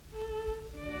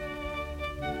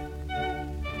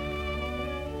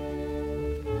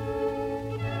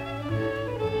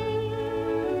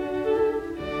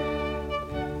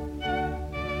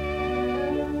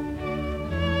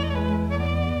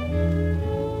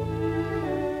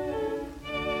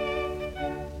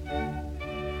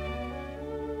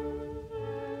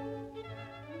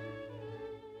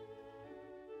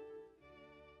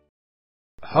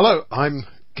Hello, I'm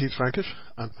Keith Frankish,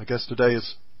 and my guest today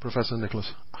is Professor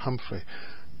Nicholas Humphrey.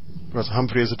 Professor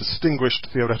Humphrey is a distinguished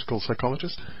theoretical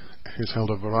psychologist who's held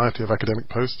a variety of academic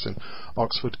posts in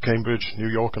Oxford, Cambridge, New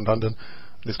York and London,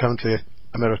 and is currently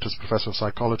Emeritus Professor of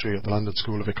Psychology at the London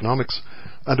School of Economics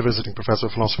and a visiting Professor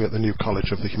of Philosophy at the New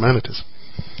College of the Humanities.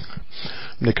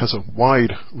 Nick has a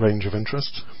wide range of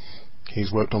interests.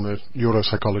 He's worked on the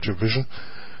neuropsychology of vision,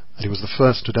 and he was the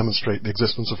first to demonstrate the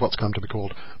existence of what's come to be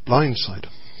called blindsight.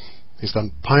 He's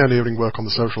done pioneering work on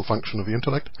the social function of the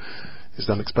intellect. He's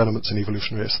done experiments in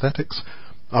evolutionary aesthetics,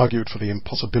 argued for the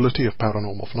impossibility of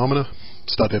paranormal phenomena,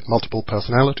 studied multiple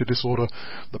personality disorder,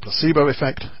 the placebo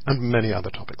effect, and many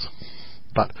other topics.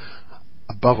 But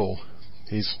above all,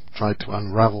 he's tried to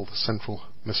unravel the central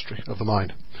mystery of the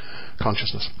mind,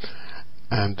 consciousness.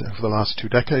 And over the last 2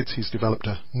 decades, he's developed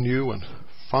a new and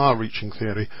far-reaching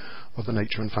theory of the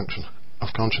nature and function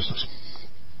of consciousness.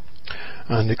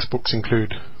 And Nick's books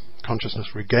include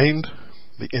Consciousness Regained,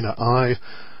 The Inner Eye,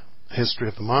 History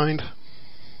of the Mind,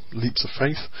 Leaps of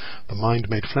Faith, The Mind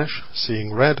Made Flesh,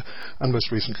 Seeing Red, and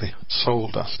most recently,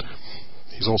 Soul Dust.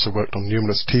 He's also worked on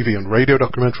numerous TV and radio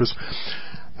documentaries,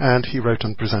 and he wrote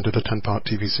and presented a 10-part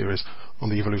TV series on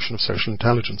the evolution of social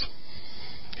intelligence.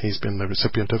 He's been the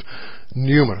recipient of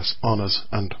numerous honours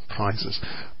and prizes.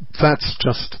 That's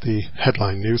just the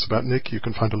headline news about Nick. You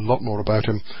can find a lot more about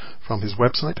him from his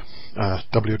website,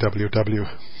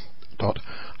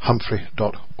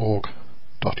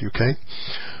 www.humphrey.org.uk,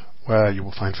 where you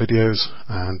will find videos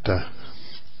and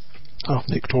of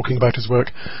Nick talking about his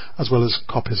work, as well as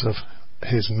copies of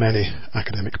his many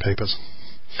academic papers.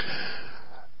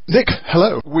 Nick,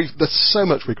 hello. There's so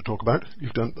much we could talk about.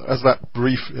 You've done, as that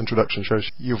brief introduction shows,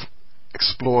 you've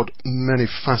explored many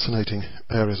fascinating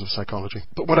areas of psychology.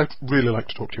 But what I'd really like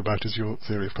to talk to you about is your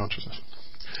theory of consciousness.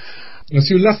 Yes,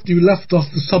 you left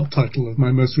off the subtitle of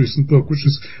my most recent book, which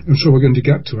is, I'm sure we're going to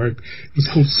get to. It was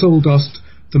called Soul Dust,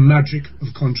 The Magic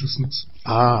of Consciousness.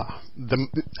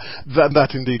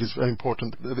 That indeed is very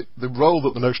important. The role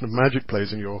that the notion of magic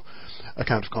plays in your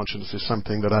account of consciousness is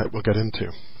something that I will get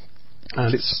into.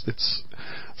 And it's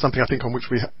something I think on which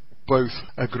we both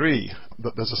agree,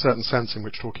 that there's a certain sense in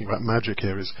which talking about magic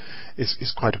here is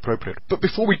quite appropriate. But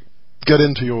before we get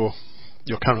into your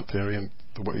current theory and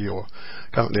the way you're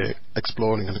currently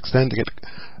exploring and extending it,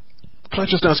 can I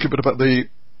just ask you a bit about the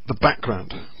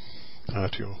background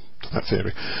to that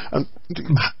theory, and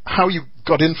how you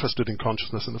got interested in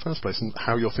consciousness in the first place, and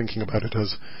how your thinking about it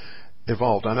has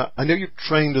evolved. And I know you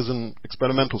trained as an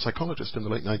experimental psychologist in the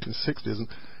late 1960s, and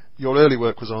your early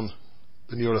work was on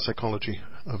the neuropsychology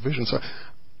of vision. So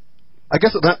I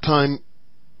guess at that time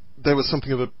there was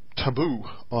something of a taboo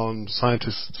on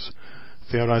scientists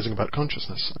theorizing about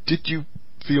consciousness. Did you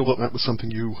feel that that was something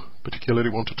you particularly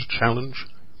wanted to challenge?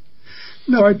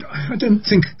 No, I don't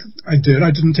think I did. I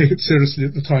didn't take it seriously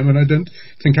at the time, and I don't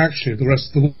think actually the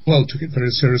rest of the world took it very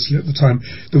seriously at the time.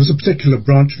 There was a particular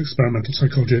branch of experimental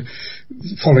psychology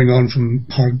following on from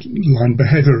hardline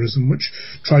behaviorism, which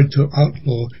tried to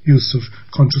outlaw use of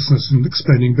consciousness in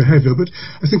explaining behavior. But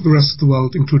I think the rest of the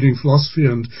world, including philosophy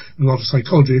and a lot of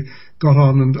psychology, got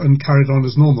on and carried on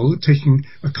as normal, taking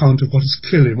account of what is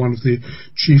clearly one of the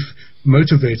chief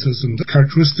motivators and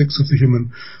characteristics of the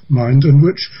human mind, and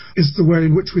which is the way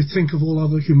in which we think of all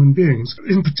other human beings.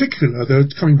 In particular, though,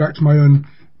 coming back to my own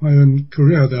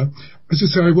career there, as I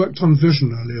say, I worked on vision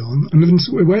early on, and in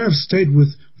the way I've stayed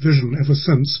with vision ever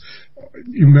since.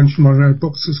 You mentioned one of my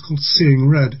books is called Seeing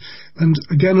Red, and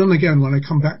again when I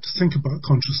come back to think about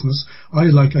consciousness, I,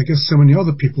 like I guess so many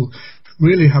other people,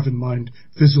 really have in mind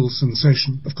visual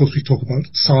sensation. Of course, we talk about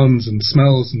sounds and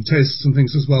smells and tastes and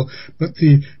things as well, but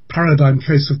the paradigm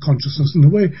case of consciousness, in a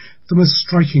way, the most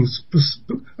striking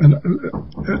and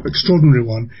extraordinary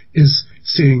one is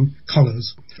seeing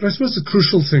colours. But I suppose the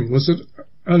crucial thing was that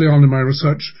early on in my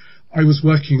research, I was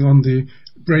working on the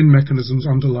brain mechanisms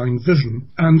underlying vision,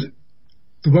 and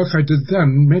the work I did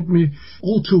then made me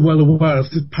all too well aware of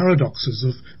the paradoxes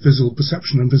of visual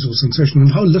perception and visual sensation,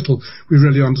 and how little we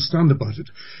really understand about it.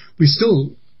 We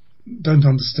still don't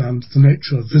understand the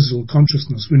nature of visual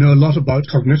consciousness. We know a lot about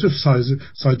cognitive sides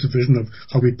of vision, of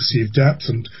how we perceive depth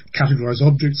and categorize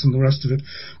objects and the rest of it.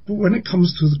 But when it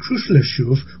comes to the crucial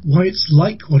issue of why it's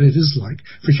like what it is like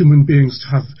for human beings to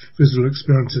have visual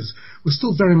experiences, we're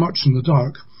still very much in the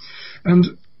dark.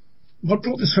 And what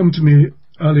brought this home to me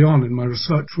early on in my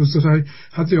research was that I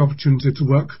had the opportunity to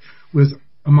work with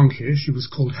a monkey. She was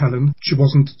called Helen. She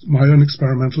wasn't my own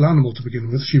experimental animal to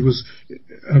begin with. She was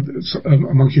a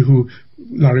monkey who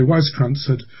Larry Weiskrantz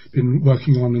had been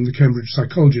working on in the Cambridge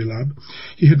Psychology Lab.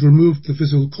 He had removed the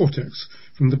visual cortex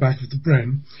from the back of the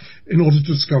brain in order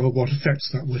to discover what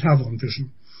effects that would have on vision.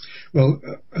 Well,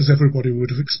 as everybody would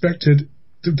have expected,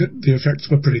 the effects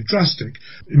were pretty drastic.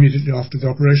 Immediately after the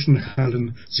operation,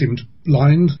 Helen seemed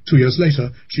blind. 2 years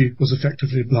later, she was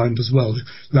effectively blind as well.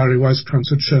 Larry Weisskranz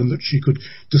had shown that she could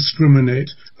discriminate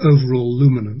overall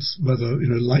luminance, whether,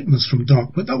 lightness from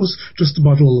dark, but that was just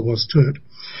about all there was to it.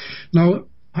 Now,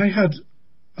 I had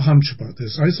a hunch about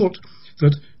this. I thought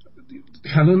that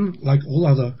Helen, like all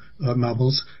other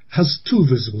mammals, has two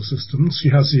visual systems. She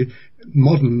has the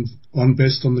modern one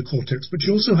based on the cortex, but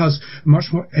she also has a much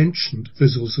more ancient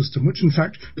visual system, which in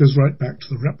fact goes right back to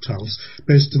the reptiles,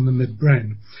 based in the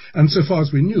midbrain. And so far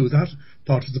as we knew, that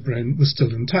part of the brain was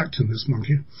still intact in this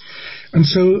monkey. And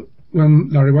so when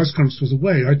Larry Weisskranz was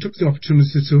away, I took the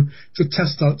opportunity to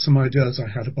test out some ideas I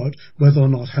had about whether or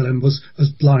not Helen was as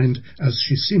blind as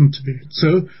she seemed to be.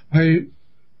 So I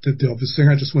did the obvious thing.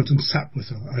 I just went and sat with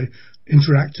her. I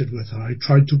interacted with her. I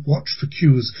tried to watch for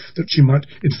cues that she might,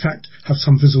 in fact, have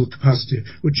some visual capacity,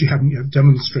 which she hadn't yet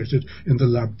demonstrated in the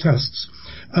lab tests.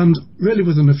 And really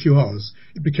within a few hours,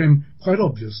 it became quite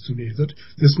obvious to me that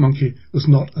this monkey was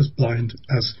not as blind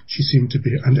as she seemed to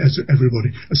be, and as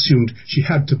everybody assumed she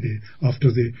had to be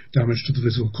after the damage to the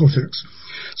visual cortex.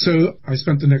 So I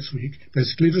spent the next week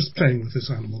basically just playing with this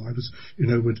animal. I was,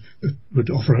 would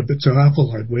offer her bits of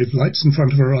apple, I'd wave lights in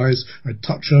front of her eyes, I'd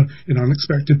touch her in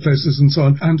unexpected places and so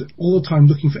on, and all the time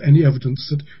looking for any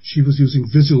evidence that she was using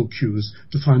visual cues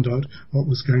to find out what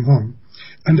was going on.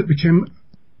 And it became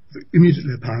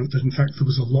immediately apparent that in fact there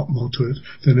was a lot more to it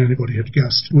than anybody had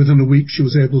guessed. Within a week she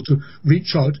was able to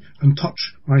reach out and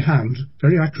touch my hand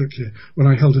very accurately when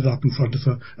I held it up in front of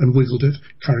her and wiggled it,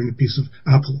 carrying a piece of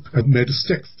apple. I'd made a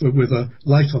stick with a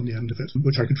light on the end of it,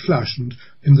 which I could flash, and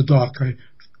in the dark I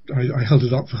held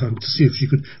it up for her to see if she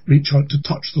could reach out to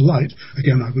touch the light.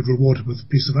 Again, I would reward her with a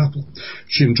piece of apple.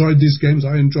 She enjoyed these games,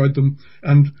 I enjoyed them,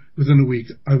 and within a week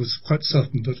I was quite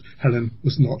certain that Helen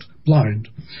was not blind.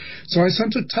 So I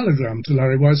sent a telegram to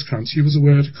Larry Weisskranz. He was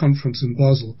away at a conference in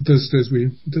Basel. Those days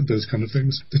we did those kind of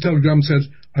things. The telegram said,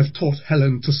 "I've taught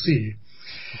Helen to see."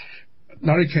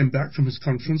 Larry came back from his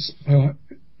conference,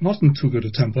 not in too good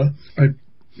a temper.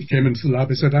 He came into the lab.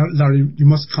 He said, "Larry, you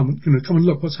must come and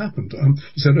look what's happened."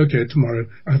 He said, "Okay, tomorrow.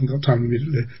 I haven't got time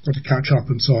immediately. Got to catch up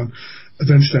and so on."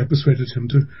 Eventually, I persuaded him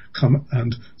to come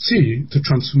and see the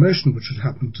transformation which had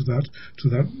happened to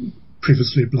that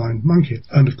previously blind monkey.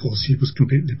 And of course, he was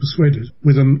completely persuaded.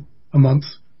 Within a month,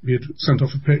 we had sent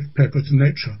off a paper to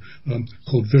Nature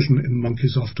called "Vision in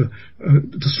Monkeys After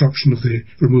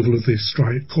Removal of the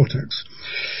Striate Cortex."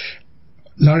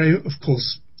 Larry, of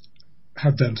course,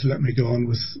 had then to let me go on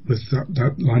with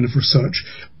that line of research.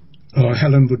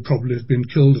 Helen would probably have been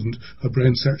killed and her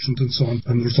brain sectioned and so on,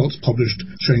 and the results published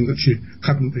showing that she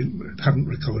hadn't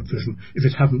recovered vision if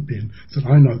it hadn't been that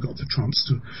I now got the chance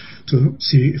to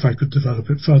see if I could develop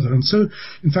it further. And so,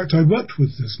 in fact, I worked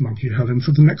with this monkey, Helen,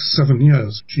 for the next 7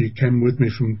 years. She came with me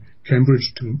from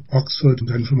Cambridge to Oxford, and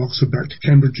then from Oxford back to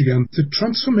Cambridge again. The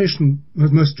transformation,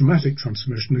 the most dramatic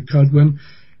transformation, occurred when,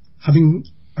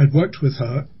 I'd worked with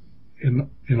her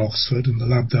in Oxford, in the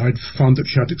lab there, I'd found that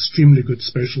she had extremely good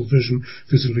spatial vision,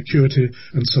 visual acuity,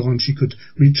 and so on. She could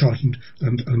reach out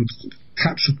and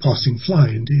catch a passing fly,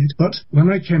 indeed. But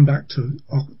when I came back to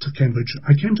Cambridge,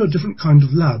 I came to a different kind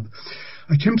of lab.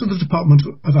 I came to the Department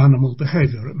of Animal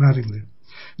Behaviour at Madingley.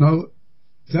 Now,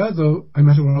 there, though, I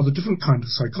met a rather different kind of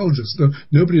psychologist. Though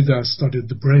nobody there studied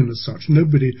the brain as such.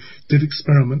 Nobody did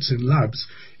experiments in labs.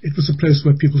 It was a place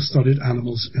where people studied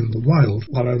animals in the wild.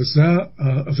 While I was there,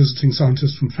 a visiting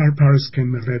scientist from Paris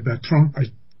came, Mireille Bertrand. I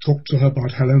talked to her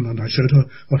about Helen, and I showed her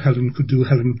what Helen could do.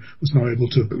 Helen was now able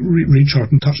to reach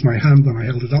out and touch my hand when I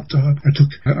held it up to her.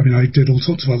 I did all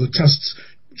sorts of other tests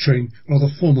showing rather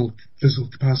formal visual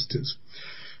capacities.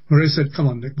 Mireille said, "Come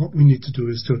on, Nick, what we need to do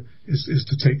is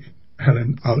to take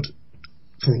Helen out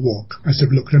for a walk." I said,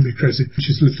 "Look, don't be crazy.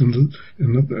 She's lived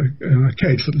in a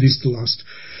cage for at least the last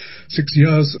 6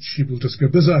 years. She will just go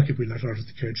berserk if we let her out of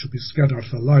the cage. She'll be scared out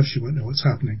of her life. She won't know what's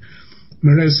happening."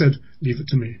 Mireille said, "Leave it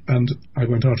to me." And I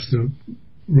went out of the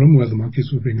room where the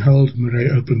monkeys were being held.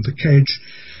 Mireille opened the cage.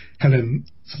 Helen,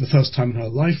 for the first time in her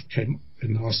life, came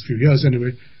in the last few years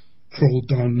anyway, crawled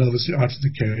down nervously out of the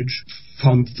cage,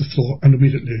 found the floor, and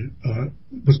immediately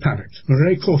was panicked.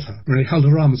 Mireille caught her. Mireille held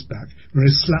her arms back.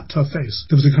 Mireille slapped her face.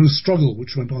 There was a kind of struggle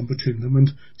which went on between them,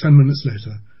 and 10 minutes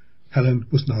later, Helen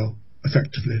was now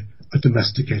effectively a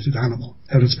domesticated animal.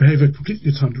 Helen's behavior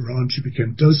completely turned around. She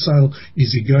became docile,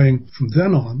 easygoing. From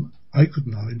then on, I could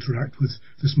now interact with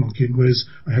this monkey in ways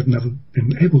I had never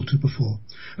been able to before.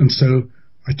 And so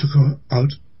I took her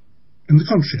out in the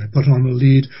country. I put her on a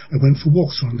lead. I went for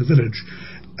walks around the village.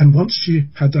 And once she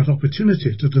had that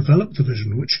opportunity to develop the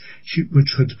vision, which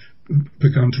had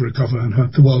began to recover and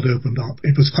the world opened up.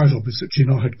 It was quite obvious that she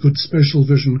now had good spatial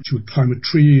vision. She would climb a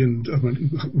tree, and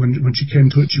when she came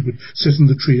to it, she would sit in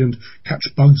the tree and catch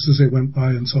bugs as they went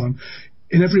by and so on.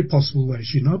 In every possible way,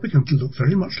 she now began to look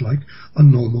very much like a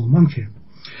normal monkey.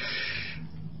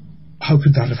 How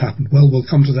could that have happened? Well, we'll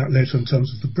come to that later in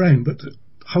terms of the brain, but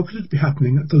how could it be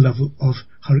happening at the level of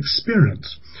her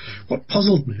experience? What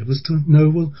puzzled me was to know,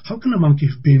 well, how can a monkey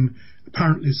have been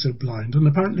apparently so blind and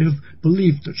apparently have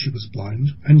believed that she was blind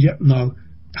and yet now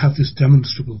have this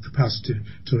demonstrable capacity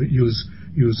to use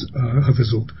her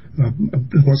visual,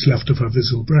 what's left of her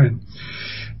visual brain?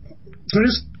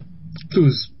 Various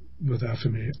clues were there for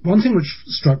me. One thing which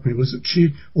struck me was that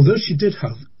although she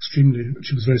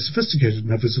was very sophisticated in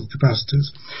her visual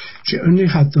capacities, she only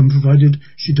had them provided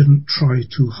she didn't try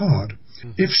too hard.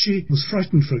 If she was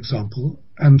frightened, for example,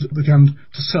 and began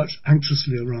to search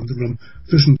anxiously around the room,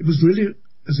 it was really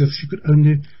as if she could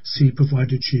only see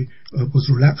provided she was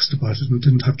relaxed about it and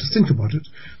didn't have to think about it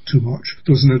too much.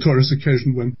 There was a notorious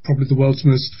occasion when probably the world's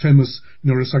most famous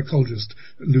neuropsychologist,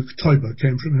 Luke Teuber,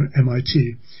 came from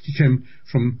MIT. He came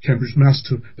from Cambridge, Mass.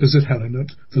 To visit Helen at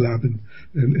the lab in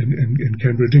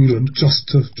Cambridge, England, just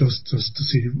to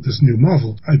see this new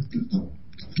marvel. I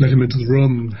let him into the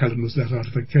room, and Helen was let out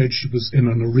of her cage. She was in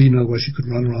an arena where she could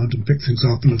run around and pick things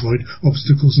up and avoid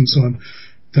obstacles and so on.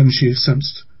 Then she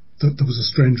sensed that there was a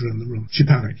stranger in the room. She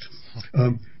panicked.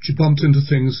 She bumped into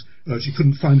things. She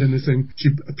couldn't find anything.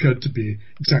 She appeared to be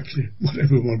exactly what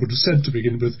everyone would have said to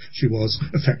begin with. She was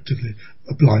effectively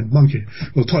a blind monkey.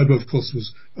 Well, Teuber, of course, was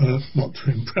not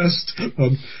too impressed.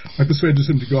 I persuaded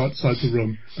him to go outside the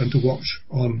room and to watch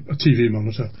on a TV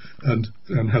monitor, and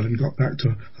Helen got back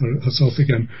to herself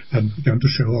again and began to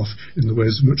show off in the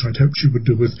ways in which I'd hoped she would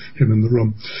do with him in the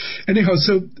room. Anyhow,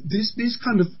 so these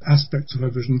kind of aspects of her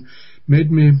vision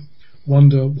made me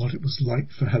wonder what it was like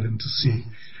for Helen to see.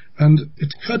 And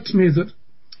it occurred to me that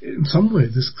in some way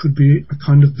this could be a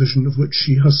kind of vision of which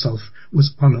she herself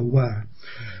was unaware.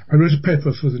 I wrote a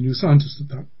paper for the New Scientist at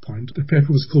that point. The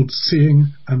paper was called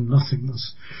Seeing and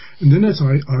Nothingness. And in it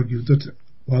I argued that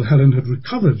while Helen had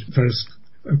recovered various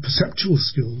perceptual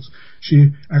skills,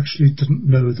 she actually didn't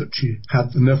know that she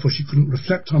had, and therefore she couldn't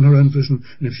reflect on her own vision,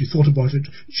 and if she thought about it,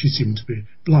 she seemed to be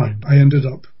blind. I ended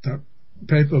up that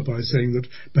paper by saying that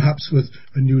perhaps with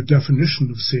a new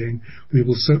definition of seeing, we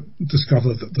will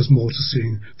discover that there's more to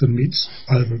seeing than meets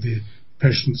either the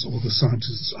patient's or the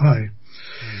scientist's eye.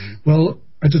 Well,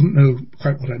 I didn't know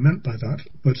quite what I meant by that,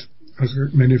 but as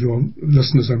many of your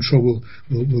listeners I'm sure will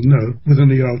know,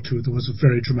 within a year or two there was a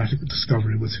very dramatic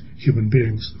discovery with human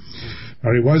beings.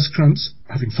 Harry Weisskranz,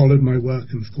 having followed my work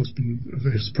and of course been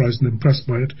very surprised and impressed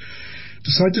by it,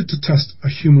 decided to test a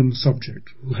human subject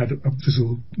who had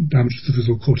damage to the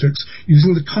visual cortex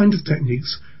using the kind of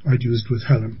techniques I'd used with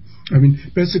Helen. I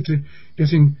mean, basically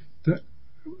getting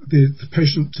the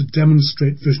patient to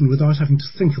demonstrate vision without having to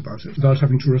think about it, without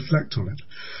having to reflect on it.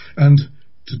 And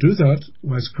to do that,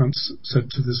 Weisskranz said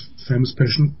to this famous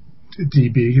patient,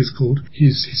 DB, he's called,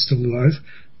 he's still alive.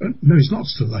 No, he's not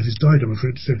still alive, he's died, I'm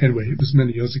afraid to say. Anyway, it was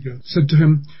many years ago. Said to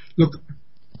him, look,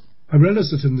 I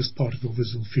realize that in this part of your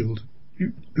visual field,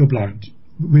 you're blind.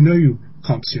 We know you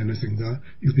can't see anything there.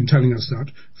 You've been telling us that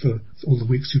for all the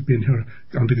weeks you've been here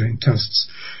undergoing tests.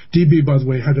 DB, by the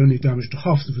way, had only damage to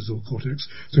half the visual cortex,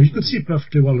 so he could see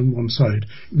perfectly well on one side.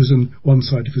 It was on one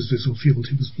side of his visual field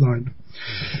he was blind.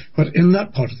 But in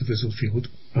that part of the visual field,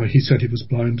 he said he was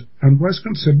blind, and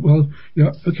Weisskranz said, well,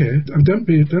 yeah, okay, don't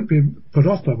be put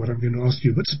off by what I'm going to ask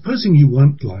you, but supposing you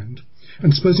weren't blind,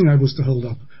 and supposing I was to hold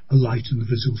up a light in the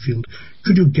visual field,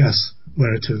 could you guess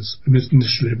where it is? I mean,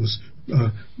 initially it was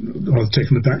rather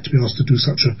taken aback to be asked to do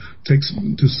such a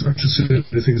silly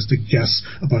thing as to guess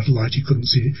about a light he couldn't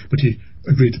see, but he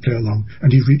agreed to play along,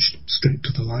 and he reached straight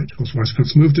to the light. Of course,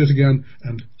 Weisskranz moved it again,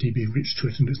 and DB reached to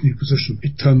it in its new position.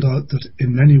 It turned out that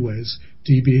in many ways,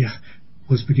 DB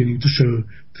was beginning to show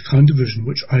the kind of vision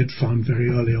which I'd found very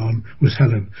early on with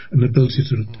Helen, an ability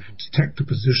to detect the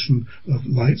position of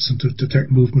lights and to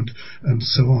detect movement and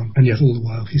so on. And yet all the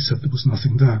while he said there was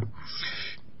nothing there.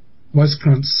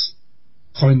 Weisskranz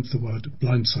coined the word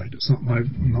blindsight. It's not my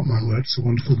word. It's a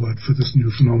wonderful word for this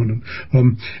new phenomenon.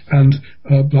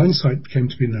 Blindsight came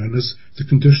to be known as the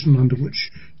condition under which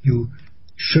you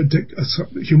should a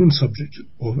human subject,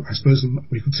 or I suppose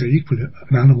we could say equally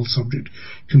an animal subject,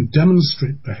 can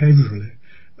demonstrate behaviorally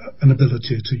an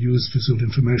ability to use visual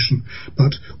information,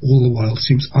 but all the while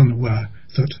seems unaware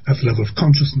that at the level of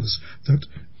consciousness that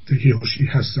he or she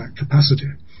has that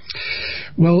capacity.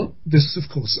 Well, this,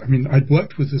 of course, I mean, I'd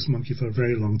worked with this monkey for a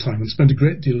very long time and spent a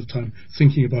great deal of time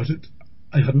thinking about it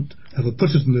I hadn't ever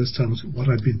put it in those terms. What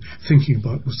I'd been thinking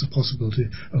about was the possibility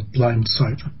of blind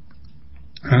sight.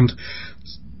 And,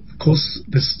 of course,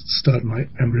 this stirred my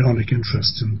embryonic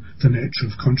interest in the nature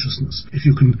of consciousness. If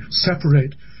you can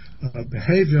separate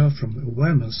behavior from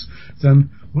awareness, then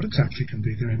what exactly can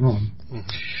be going on?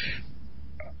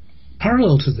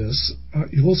 Parallel to this,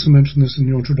 you also mentioned this in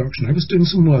your introduction, I was doing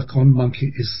some work on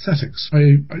monkey aesthetics.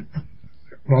 I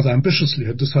rather ambitiously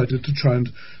had decided to try and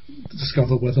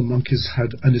discover whether monkeys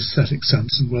had an aesthetic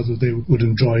sense and whether they would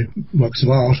enjoy works of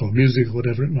art or music or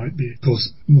whatever it might be. Of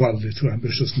course, wildly too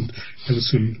ambitious, and I was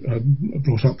soon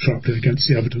brought up sharply against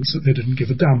the evidence that they didn't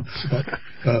give a damn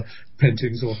about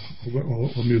paintings or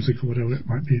music or whatever it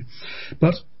might be.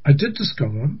 But I did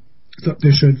discover that they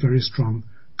showed very strong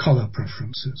colour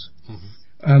preferences.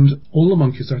 And all the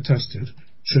monkeys I tested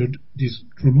showed these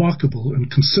remarkable and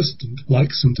consistent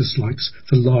likes and dislikes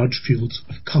for large fields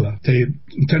of colour. They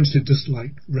intensely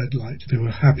disliked red light. They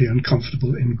were happy and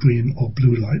comfortable in green or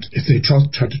blue light. If they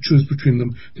tried to choose between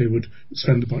them, they would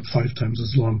spend about 5 times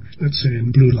as long, let's say,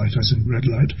 in blue light as in red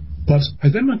light. But I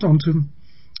then went on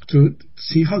to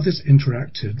see how this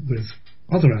interacted with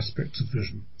other aspects of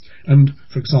vision. And,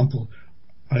 for example,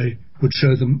 I would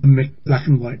show them a black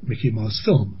and white Mickey Mouse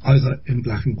film, either in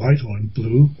black and white or in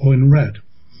blue or in red.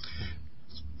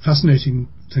 Fascinating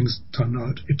things turned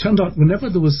out. It turned out whenever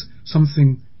there was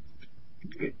something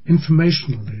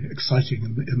informationally exciting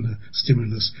in the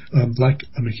stimulus, like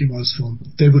a Mickey Mouse film,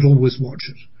 they would always watch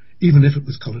it, even if it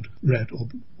was coloured red or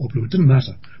blue. It didn't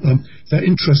matter. Their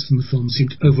interest in the film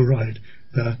seemed to override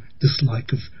their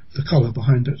dislike of the colour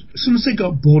behind it. As soon as they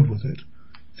got bored with it,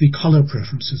 the colour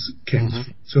preferences came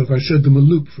through. So if I showed them a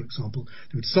loop, for example,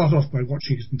 they would start off by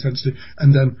watching it intensely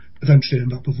and then eventually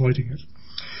end up avoiding it.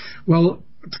 Well,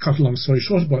 to cut a long story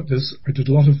short about this, I did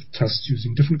a lot of tests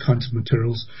using different kinds of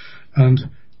materials and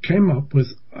came up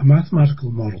with a mathematical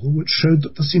model which showed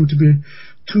that there seemed to be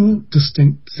 2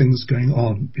 distinct things going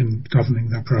on in governing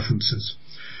their preferences.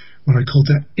 What I called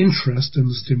their interest in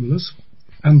the stimulus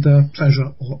and their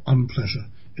pleasure or unpleasure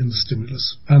in the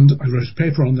stimulus. And I wrote a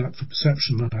paper on that for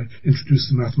perception, and I introduced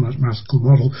the mathematical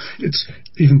model. It's,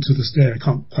 even to this day, I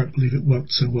can't quite believe it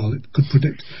worked so well. It could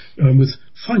predict with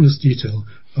finest detail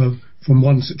from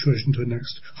one situation to the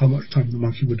next how much time the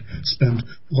monkey would spend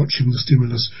watching the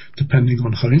stimulus, depending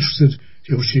on how interested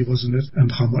he or she was in it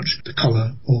and how much the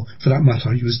colour, or for that matter,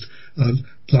 I used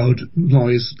loud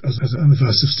noise as an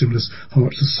aversive stimulus, how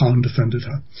much the sound offended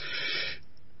her.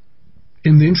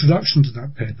 In the introduction to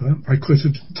that paper, I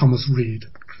quoted Thomas Reid,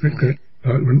 great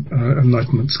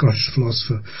Enlightenment Scottish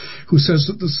philosopher, who says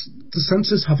that the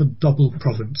senses have a double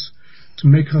province, to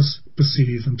make us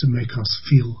perceive and to make us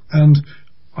feel. And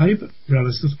I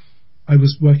realised that I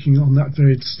was working on that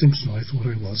very distinction I thought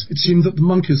I was. It seemed that the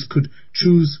monkeys could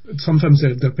choose, sometimes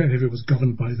their behaviour was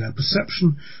governed by their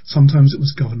perception, sometimes it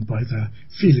was governed by their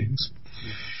feelings.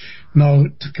 Now,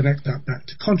 to connect that back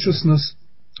to consciousness,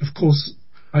 of course,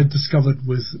 I discovered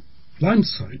with blind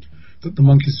sight that the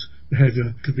monkey's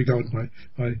behaviour could be governed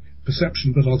by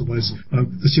perception, but otherwise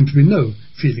there seemed to be no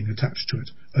feeling attached to it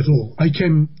at all. I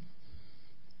came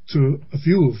to a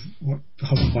view of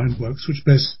how the mind works, which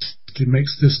basically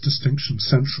makes this distinction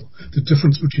central, the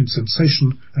difference between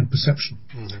sensation and perception.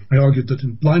 I argued that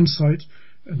in blind sight,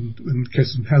 and in the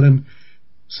case of Helen,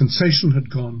 sensation had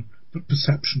gone, but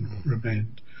perception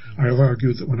remained. I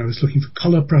argued that when I was looking for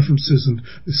colour preferences and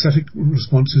aesthetic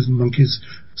responses in monkeys,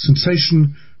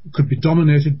 sensation could be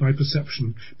dominated by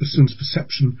perception, but as soon as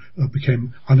perception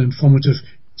became uninformative,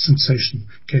 sensation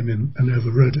came in and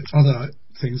overrode it. Other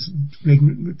things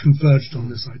converged on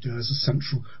this idea as a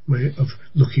central way of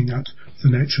looking at the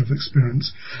nature of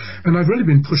experience. And I've really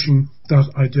been pushing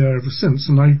that idea ever since,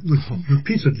 and I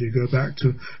repeatedly go back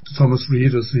to Thomas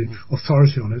Reid as the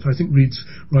authority on it. I think Reid's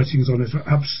writings on it are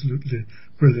absolutely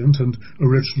brilliant and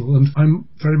original, and I'm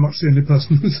very much the only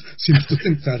person who seems to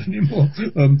think that anymore.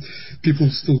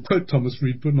 People still quote Thomas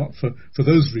Reid, but not for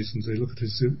those reasons. They look at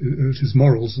his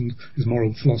morals and his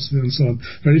moral philosophy and so on.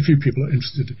 Very few people are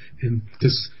interested in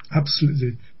this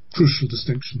absolutely crucial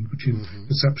distinction between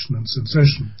perception and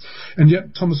sensation. And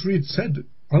yet Thomas Reid said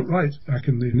outright back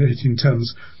in the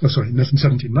 1810s,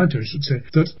 1790 I should say,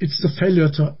 that it's the failure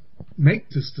to make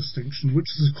this distinction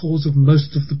which is the cause of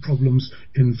most of the problems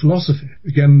in philosophy.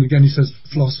 Again he says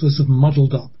philosophers have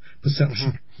muddled up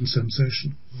perception and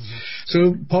sensation.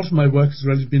 So part of my work has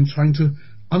really been trying to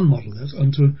unmodel it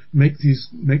and to make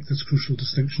this crucial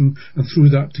distinction, and through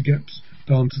that to get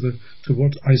down to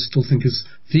what I still think is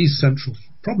the central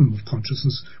problem of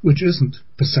consciousness, which isn't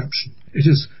perception, it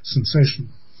is sensation.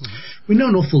 We know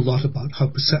an awful lot about how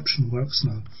perception works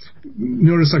now.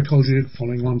 Neuropsychology,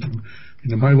 following on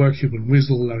my work, Human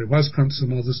Weasel, Larry Weiskrantz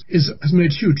and others, has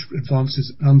made huge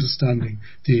advances in understanding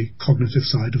the cognitive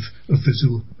side of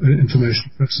visual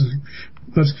information processing.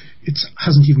 But it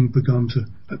hasn't even begun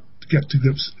to get to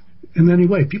grips in any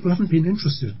way. People haven't been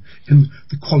interested in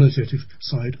the qualitative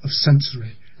side of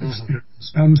sensory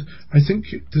experience. And I think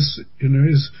this,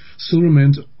 is still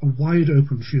remains a wide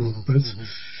open field, both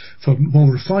for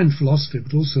more refined philosophy,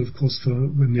 but also, of course, for,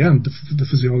 in the end, the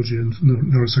physiology and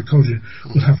neuropsychology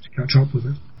will have to catch up with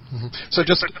it. So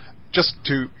just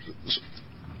to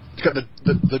get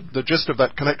the gist of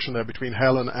that connection there between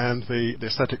Helen and the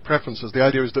aesthetic preferences, the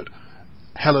idea is that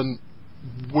Helen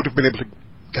would have been able to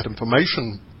get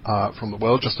information from the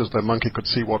world, just as the monkey could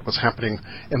see what was happening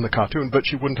in the cartoon, but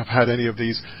she wouldn't have had any of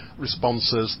these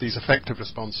responses, these affective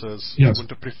responses. Yes. She wouldn't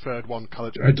have preferred one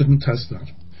colour to I didn't test that.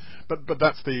 But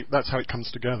that's how it comes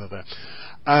together there.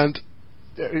 And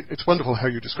it's wonderful how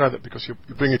you describe it, because you're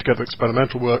bringing together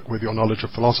experimental work with your knowledge of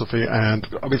philosophy, and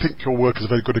I think your work is a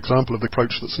very good example of the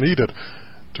approach that's needed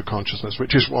to consciousness,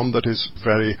 which is one that is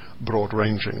very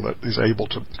broad-ranging, that is able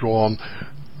to draw on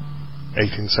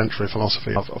 18th century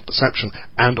philosophy of perception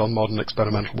and on modern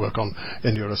experimental work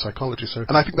in neuropsychology.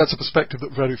 And I think that's a perspective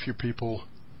that very few people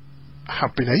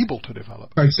have been able to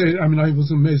develop. I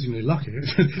was amazingly lucky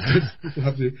to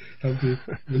have the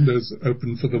windows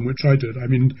open for them, which I did.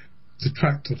 The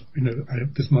fact that,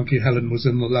 this monkey Helen was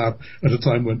in the lab at a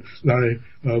time when Larry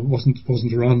wasn't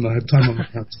around and I had time on my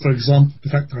hands. For example, the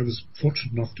fact that I was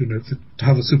fortunate enough to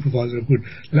have a supervisor who would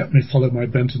let me follow my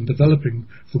bent in developing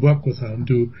the work with her and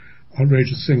do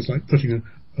outrageous things like putting a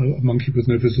monkey with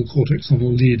no visual cortex on a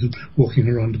lead and walking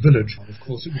around a village. Of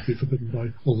course, it would be forbidden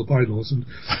by all the bylaws.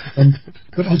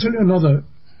 But I'll tell you another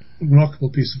remarkable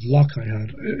piece of luck I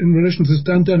had in relation to this.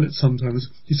 Dan Dennett sometimes,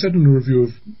 he said in a review of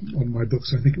one of my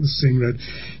books, I think it was Seeing Red,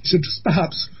 he said just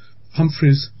perhaps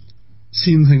Humphrey's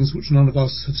seen things which none of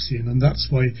us have seen, and that's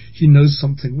why he knows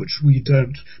something which we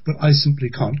don't, but I simply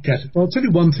can't get it. Well, I'll tell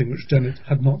you one thing which Dennett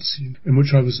had not seen, in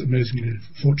which I was amazingly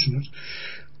fortunate.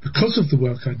 Because of the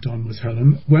work I'd done with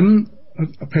Helen, when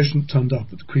a patient turned up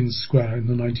at the Queen's Square in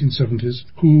the 1970s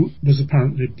who was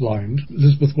apparently blind,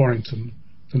 Elizabeth Warrington,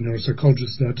 the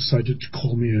neuropsychologist there, decided to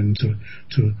call me in to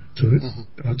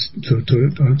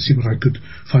see what I could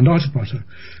find out about her.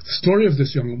 The story of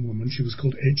this young woman, she was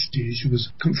called HD, she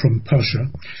was from Persia,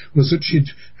 was that she'd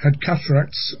had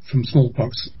cataracts from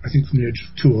smallpox, I think from the age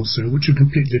of 2 or so, which had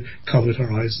completely covered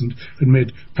her eyes and had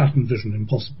made pattern vision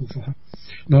impossible for her.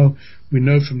 Now, we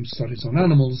know from studies on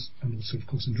animals, and also, of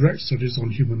course, in direct studies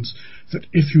on humans, that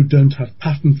if you don't have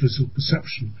pattern visual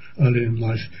perception early in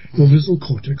life, your visual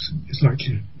cortex is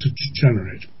likely to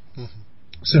degenerate.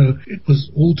 So it was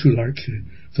all too likely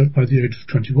that by the age of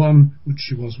 21, which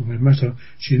she was when I met her,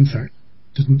 she in fact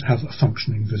didn't have a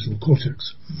functioning visual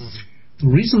cortex. The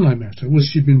reason I met her was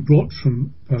she'd been brought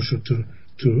from Persia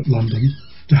to London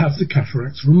to have the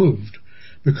cataracts removed,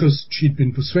 because she'd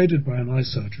been persuaded by an eye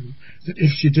surgeon that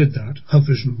if she did that, her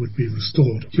vision would be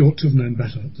restored. She ought to have known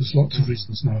better. There's lots of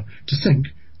reasons now to think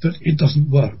that it doesn't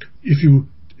work. If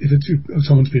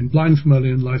someone's been blind from early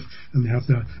in life and they have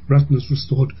their retinas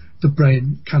restored, the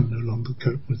brain can no longer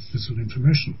cope with visual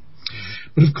information.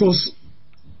 But of course,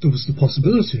 there was the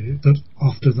possibility that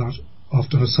after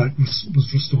her sight was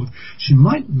restored, she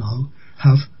might now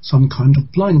have some kind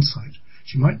of blind sight.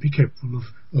 She might be capable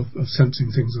of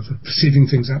sensing things, of perceiving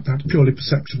things at that purely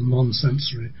perceptual,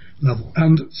 non-sensory level.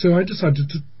 And so I decided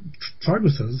to try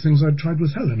with her the things I'd tried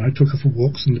with Helen. I took her for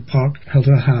walks in the park, held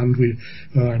her hand.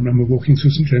 I remember walking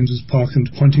through St James's Park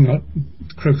and pointing out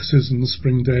crocuses in the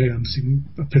spring day and seeing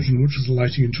a pigeon which was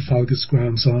alighting in Trafalgar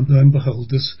Square and so on. Lo and behold,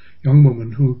 this young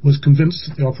woman who was convinced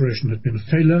that the operation had been a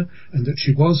failure and that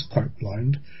she was quite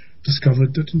blind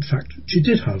discovered that, in fact, she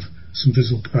did have some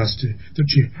visual capacity that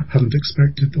she hadn't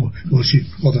expected, or she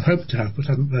rather hoped to have, but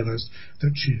hadn't realized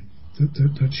that she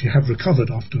had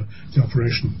recovered after the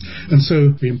operation. And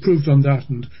so we improved on that,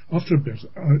 and after a bit,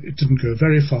 it didn't go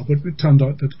very far, but it turned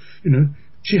out that,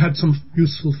 she had some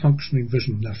useful functioning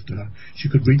vision left to her. She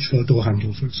could reach for a door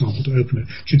handle, for example, to open it.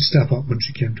 She'd step up when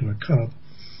she came to a curb.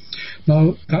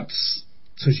 Now,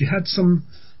 so she had some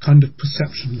kind of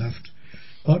perception left,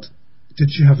 but did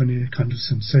she have any kind of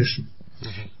sensation?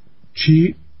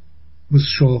 She was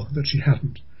sure that she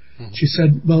hadn't. She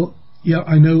said, well, yeah,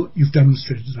 I know you've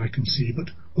demonstrated I can see,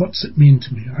 but what's it mean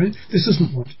to me? This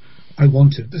isn't what I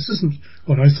wanted. This isn't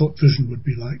what I thought vision would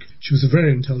be like. She was a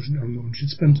very intelligent young woman. She'd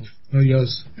spent her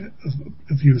years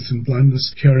of youth and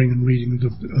blindness hearing and reading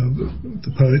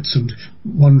the poets and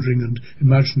wondering and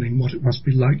imagining what it must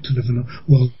be like to live in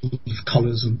a world of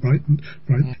colours and bright.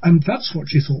 And that's what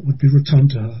she thought would be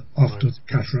returned to her after the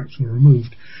cataracts were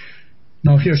removed.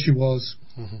 Now here she was,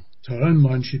 to her own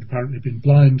mind she'd apparently been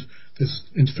blind. This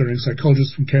interfering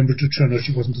psychologist from Cambridge had shown her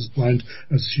she wasn't as blind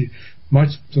as she might,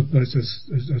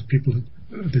 as people,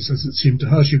 as it seemed to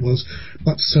her she was,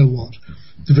 but so what?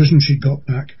 The vision she got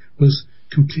back was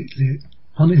completely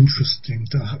uninteresting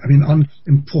to her,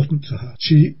 unimportant to her.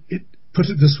 Put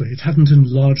it this way, it hadn't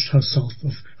enlarged herself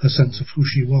of her sense of who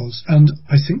she was. And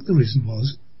I think the reason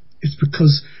it's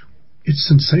because it's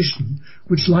sensation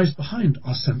which lies behind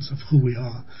our sense of who we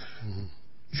are.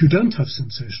 If you don't have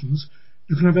sensations,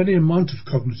 you can have any amount of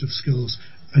cognitive skills,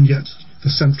 and yet the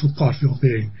central part of your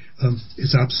being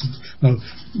is absent. Now,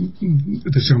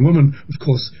 this young woman, of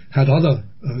course, had other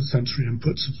sensory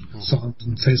inputs, sound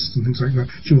and taste and things like that.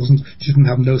 She didn't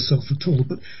have no self at all,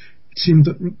 but it seemed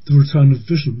that the return of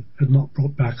vision had not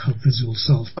brought back her visual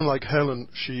self. Unlike Helen,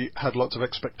 she had lots of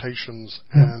expectations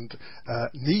and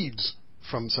needs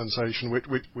from sensation which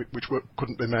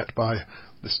couldn't be met by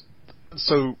this.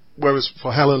 So, whereas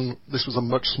for Helen, this was a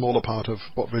much smaller part of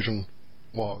what vision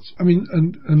was.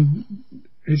 And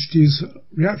HD's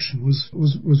reaction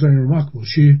was very remarkable.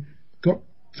 She got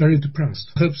very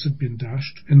depressed. Hopes had been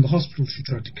dashed. In the hospital, she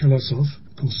tried to kill herself.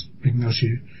 Of course, being now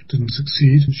she didn't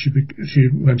succeed, and she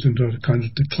went into a kind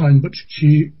of decline, but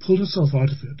she pulled herself out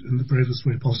of it in the bravest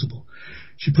way possible.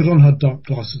 She put on her dark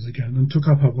glasses again and took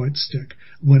up her white stick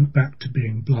and went back to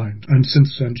being blind. And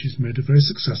since then, she's made a very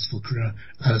successful career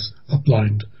as a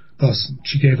blind person.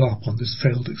 She gave up on this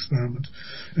failed experiment.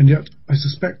 And yet, I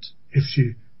suspect if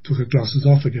she took her glasses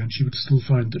off again, she would still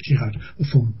find that she had a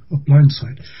form of blind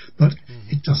sight. But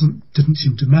it didn't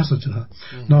seem to matter to her.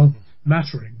 Now,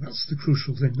 mattering, that's the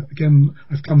crucial thing. Again,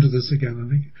 I've come to this again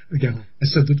and again. I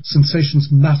said that sensations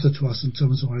matter to us in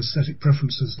terms of our aesthetic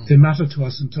preferences. They matter to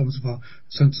us in terms of our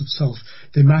sense of self.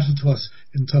 They matter to us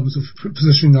in terms of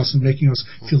positioning us and making us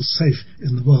feel safe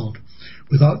in the world.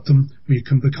 Without them, we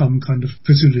can become kind of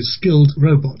visually skilled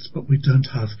robots, but we don't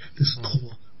have this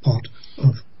core part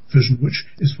of vision, which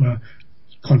is where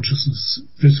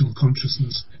visual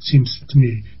consciousness seems to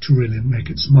me to really make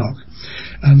its mark.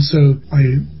 And so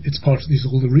it's part of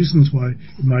all the reasons why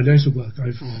in my later work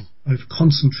I've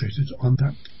concentrated on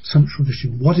that central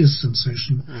issue. What is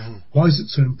sensation? Why is it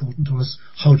so important to us?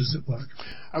 How does it work?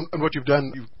 And what you've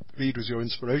done, Reid was your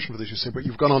inspiration for this, you say, but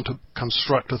you've gone on to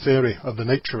construct a theory of the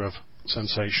nature of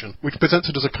sensation, which presents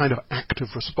it as a kind of active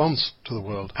response to the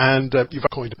world. And you've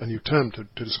coined a new term to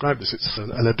describe this. It's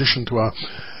an addition to our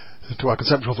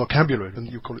conceptual vocabulary,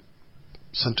 and you call it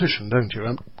sentition, don't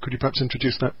you? Could you perhaps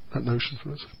introduce that notion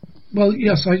for us? Well,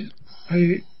 yes,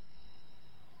 I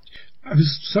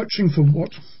was searching for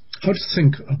how to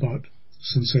think about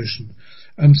sensation,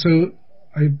 and so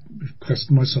I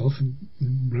questioned myself and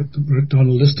wrote down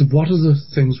a list of what are the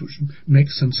things which make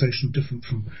sensation different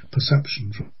from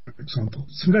perception, for example.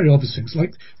 Some very obvious things,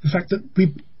 like the fact that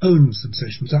we own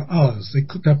sensations. They're ours.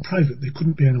 They're private. They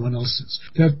couldn't be anyone else's.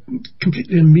 They're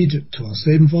completely immediate to us.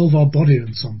 They involve our body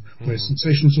in some way.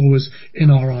 Sensations are always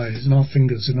in our eyes, in our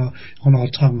fingers, on our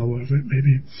tongue, or wherever it may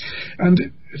be. And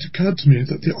it occurred to me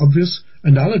that the obvious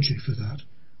analogy for that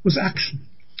was action.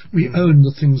 We own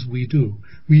the things we do.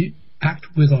 We act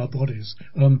with our bodies.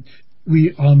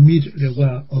 We are immediately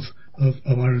aware of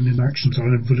our own inactions, our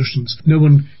own volitions. No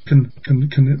one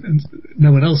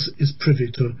no one else is privy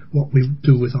to what we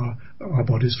do with our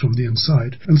bodies from the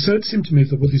inside. And so it seemed to me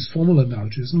that with these formal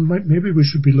analogies, and maybe we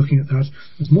should be looking at that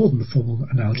as more than a formal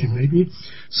analogy, maybe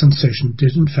sensation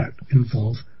did in fact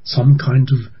involve some kind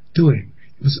of doing.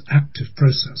 It was an active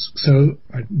process. So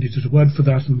I needed a word for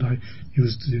that, and I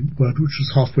used the word which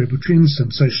was halfway between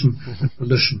sensation and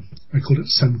volition. I called it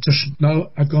sentition. Now,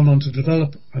 I've gone on to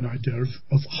develop an idea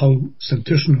of how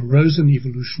sentition arose in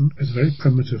evolution as a very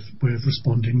primitive way of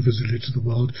responding visually to the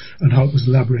world, and how it was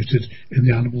elaborated in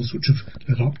the animals which have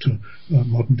led up to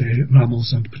modern-day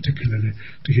mammals, and particularly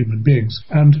to human beings.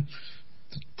 And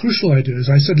the crucial idea is,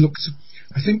 I said, look,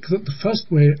 I think that the first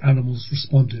way animals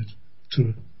responded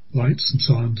to lights and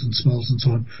sounds and smells and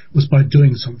so on was by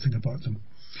doing something about them.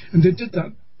 And they did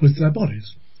that with their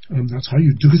bodies. That's how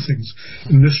you do things.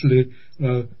 Initially,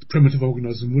 the primitive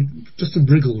organism would just have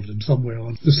wriggled in some way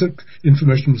on. The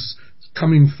information was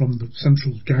coming from the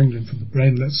central ganglion, from the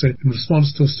brain, let's say, in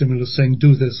response to a stimulus saying,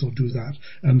 do this or do that.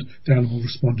 And the animal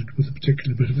responded with a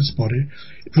particular bit of its body.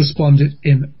 It responded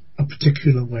in a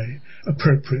particular way,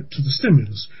 appropriate to the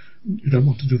stimulus. You don't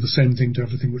want to do the same thing to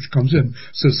everything which comes in.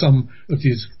 So some of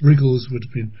these wriggles would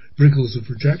have been wriggles of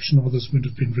rejection, others would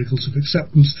have been wriggles of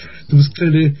acceptance. There was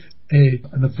clearly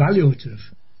an evaluative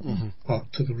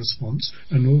part to the response,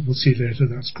 and we'll see later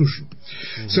that's crucial.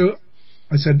 So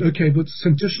I said, okay, but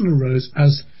sentition arose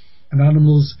as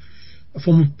a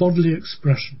form of bodily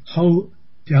expression. How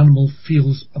the animal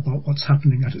feels about what's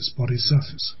happening at its body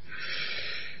surface.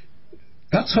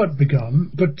 That's how it began,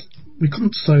 but we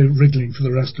couldn't stay wriggling for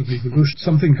the rest of evolution.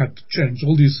 Something had to change.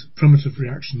 All these primitive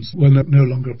reactions were no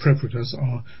longer appropriate as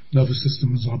our nervous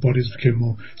systems, our bodies became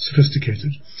more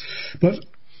sophisticated. But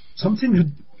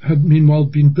something had meanwhile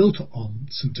been built on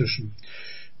sensation.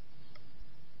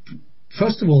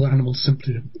 First of all, animals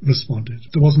simply responded.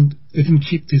 They didn't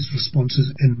keep these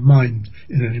responses in mind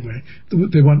in any way.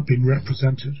 They weren't being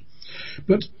represented.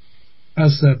 But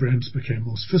as their brains became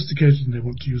more sophisticated and they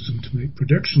want to use them to make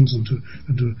predictions and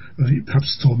to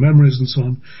perhaps store memories and so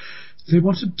on, they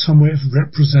wanted some way of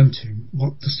representing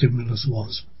what the stimulus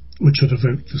was, which had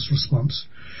evoked this response.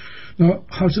 Now,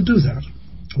 how to do that?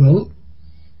 Well,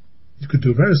 you could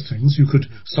do various things. You could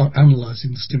start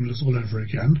analysing the stimulus all over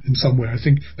again in some way. I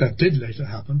think that did later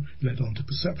happen, led on to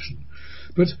perception.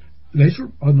 But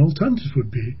later, an alternative would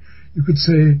be, you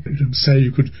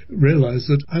could realise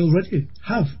that I already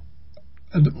have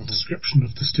a description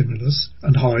of the stimulus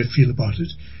and how I feel about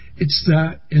it. It's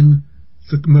there in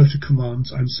the motor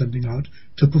commands I'm sending out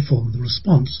to perform the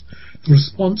response. The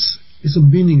response is a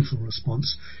meaningful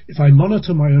response. If I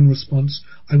monitor my own response,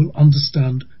 I will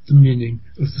understand the meaning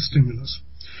of the stimulus.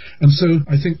 And so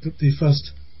I think that the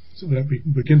first, we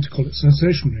begin to call it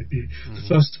sensation maybe, the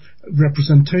first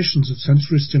representations of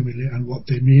sensory stimuli and what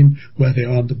they mean, where they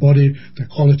are in the body, their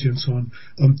quality and so on,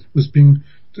 was being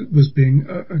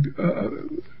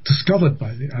discovered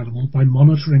by the animal by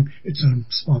monitoring its own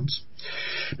response.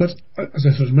 But as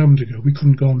I said a moment ago, we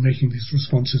couldn't go on making these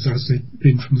responses as they'd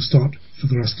been from the start for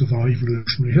the rest of our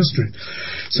evolutionary history.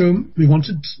 So we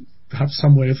wanted to have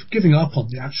some way of giving up on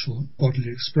the actual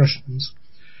bodily expressions.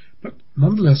 But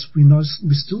nonetheless, we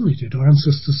still needed, our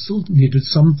ancestors still needed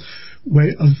some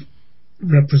way of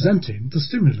representing the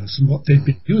stimulus, and what they'd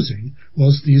been using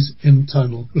was these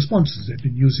internal responses. They'd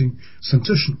been using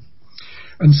sensation.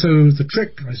 And so the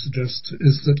trick, I suggest,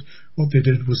 is that what they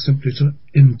did was simply to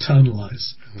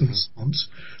internalize the response,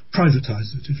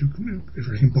 privatize it, if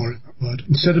I can borrow that word.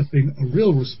 Instead of being a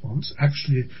real response,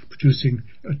 actually producing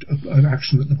an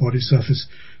action at the body surface,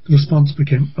 the response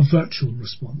became a virtual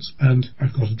response. And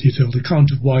I've got a detailed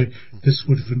account of why this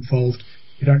would have involved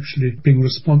it actually being a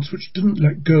response which didn't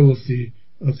let go of the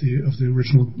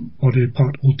original body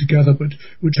part altogether, but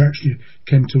which actually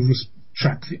came to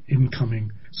track the incoming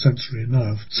sensory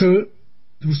nerve. So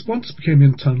the response became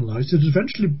internalized. It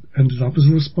eventually ended up as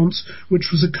a response which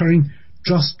was occurring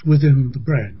just within the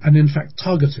brain, and in fact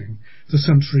targeting the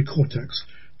sensory cortex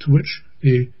to which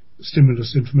the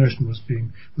stimulus information was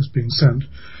being sent.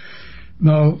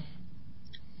 Now,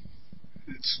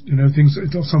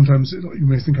 sometimes you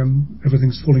may think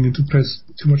everything's falling into place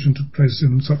too much into place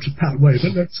in such a pat way,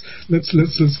 but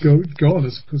let's go on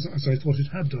because as I thought it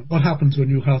had done. What happens when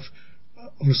you have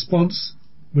a response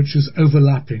which is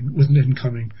overlapping with an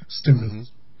incoming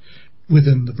stimulus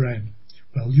within the brain?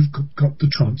 Well, you've got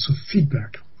the chance of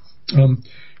feedback.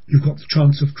 You've got the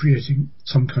chance of creating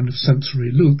some kind of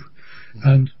sensory loop,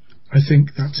 and I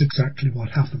think that's exactly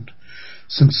what happened.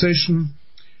 Sensation,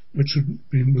 which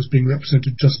was being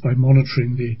represented just by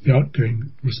monitoring the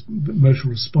outgoing motor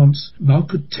response, now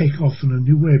could take off in a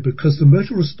new way because the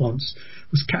motor response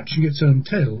was catching its own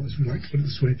tail, as we like to put it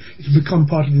this way. It had become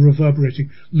part of a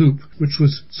reverberating loop which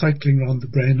was cycling around the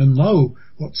brain, and now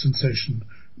what sensation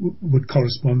would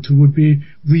correspond to would be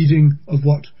reading of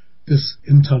what this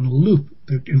internal loop,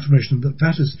 the information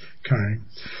that is carrying.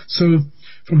 So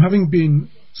from having been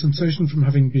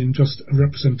just a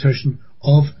representation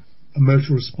of a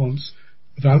motor response,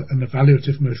 an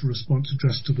evaluative motor response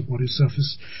addressed to the body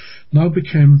surface, now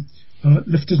became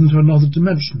lifted into another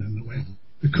dimension in a way,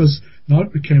 because now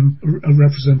it became a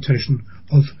representation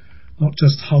of not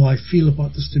just how I feel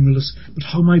about the stimulus, but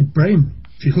how my brain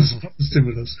feels about the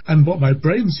stimulus. And what my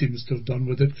brain seems to have done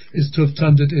with it is to have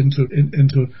turned it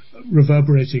into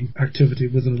reverberating activity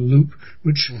within a loop,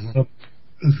 which,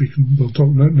 as we'll talk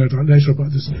no doubt later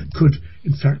about this, could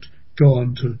in fact go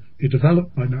on to be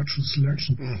developed by natural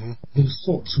selection, all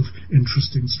sorts of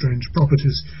interesting, strange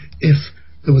properties, if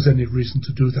there was any reason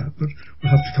to do that. But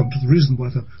we'll have to come to the reason why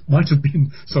there might have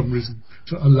been some reason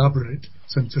to elaborate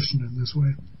sensation in this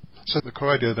way. So the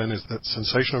core idea then is that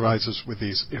sensation arises with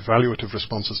these evaluative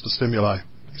responses to stimuli,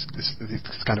 this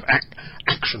kind of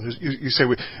action. You say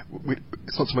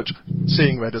it's not so much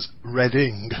seeing red as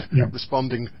reading,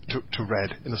 responding to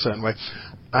red in a certain way.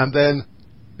 And then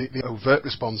the overt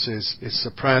response is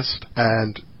suppressed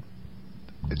and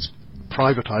it's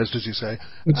privatized, as you say.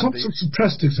 It's not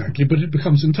suppressed exactly, but it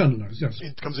becomes internalized, yes.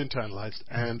 It becomes internalized,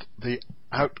 and the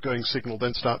outgoing signal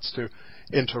then starts to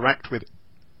interact with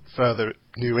further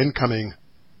new incoming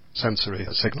sensory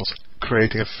signals,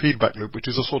 creating a feedback loop, which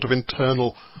is a sort of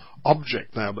internal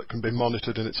object now that can be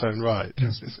monitored in its own right.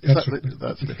 Yes, That's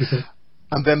it.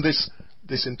 And then this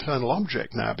internal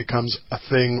object now becomes a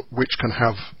thing which can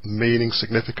have meaning,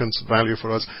 significance, value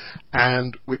for us,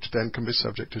 and which then can be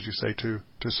subject, as you say, to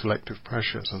selective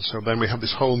pressures. And so then we have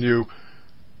this whole new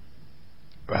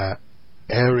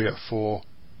area for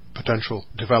potential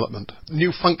development.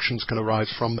 New functions can arise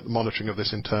from the monitoring of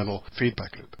this internal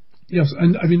feedback loop. Yes,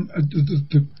 and I mean,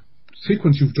 the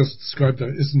sequence you've just described there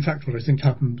is in fact what I think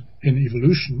happened in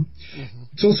evolution. Mm-hmm.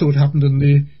 It's also what happened in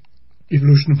the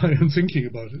evolution of my own thinking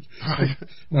about it. Right.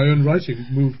 My own writing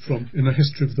moved from, in A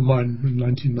History of the Mind in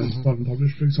 1991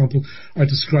 published, for example, I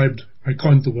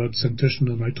coined the word sensation,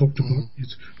 and I talked about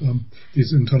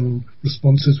these internal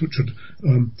responses which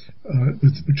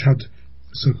had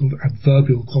so-called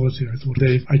adverbial quality.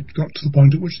 I got to the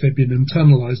point at which they'd been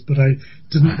internalized, but I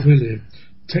didn't really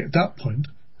take that point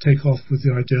take off with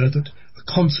the idea that a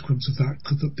consequence of that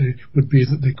would be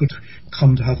that they could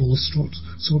come to have all sorts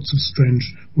of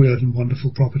strange, weird and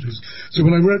wonderful properties. So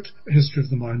when I wrote A History of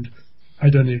the Mind,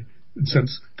 I'd only, in a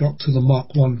sense, got to the Mark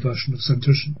I version of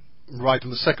sensation. Right,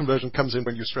 and the second version comes in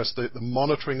when you stress the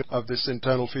monitoring of this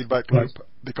internal feedback loop,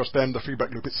 because then the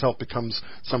feedback loop itself becomes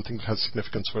something that has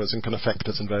significance for us and can affect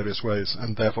us in various ways,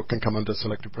 and therefore can come under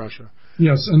selective pressure.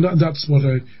 Yes, and that's what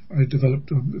I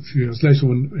developed a few years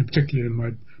later, particularly in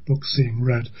my book Seeing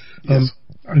Red. Yes.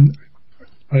 And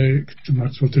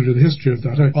that's what to do the history of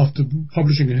that. After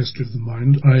publishing A History of the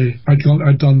Mind, I'd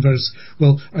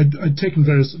taken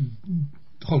various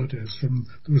holidays from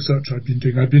the research I'd been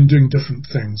doing. I'd been doing different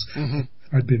things. Mm-hmm.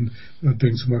 I'd been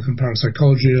doing some work on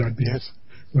parapsychology. I'd been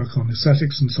work on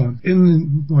aesthetics and so on.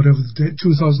 In whatever the date,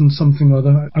 2000 something or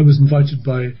other, I was invited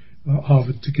by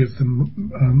Harvard to give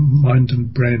them Mind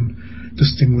and Brain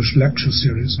Distinguished Lecture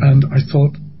Series, and I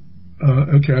thought,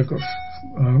 okay, I've got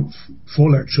 4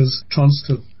 lectures, chance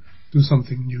to do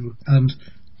something new, and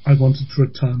I wanted to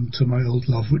return to my old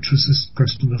love, which was this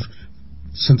question of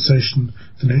sensation,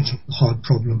 the nature of the hard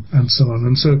problem, and so on.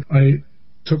 And so I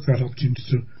took that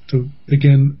opportunity to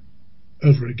begin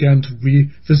over again, to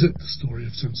revisit the story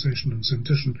of sensation and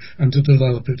sentition, and to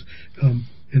develop it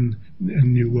in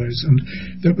new ways. And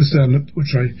that was then it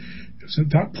was at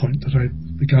that point that I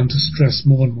began to stress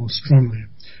more and more strongly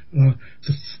the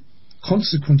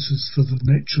consequences for the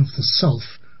nature of the self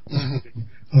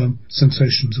of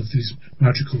sensations of these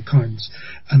magical kinds.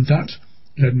 And that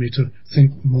led me to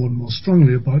think more and more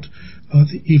strongly about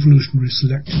the evolutionary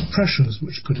selective pressures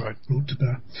which could be brought to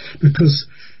bear. Because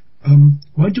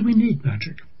why do we need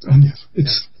magic?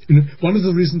 One of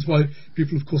the reasons why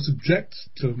people, of course, object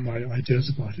to my ideas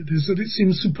about it is that it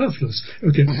seems superfluous.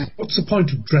 Okay, what's the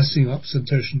point of dressing up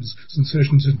sensations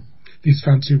in these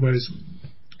fancy ways?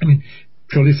 I mean,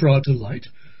 purely for our delight?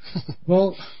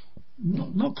 Well,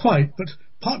 not quite, but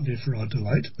partly for our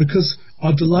delight, because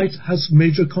our delight has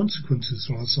major consequences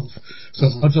for ourselves. So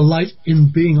our delight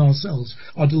in being ourselves,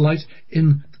 our delight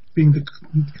in being the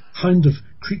kind of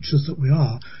creatures that we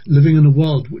are, living in a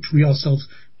world which we ourselves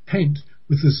paint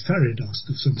with this fairy dust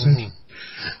of sensation.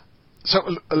 So,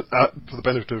 for the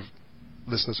benefit of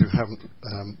listeners who haven't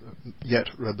yet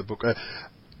read the book,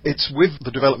 it's with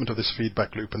the development of this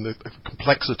feedback loop and the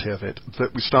complexity of it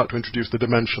that we start to introduce the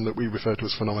dimension that we refer to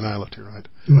as phenomenality, right?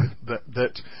 Right.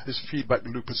 That this feedback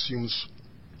loop assumes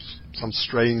some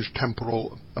strange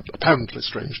temporal, apparently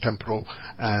strange temporal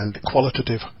and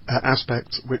qualitative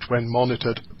aspects which, when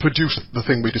monitored, produce the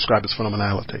thing we describe as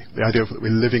phenomenality. The idea that we're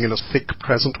living in a thick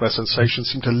present where sensations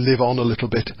seem to live on a little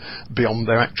bit beyond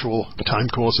their actual time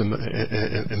course in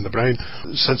the brain.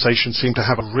 Sensations seem to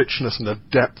have a richness and a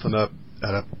depth and a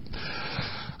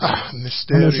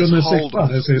mysterious hold.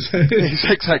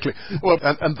 Exactly. Well,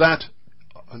 and that,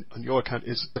 on your account,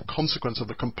 is the consequence of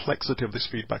the complexity of this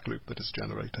feedback loop that is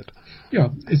generated. Yeah,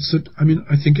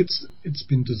 I think it's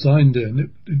been designed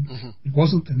in. It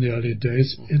wasn't in the earlier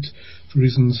days. For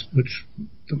reasons which,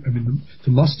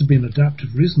 there must have been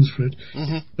adaptive reasons for it.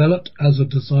 Developed as a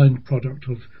designed product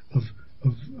of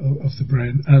the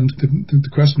brain. And the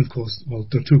question, of course, well,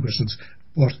 there are two questions: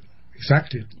 what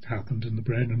exactly happened in the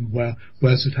brain, and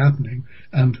where's it happening,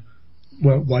 and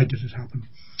why did it happen?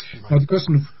 Right. Now, the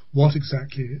question of what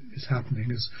exactly is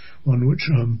happening is one which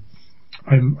I'm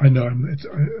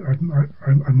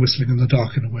whistling in the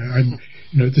dark in a way.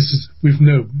 We've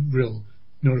no real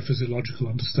neurophysiological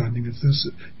understanding of this,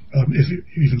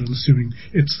 even assuming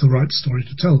it's the right story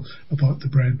to tell about the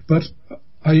brain. But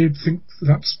I think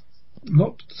that's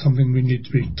not something we need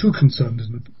to be too concerned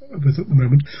with at the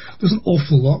moment. There's an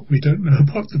awful lot we don't know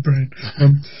about the brain.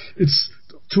 It's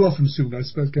too often assumed, I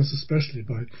guess especially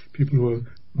by people who are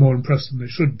more impressed than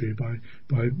they should be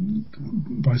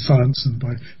by science and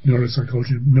by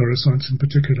neuropsychology and neuroscience in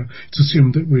particular. It's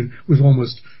assumed that we've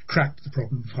almost cracked the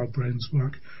problem of how brains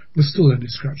work. We're still only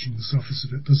scratching the surface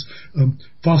of it. There's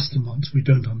vast amounts we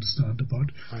don't understand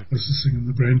about processing in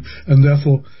the brain, and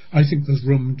therefore I think there's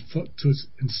room to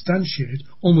instantiate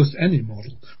almost any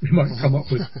model we might come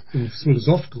up with from a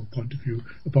philosophical point of view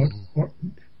about what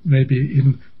maybe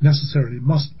even necessarily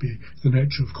must be the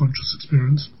nature of conscious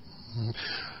experience.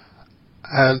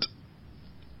 And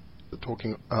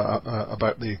talking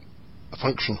about the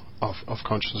function of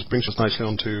consciousness brings us nicely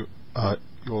on to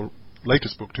your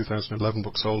latest book, 2011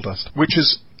 book, Soul Dust, which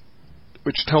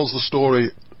tells the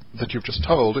story that you've just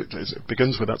told. It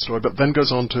begins with that story, but then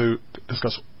goes on to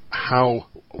discuss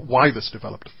why this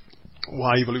developed,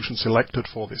 why evolution selected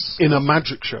for this in a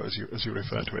magic show, as you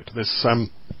refer to it. This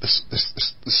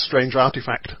strange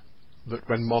artifact that,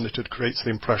 when monitored, creates the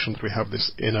impression that we have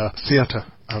this inner theatre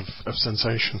of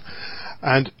sensation.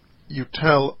 And you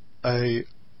tell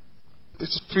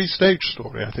it's a three-stage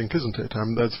story, I think, isn't it?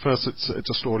 First, it's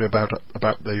a story about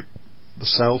the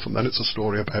self, and then it's a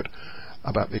story about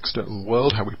the external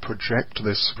world, how we project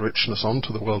this richness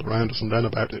onto the world around us, and then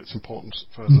about its importance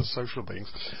for us as social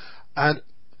beings. And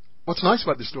what's nice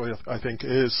about this story, I think,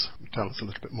 is, tell us a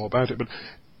little bit more about it, but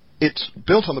it's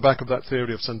built on the back of that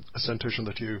theory of sensation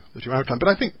that you outlined. But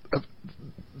I think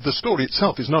the story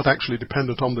itself is not actually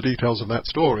dependent on the details of that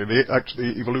story.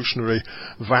 The evolutionary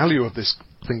value of this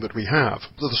thing that we have,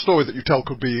 the story that you tell,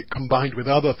 could be combined with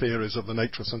other theories of the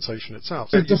nature of sensation itself.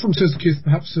 The difference is, Keith,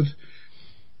 perhaps that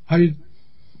I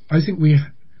think we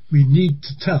need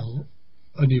to tell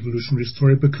an evolutionary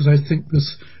story because I think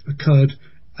this occurred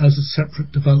as a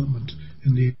separate development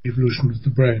in the evolution of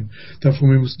the brain. Therefore,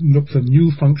 we must look for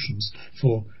new functions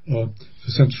for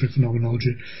sensory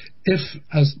phenomenology. If,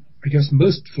 as I guess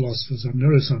most philosophers and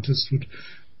neuroscientists would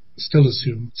still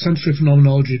assume, sensory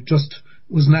phenomenology just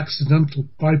was an accidental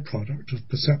byproduct of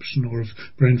perception or of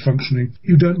brain functioning,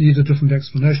 you don't need a different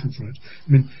explanation for it.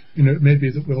 I mean, it may be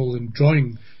that we're all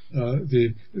enjoying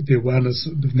the awareness,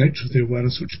 the nature of the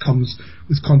awareness which comes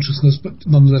with consciousness, but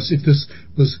nonetheless, if this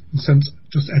was in a sense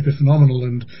just epiphenomenal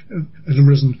and had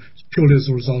arisen purely as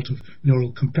a result of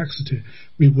neural complexity,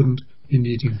 we wouldn't be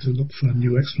needing to look for a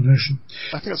new explanation.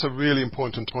 I think that's a really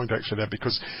important point actually there,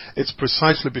 because it's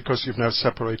precisely because you've now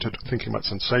separated thinking about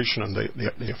sensation and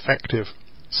the affective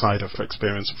side of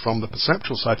experience from the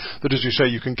perceptual side, that, as you say,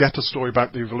 you can get a story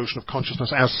about the evolution of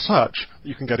consciousness as such,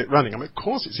 you can get it running. I mean, of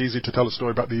course it's easy to tell a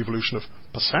story about the evolution of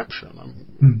perception.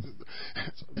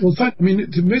 Well,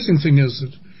 the amazing thing is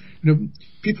that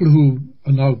people who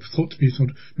are now thought to be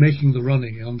sort of making the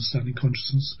running in understanding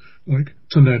consciousness, like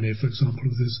Tononi, for example,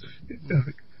 with his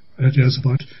ideas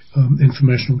about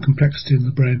informational complexity in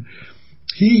the brain,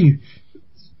 he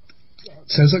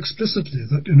says explicitly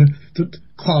that that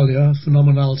qualia,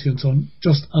 phenomenality, and so on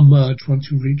just emerge once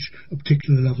you reach a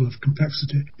particular level of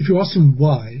complexity. If you ask him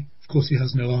why, of course he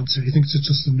has no answer. He thinks it's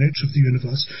just the nature of the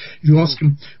universe. If you ask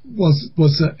him, was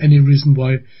there any reason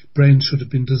why brains should have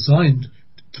been designed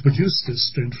to produce this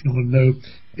strange phenomenon? No,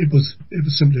 it was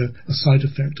simply a side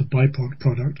effect, a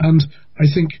byproduct. And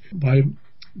I think by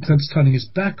turning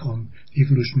his back on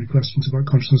evolutionary questions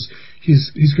about consciousness,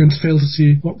 he's going to fail to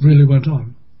see what really went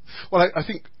on. Well, I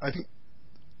think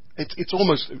it's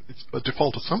almost a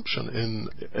default assumption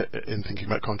in thinking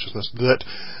about consciousness that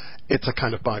it's a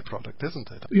kind of byproduct, isn't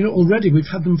it? Already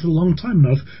we've had them for a long time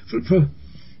now. For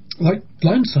like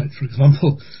blind sight, for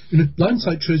example. Blind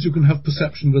sight shows you can have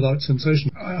perception without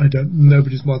sensation.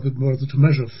 Nobody's bothered to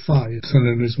measure phi,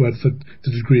 Tononi's word for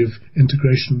the degree of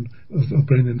integration of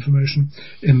brain information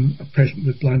in a patient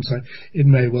with blind sight. It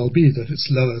may well be that it's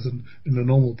lower than in a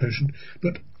normal patient,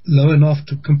 but low enough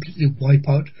to completely wipe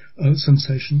out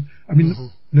sensation. I mean,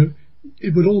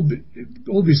 it would all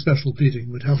be special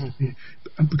pleading, would have to be,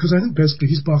 because I think basically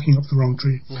he's barking up the wrong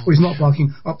tree, or he's not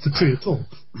barking up the tree at all.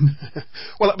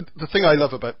 Well, the thing I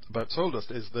love about Soul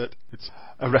Dust is that it's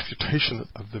a refutation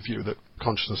of the view that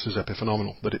consciousness is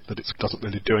epiphenomenal, that it doesn't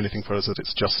really do anything for us, that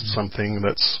it's just something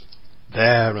that's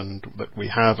there and that we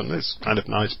have, and it's kind of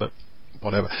nice, but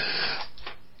whatever.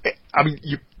 I mean,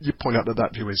 you point out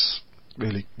that view is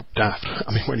really daft.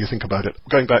 I mean, when you think about it,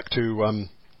 going back to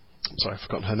I'm sorry, I've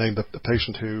forgotten her name, the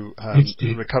patient who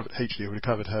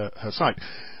recovered her sight.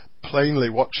 Plainly,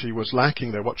 what she was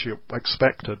lacking there, what she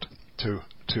expected to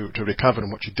recover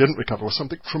and what she didn't recover, was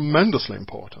something tremendously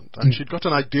important. And she'd got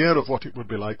an idea of what it would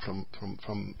be like from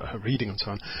her reading and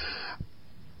so on.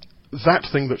 That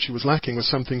thing that she was lacking was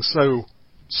something so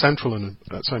central and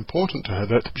so important to her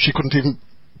that she couldn't even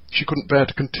she couldn't bear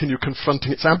to continue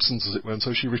confronting its absence, as it were, and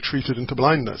so she retreated into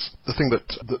blindness. The thing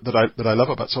that I love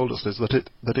about Soul Dust is that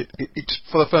it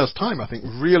for the first time, I think,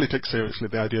 really takes seriously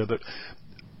the idea that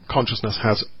consciousness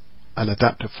has an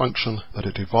adaptive function, that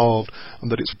it evolved,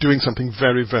 and that it's doing something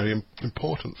very, very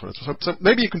important for us. So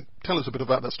maybe you can tell us a bit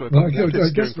about that story. Well, I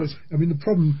guess the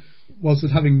problem was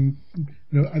that having,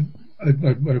 I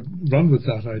run with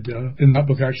that idea in that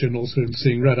book actually, and also in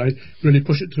Seeing Red, I really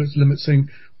push it to its limit, saying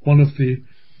one of the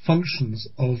functions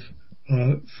of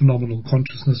phenomenal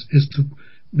consciousness is to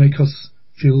make us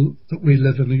feel that we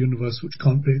live in a universe which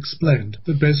can't be explained.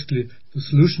 That basically the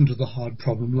solution to the hard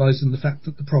problem lies in the fact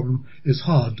that the problem is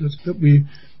hard, that we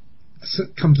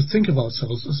come to think of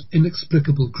ourselves as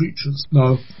inexplicable creatures.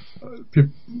 Now,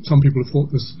 some people have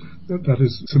thought that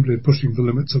is simply pushing the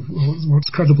limits of what's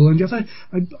credible, and yet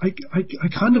I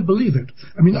kind of believe it.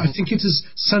 I mean, I think it is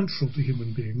central to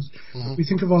human beings. We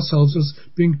think of ourselves as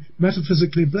being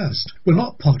metaphysically blessed. We're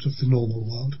not part of the normal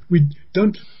world. We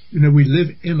don't, we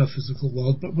live in a physical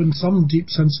world, but in some deep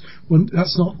sense,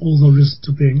 that's not all there is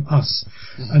to being us.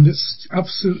 And it's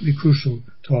absolutely crucial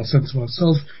to our sense of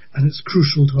ourselves, and it's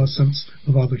crucial to our sense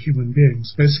of other human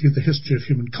beings. Basically, the history of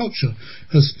human culture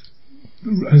has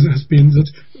been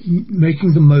that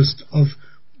making the most of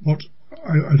what,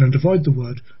 I don't avoid the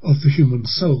word, of the human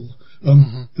soul,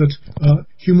 that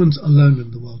humans alone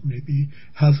in the world maybe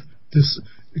have this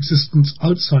existence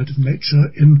outside of nature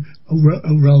in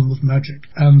a realm of magic,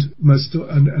 and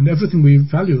everything we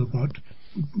value about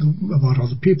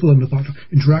other people and about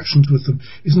interactions with them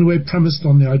is in a way premised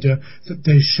on the idea that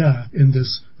they share in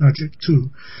this magic too.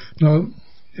 Now,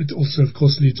 it also, of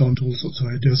course, leads on to all sorts of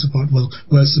ideas about, well,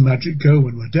 where's the magic go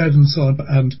when we're dead and so on,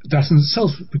 and that in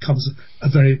itself becomes a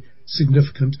very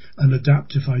significant and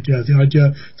adaptive idea, the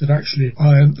idea that actually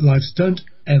our lives don't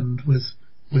end with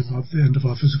the end of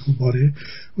our physical body,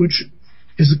 which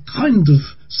is a kind of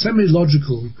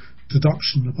semi-logical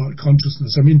deduction about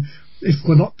consciousness. I mean, if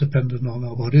we're not dependent on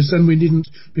our bodies, then we needn't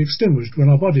be extinguished when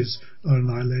our bodies are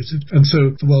annihilated. And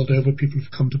so the world over, people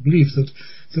have come to believe that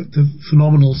the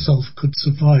phenomenal self could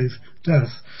survive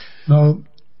death. Now,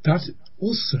 that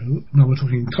also, now we're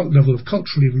talking level of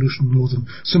cultural evolution more than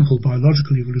simple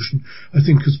biological evolution, I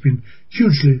think has been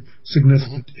hugely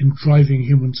significant in driving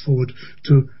humans forward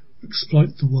to exploit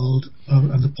the world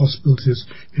and the possibilities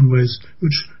in ways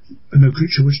which no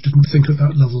creature which didn't think at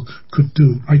that level could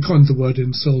do. I coined the word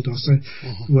in Soul Dust,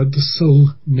 the word the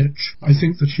soul niche. I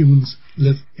think that humans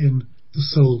live in the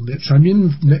soul niche. I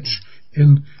mean niche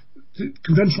in the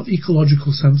conventional ecological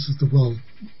sense of the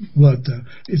word there.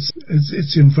 It's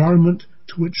the environment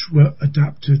to which we're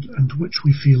adapted and to which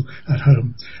we feel at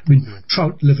home. I mean,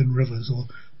 trout live in rivers, or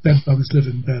bedbugs live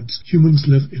in beds. Humans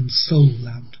live in soul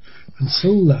land. And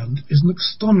soul land is an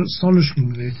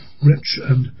astonishingly rich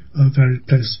and varied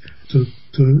place to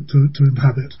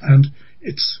inhabit. And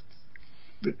it's,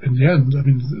 in the end, I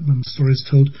mean, when the story is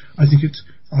told, I think it's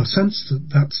our sense that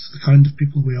that's the kind of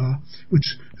people we are,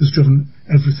 which has driven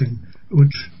everything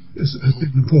which has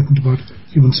been important about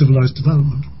human civilized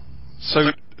development.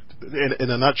 So, in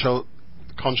a nutshell,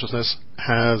 consciousness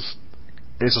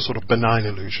is a sort of benign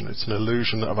illusion. It's an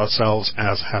illusion of ourselves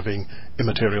as having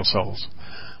immaterial souls,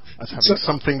 as having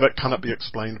something that cannot be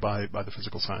explained by the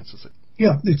physical sciences.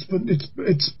 Yeah,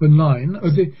 it's benign.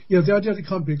 The idea that it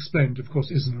can't be explained, of course,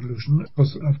 is an illusion.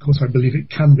 Of course, I believe it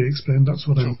can be explained. That's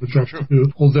what I would love to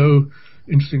do. Although,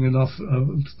 interesting enough,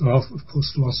 there are, of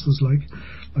course, philosophers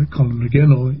like Colin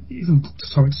McGinn, or even to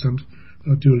some extent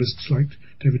dualists like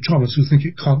David Chalmers, who think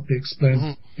it can't be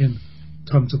explained in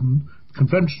terms of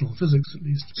conventional physics, at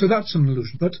least. So that's an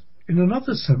illusion. But in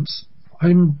another sense,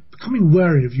 I'm becoming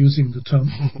wary of using the term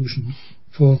illusion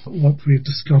for what we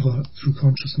discover through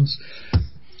consciousness.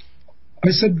 I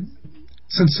said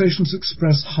sensations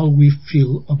express how we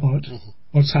feel about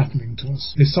what's happening to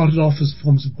us. They started off as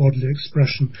forms of bodily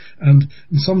expression, and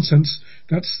in some sense,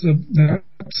 that's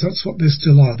what they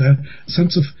still are. They're a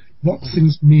sense of what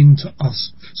things mean to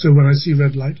us. So when I see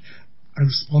red light, I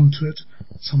respond to it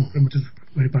some primitive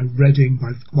way by reading,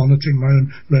 by monitoring my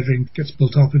own reading, gets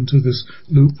built up into this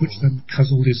loop which then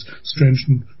has all these strange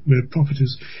and weird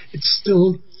properties. It's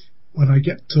still, when I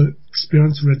get to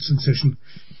experience a red sensation,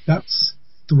 that's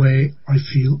the way I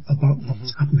feel about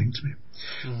what's happening to me.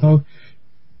 Now,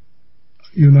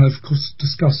 you and I have, of course,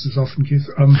 discussed this often, Keith.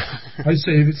 I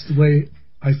say if it's the way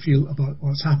I feel about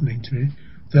what's happening to me,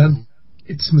 then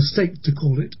it's a mistake to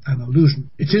call it an illusion.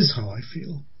 It is how I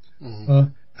feel.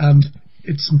 And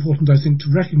it's important, I think, to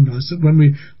recognize that when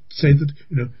we say that,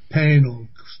 pain or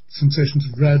sensations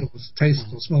of red or taste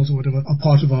or smells or whatever are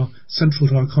part of central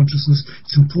to our consciousness,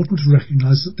 it's important to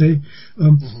recognize that they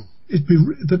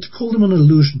that to call them an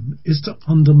illusion is to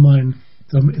undermine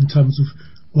them in terms of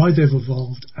why they've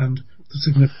evolved and the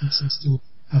significance they still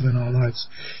have in our lives.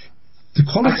 The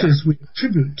qualities we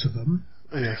attribute to them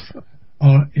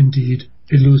are indeed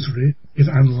illusory if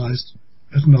analysed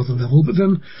at another level, but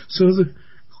then so are the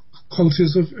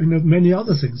qualities of many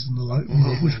other things in the world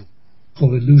which we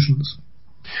call illusions.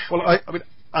 Well, I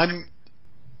mean,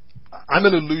 I'm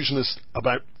an illusionist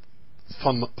about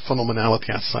phenomenality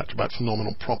as such, about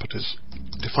phenomenal properties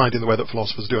defined in the way that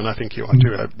philosophers do, and I think you are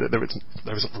too.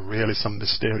 There isn't really some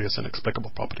mysterious,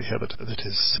 inexplicable property here that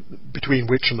is between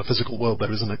which and the physical world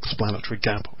there is an explanatory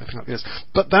gap or anything like this.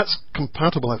 But that's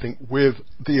compatible, I think, with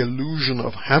the illusion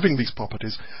of having these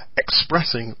properties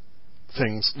expressing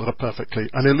things that are perfectly.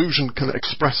 An illusion can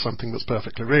express something that's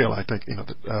perfectly real. I think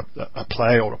a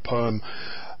play or a poem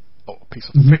or a piece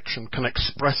of fiction can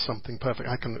express something perfect.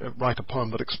 I can write a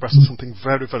poem that expresses something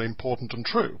very, very important and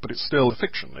true, but it's still a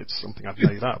fiction. It's something I've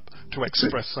made up to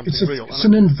express something real. It's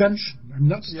an invention, and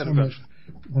that's the term I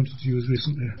wanted to use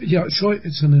recently. Yeah, sure,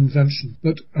 it's an invention,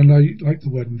 and I like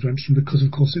the word invention because,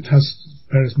 of course, it has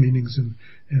various meanings in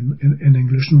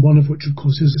English, and one of which, of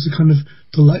course, is a kind of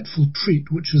delightful treat,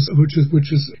 which is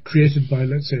created by,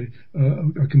 let's say,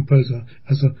 a composer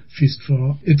as a feast for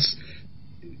art. It's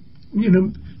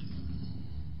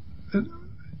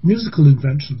musical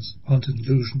inventions aren't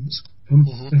illusions.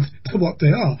 They're what they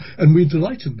are, and we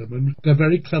delight in them, and they're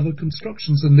very clever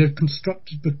constructions, and they're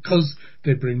constructed because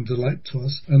they bring delight to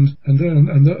us, and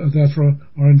therefore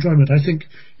our enjoyment. I think,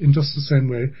 in just the same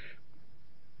way,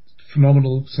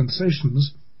 phenomenal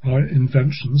sensations are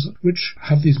inventions which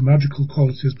have these magical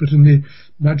qualities, but in the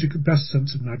best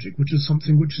sense of magic, which is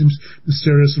something which seems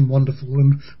mysterious and wonderful,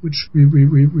 and which we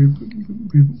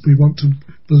want to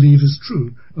believe is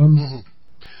true.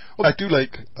 Well, I do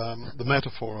like the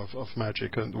metaphor of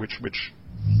magic, and which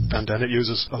Dan Dennett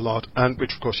uses a lot, and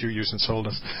which, of course, you use in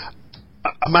Solus.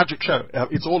 A magic show,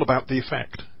 it's all about the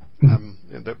effect.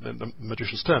 The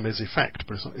magician's term is effect,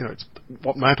 but it's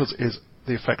what matters is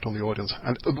the effect on the audience.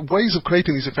 And the ways of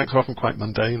creating these effects are often quite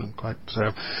mundane and quite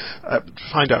to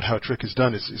find out how a trick is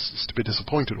done is to be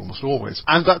disappointed almost always.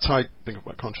 And that's how I think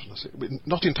about consciousness.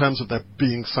 Not in terms of there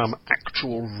being some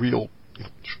actual real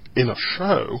inner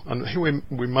show, and here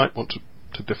we might want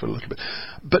to differ a little bit,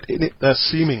 but in it there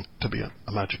seeming to be a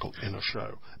magical inner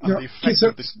show. And the effect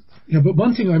of this... but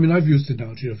one thing, I've used the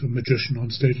analogy of a magician on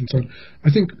stage and so on.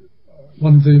 I think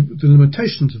one of the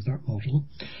limitations of that model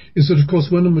is that, of course,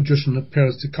 when a magician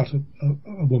appears to cut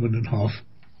a woman in half,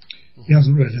 he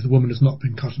hasn't really. The woman has not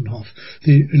been cut in half.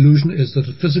 The illusion is that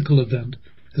a physical event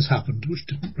has happened, which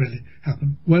didn't really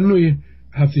happen. When we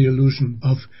have the illusion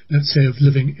of, let's say, of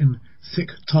living in thick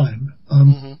time,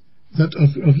 that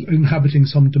of inhabiting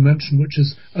some dimension which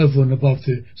is over and above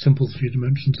the simple three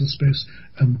dimensions of space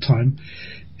and time,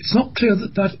 it's not clear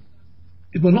that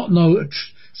we're not now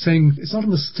saying it's not a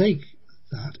mistake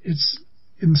that it's,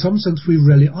 in some sense, we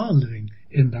really are living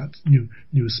in that new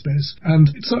space. And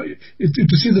so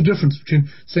to see the difference between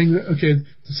saying that, okay,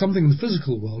 there's something in the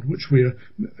physical world, which we are,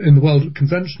 in the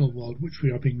conventional world, which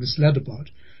we are being misled about,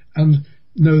 and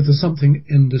know there's something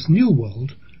in this new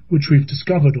world which we've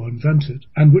discovered or invented,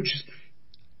 and which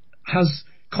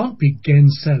can't be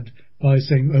gainsaid by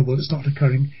saying, oh, well, it's not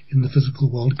occurring in the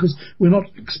physical world, because we're not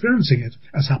experiencing it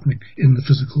as happening in the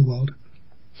physical world.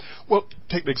 Well,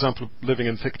 take the example of living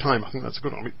in thick time. I think that's a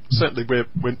good one. I mean, certainly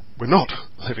we're not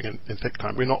living in thick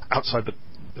time. We're not outside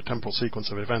the temporal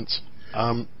sequence of events.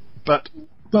 But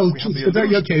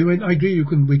okay, I agree.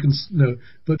 We can no,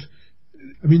 but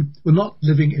I mean, we're not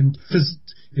living in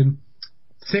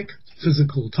thick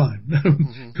physical time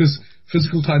because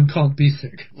physical time can't be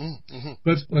thick.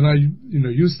 But when I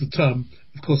use the term,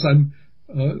 of course, I'm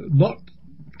not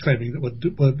claiming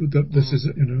that this is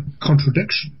a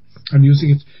contradiction. I'm using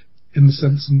it in the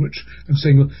sense in which I'm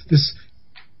saying, well, the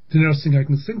nearest thing I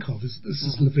can think of is this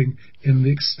is living in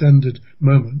the extended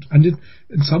moment. And in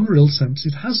some real sense,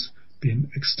 it has been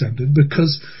extended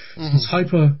because these high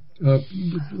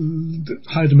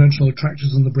dimensional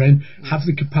attractors in the brain have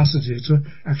the capacity to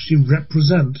actually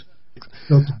represent,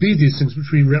 to be these things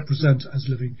which we represent as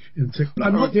living in thick.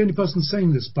 I'm not the only person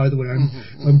saying this, by the way.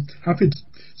 I'm happy to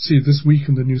see this week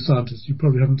in the New Scientist. You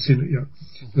probably haven't seen it yet.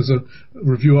 There's a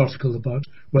review article about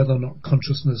whether or not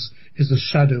consciousness is a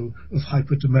shadow of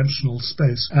hyperdimensional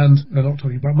space. And they're not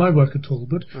talking about my work at all,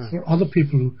 but there are other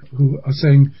people who are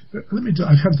saying,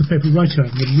 I have the paper right here.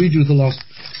 I'm going to read you the last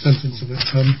sentence of it.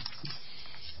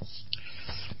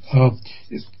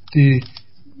 The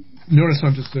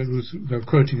neuroscientist who they're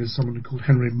quoting is someone called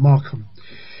Henry Markham.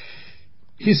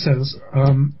 He says,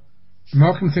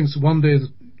 Markham thinks one day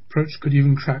that approach could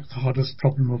even crack the hardest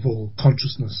problem of all,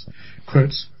 consciousness.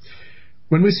 Quotes,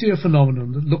 when we see a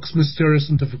phenomenon that looks mysterious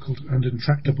and difficult and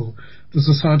intractable, there's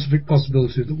a scientific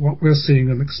possibility that what we're seeing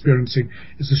and experiencing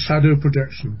is a shadow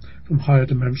projection from higher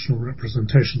dimensional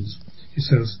representations. He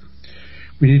says,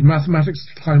 we need mathematics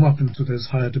to climb up into those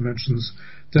higher dimensions,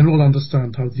 then we'll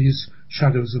understand how these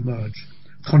shadows emerge.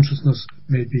 Consciousness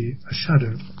may be a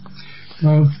shadow.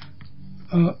 Now,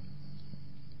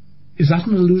 is that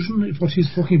an illusion? If what he's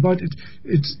talking about,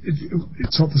 it's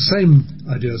not the same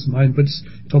idea as mine, but it's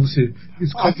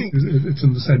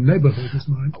in the same neighbourhood as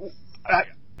mine.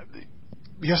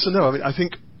 Yes and no. I mean, I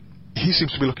think he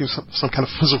seems to be looking at some kind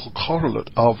of physical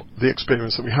correlate of the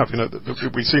experience that we have. You know,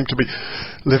 we seem to be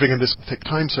living in this thick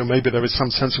time, so maybe there is some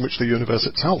sense in which the universe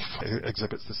itself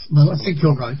exhibits this. Well, I think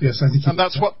you're right. Yes, I think. And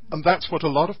that's what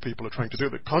a lot of people are trying to do.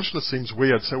 That consciousness seems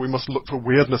weird, so we must look for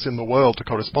weirdness in the world to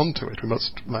correspond to it.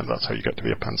 That's how you get to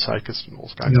be a panpsychist and all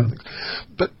kinds of things.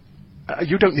 But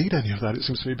you don't need any of that, it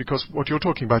seems to me, because what you're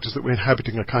talking about is that we're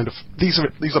inhabiting a kind of these are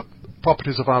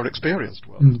properties of our experienced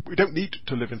world. We don't need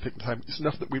to live in thick time. It's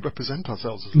enough that we represent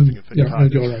ourselves as living in thick time.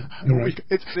 You're right.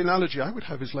 The analogy I would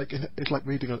have is like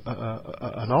reading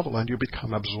a novel, and you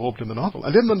become absorbed in the novel.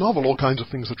 And in the novel, all kinds of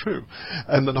things are true.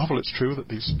 In the novel, it's true that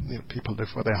these people live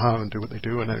where they are and do what they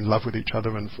do, and are in love with each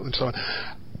other, and so on.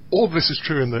 All this is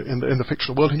true in the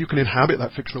fictional world, and you can inhabit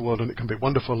that fictional world, and it can be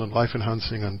wonderful and life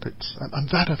enhancing, and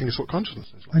that I think is what consciousness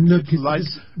is. I know,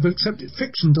 but except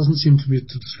fiction doesn't seem to me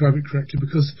to describe it correctly,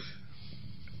 because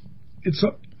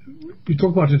you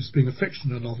talk about it as being a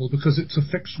fictional novel because it's a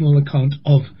fictional account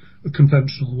of a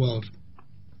conventional world,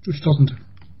 which doesn't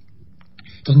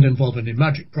involve any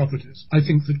magic properties. I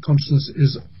think that consciousness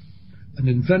is an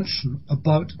invention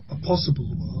about a possible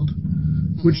world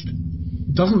which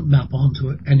doesn't map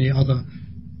onto any other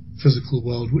physical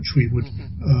world, which we would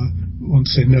want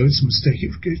to say, no, it's a mistake.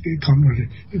 It can't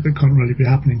really be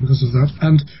happening because of that.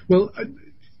 And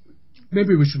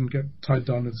maybe we shouldn't get tied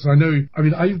down with this.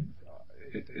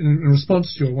 In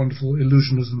response to your wonderful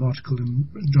illusionism article in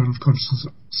Journal of Consciousness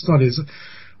Studies,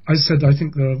 I said I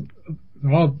think there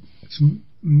are some.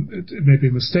 It may be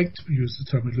a mistake to use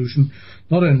the term illusion,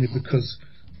 not only because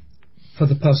for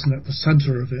the person at the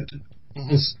centre of it,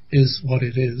 this is what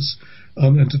it is,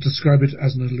 and to describe it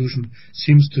as an illusion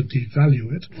seems to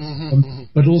devalue it,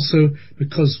 but also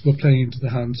because we're playing into the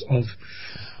hands of,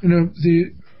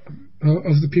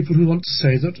 of the people who want to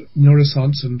say that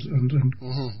neuroscience and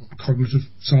cognitive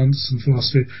science and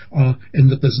philosophy are in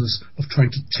the business of trying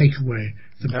to take away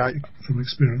the magic from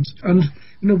experience. And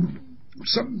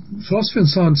philosophy and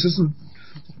science isn't.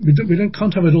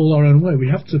 Can't have it all our own way. We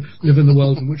have to live in the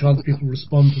world in which other people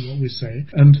respond to what we say.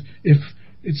 And if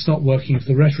it's not working, if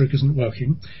the rhetoric isn't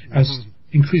working, as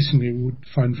increasingly we would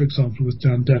find, for example, with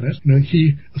Dan Dennett,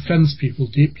 he offends people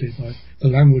deeply by the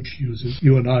language he uses.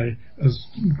 You and I, as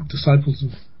disciples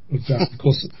of Dan, of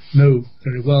course, know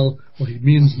very well what he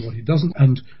means and what he doesn't,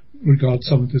 and regard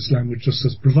some of this language just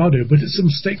as bravado. But it's a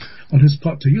mistake on his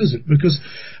part to use it, because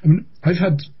I've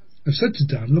said to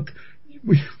Dan, look,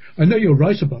 I know you're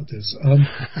right about this,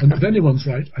 and if anyone's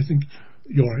right, I think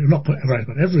you're right. You're not right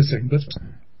about everything, but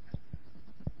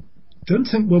don't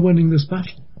think we're winning this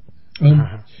battle.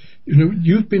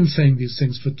 You've been saying these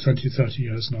things for 20, 30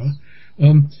 years now.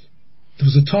 There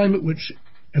was a time at which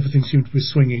everything seemed to be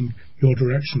swinging your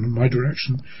direction and my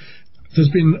direction. There's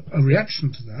been a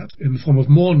reaction to that in the form of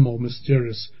more and more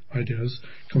mysterious ideas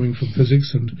coming from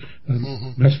physics and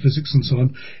metaphysics and so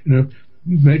on.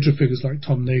 Major figures like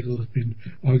Tom Nagel have been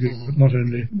arguing that not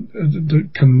only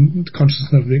can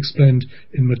consciousness never be explained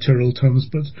in material terms,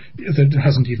 but that it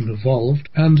hasn't even evolved.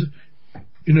 And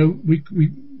we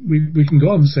can go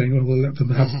on saying, oh, we'll let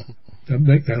them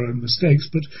make their own mistakes,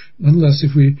 but nonetheless,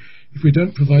 if we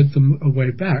don't provide them a way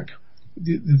back,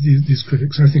 these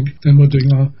critics, I think, then we're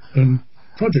doing our own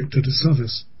project a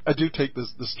disservice. I do take the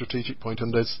strategic point,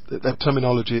 and there's that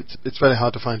terminology. It's very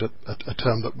hard to find a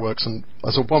term that works, and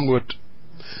as a one-word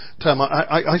term,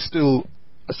 I still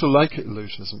like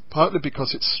illusionism, partly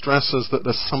because it stresses that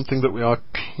there's something that we are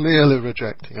clearly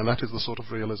rejecting, and that is the sort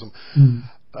of realism.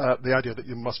 The idea that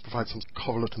you must provide some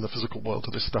correlate in the physical world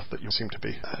to this stuff that you seem to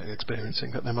be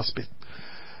experiencing, that there must be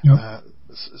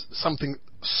something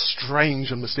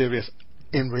strange and mysterious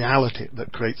in reality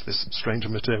that creates this strange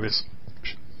and mysterious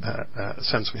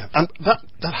sense we have, and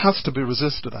that has to be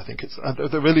resisted. I think it's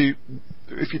really,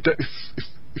 if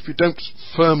you don't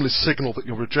firmly signal that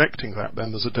you're rejecting that,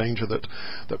 then there's a danger that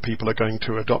people are going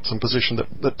to adopt some position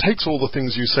that takes all the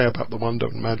things you say about the wonder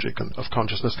and magic of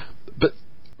consciousness, but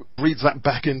reads that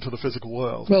back into the physical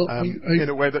world. Well, in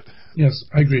a way that... Yes,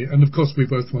 I agree. And of course we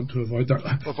both want to avoid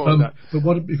that. But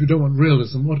what if you don't want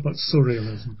realism, what about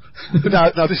surrealism?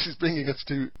 now, this is bringing us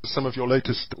to some of your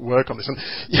latest work on this. And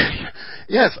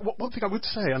yes, one thing I would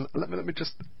say, and let me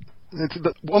just...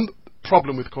 One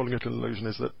problem with calling it an illusion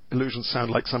is that illusions sound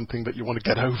like something that you want to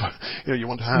get over. You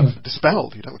want to have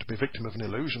dispelled. You don't want to be a victim of an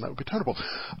illusion. That would be terrible.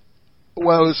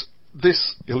 Whereas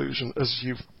this illusion, as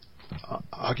you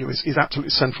argue, is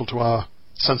absolutely central to our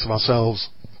sense of ourselves,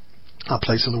 our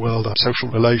place in the world, our social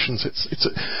relations. It's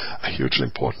a hugely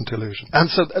important illusion. And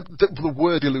so the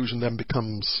word illusion then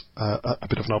becomes a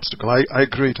bit of an obstacle. I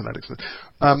agree to that extent.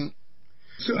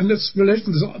 And let's relate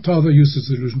to other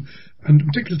uses of illusion, and in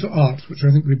particular to art, which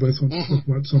I think we both want to talk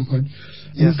about at some point.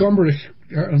 Yes.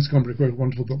 Ernst Gombrich wrote a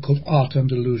wonderful book called Art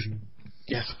and Illusion.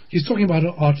 Yes. He's talking about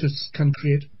how artists can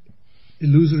create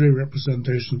illusory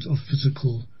representations of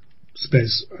physical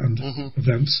space and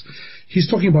events. He's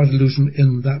talking about illusion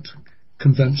in that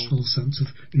conventional sense of,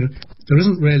 there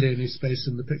isn't really any space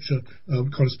in the picture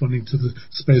corresponding to the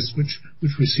space which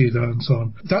we see there and so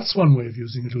on. That's one way of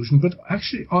using illusion, but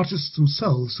actually artists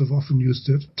themselves have often used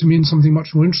it to mean something much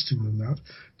more interesting than that.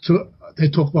 So they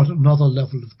talk about another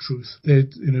level of truth. They,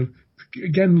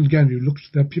 again and again, you look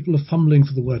there, people are fumbling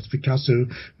for the words. Picasso,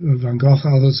 Van Gogh,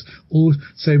 others all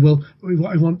say, well,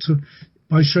 I want to...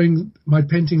 by showing my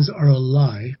paintings are a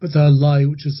lie, but they're a lie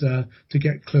which is there to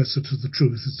get closer to the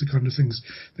truth. It's the kind of things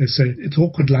they say. It's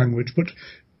awkward language, but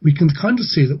we can kind of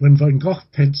see that when Van Gogh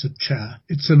paints a chair,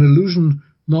 it's an illusion,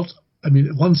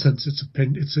 in one sense it's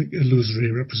an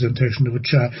illusory representation of a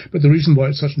chair, but the reason why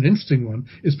it's such an interesting one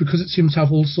is because it seems to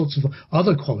have all sorts of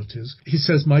other qualities. He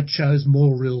says, my chair is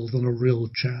more real than a real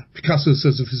chair. Picasso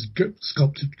says of his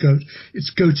sculpted goat,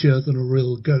 it's goatier than a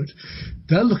real goat.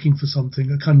 They're looking for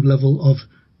something, a kind of level of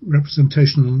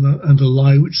representation and a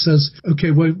lie which says,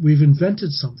 okay, well, we've invented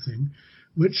something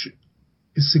which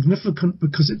is significant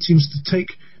because it seems to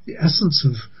take the essence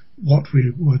of what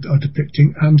we are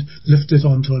depicting and lift it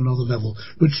onto another level,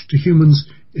 which to humans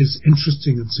is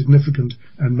interesting and significant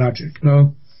and magic.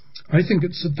 Now, I think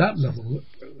it's at that level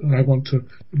that I want to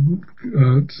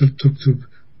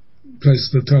place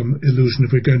the term illusion,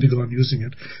 if we're going to go on using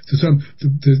it,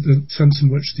 the sense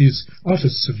in which these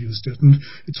artists have used it. And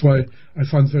it's why I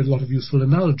find very lot of useful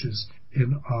analogies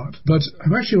in art. But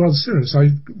I'm actually rather serious.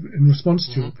 In response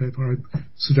to your paper, I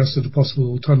suggested a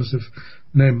possible alternative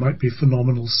name might be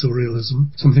phenomenal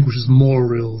surrealism, something which is more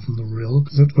real than the real,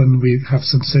 that when we have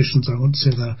sensations, I want to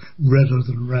say they're redder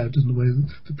than red, in the way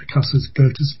that Picasso's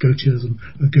goat is goatier than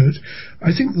a goat.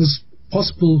 I think there's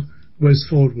possible ways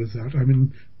forward with that. I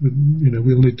mean,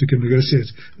 we'll need to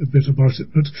negotiate a bit about it,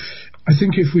 but I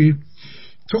think if we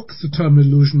took the term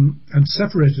illusion and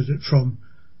separated it from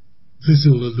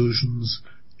visual illusions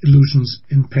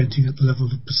in painting at the level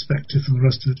of perspective and the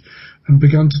rest of it, and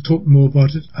began to talk more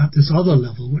about it at this other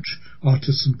level, which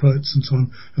artists and poets and so on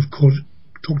have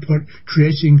talked about,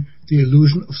 creating the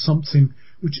illusion of something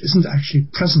which isn't actually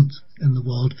present in the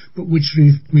world, but which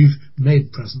we've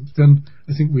made present, then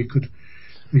I think we could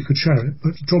share it.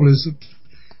 But the trouble is that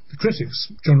the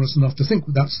critics, generous enough to think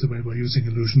that's the way we're using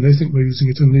illusion. They think we're using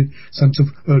it in the sense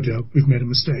of, oh dear, we've made a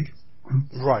mistake.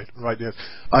 Right, yes.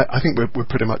 I think we're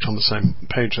pretty much on the same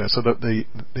page there. So that the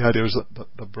idea is that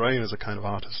the brain is a kind of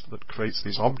artist that creates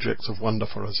these objects of wonder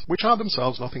for us, which are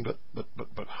themselves nothing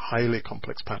but highly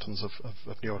complex patterns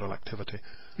of neural activity.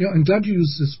 Yeah, I'm glad you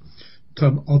used this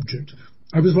term object.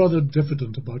 I was rather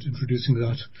diffident about introducing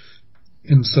that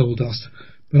in Soul Dust,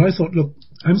 but I thought, look,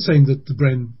 I'm saying that the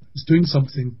brain is doing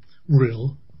something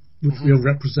real, which we are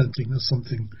representing as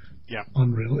something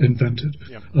unreal, invented.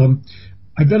 Yeah.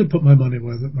 I better put my money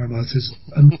where my mouth is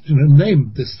and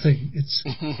name this thing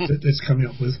it's coming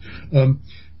up with.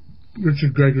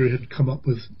 Richard Gregory had come up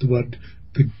with the word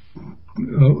the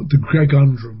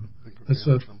Gregundrum as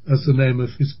the name of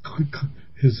his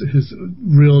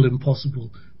real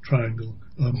impossible triangle.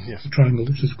 The triangle,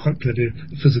 which is quite clearly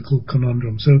a physical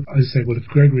conundrum. So I say, well, if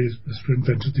Gregory has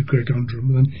invented the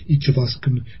Gregundrum, then each of us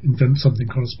can invent something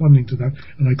corresponding to that,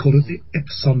 and I call it the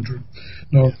Ipsundrum.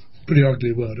 Now, pretty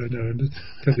ugly word, I know, and it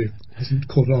clearly hasn't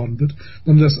caught on, but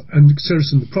nonetheless, I'm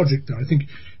serious in the project now. I think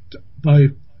by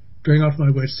going out of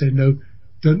my way to say, no,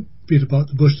 don't beat about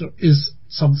the bush, there is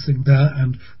something there,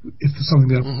 and if there's something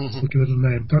there, we'll give it a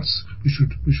name. That's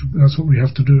what we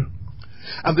have to do.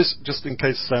 And this, just in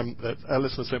case that our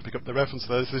listeners don't pick up the reference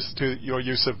there, this is to your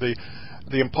use of the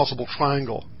impossible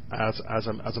triangle as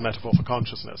a metaphor for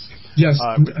consciousness. Yes,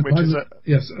 which is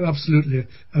yes, absolutely,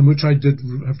 and which I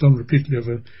have done repeatedly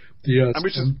over the years. And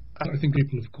which is I think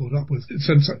people have caught up with.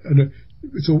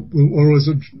 We're always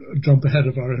a jump ahead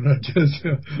of our own ideas.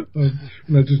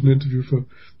 When I did an interview for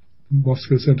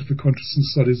Moscow Center for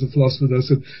Consciousness Studies, a philosopher there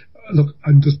said, look,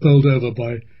 I'm just bowled over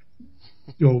by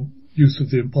your use of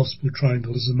the impossible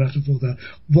triangle as a metaphor there.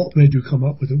 What made you come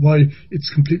up with it? Why?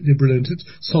 It's completely brilliant. It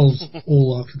solves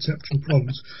all our conceptual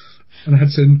problems. And I had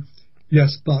said,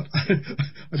 yes, but I'm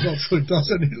not sure it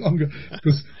does any longer,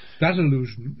 because that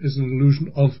illusion is an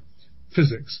illusion of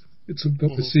physics. It's that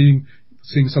we're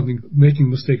seeing something, making a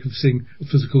mistake of seeing a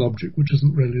physical object which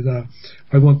isn't really there.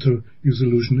 I want to use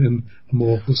illusion in a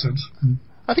more sense.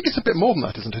 I think it's a bit more than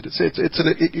that, isn't it? It's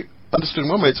understood in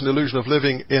one way, it's an illusion of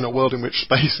living in a world in which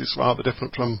space is rather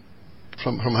different from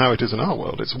how it is in our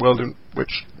world. It's a world in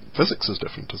which physics is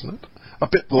different, isn't it? A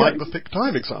bit like the thick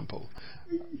time example.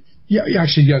 Yeah,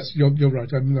 actually, yes, you're right.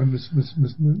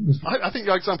 I think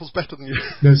your example's better than you.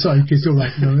 No, sorry, Keith, you're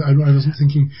right. No, I wasn't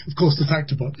thinking. Of course, the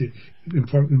fact about the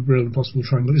real impossible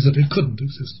triangle is that it couldn't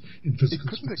exist in physical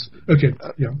space. Okay,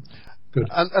 yeah, good.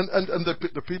 And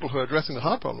the people who are addressing the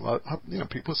hard problem are,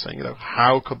 people are saying,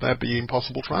 how could there be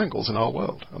impossible triangles in our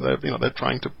world? And they're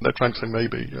trying to say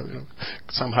maybe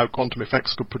somehow quantum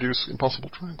effects could produce impossible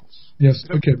triangles. Yes,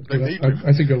 okay.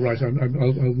 I think you're right. I'll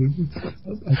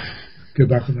go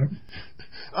back on that.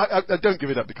 I don't give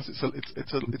it up, because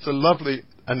it's a lovely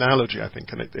analogy, I think,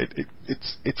 and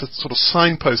it's a sort of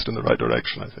signpost in the right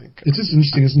direction, I think. It is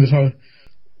interesting, isn't it? How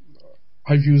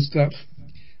I've used that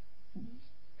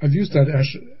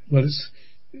Ash. Well,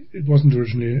 it wasn't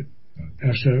originally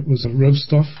Asher. It was a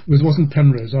Rovstoff. It wasn't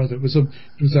Penrose either. It was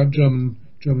that German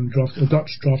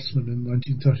Dutch draftsman in the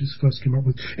 1930s first came up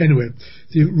with. Anyway,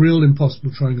 the real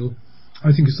impossible triangle,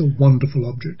 I think, is a wonderful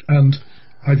object, and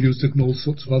I've used it in all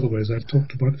sorts of other ways I've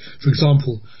talked about. For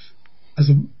example, as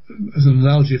an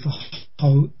analogy for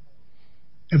how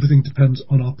everything depends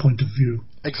on our point of view.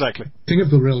 Exactly. Think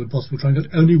of the real impossible triangle.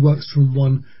 It only works from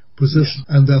one position,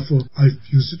 and therefore I've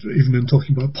used it even in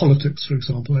talking about politics, for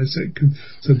example. I say,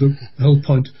 so the whole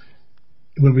point,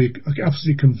 when we are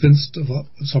absolutely convinced of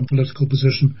some political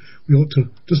position, we ought to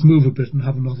just move a bit and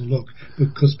have another look,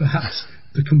 because perhaps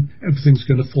everything's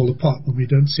going to fall apart when we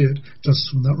don't see it just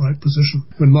from that right position.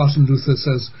 When Martin Luther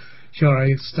says, "Here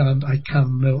I stand, I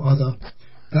can no other,"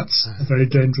 that's a very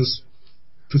dangerous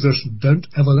position. Don't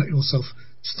ever let yourself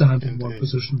stand in one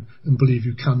position and believe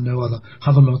you can no other.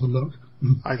 Have another look.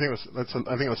 I think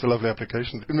that's a lovely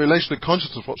application. In relation to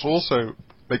consciousness, what's also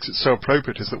makes it so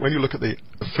appropriate is that when you look at the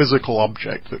physical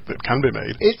object that can be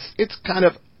made, it's kind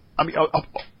of,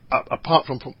 apart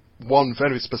from one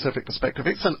very specific perspective,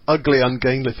 it's an ugly,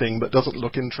 ungainly thing that doesn't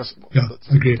look interesting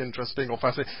or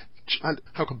fascinating. And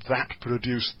how could that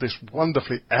produce this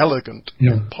wonderfully elegant,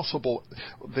 impossible?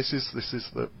 This is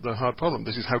the hard problem.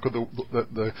 This is how could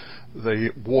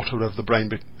the water of the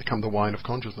brain become the wine of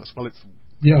consciousness? Well, it's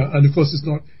and of course it's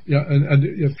not.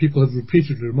 And people have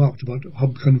repeatedly remarked about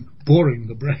how kind of boring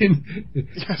the brain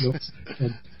looks,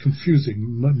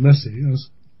 confusing, messy.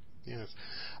 Yes.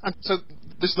 And so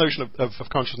this notion of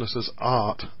consciousness as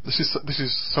art, this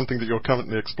is something that you're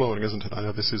currently exploring, isn't it? I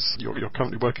know this is you're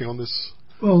currently working on this.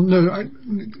 Well, no, I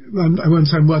won't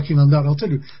say I'm working on that. I'll tell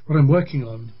you what I'm working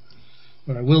on,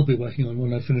 what I will be working on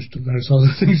when I've finished various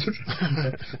other things.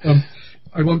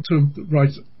 I want to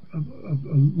write a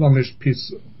longish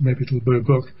piece, maybe it'll be a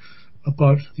book,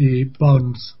 about the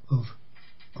bounds of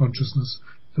consciousness,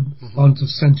 the bounds of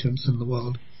sentience in the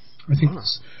world. I think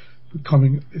it's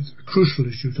a crucial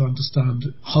issue to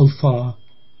understand how far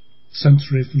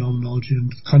sensory phenomenology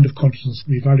and the kind of consciousness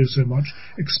we value so much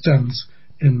extends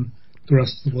in the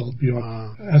rest of the world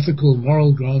beyond ethical,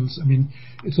 moral grounds. I mean,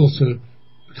 it's also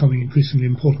becoming increasingly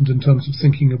important in terms of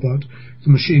thinking about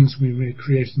the machines we may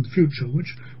create in the future,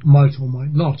 which might or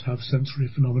might not have sensory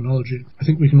phenomenology. I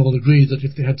think we can all agree that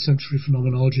if they had sensory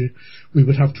phenomenology, we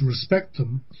would have to respect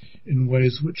them in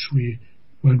ways which we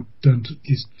don't at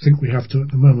least think we have to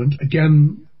at the moment.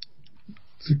 Again,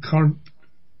 the current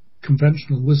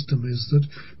conventional wisdom is that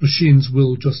machines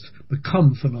will just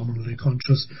become phenomenally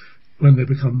conscious when they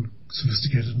become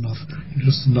sophisticated enough,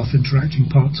 just enough interacting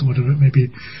parts or whatever it may be.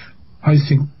 I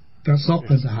think that's not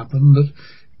going to happen, that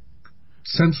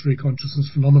sensory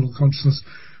consciousness, phenomenal consciousness,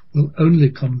 will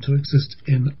only come to exist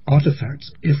in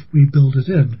artifacts if we build it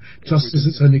in, just as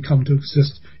it's only come to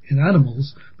exist in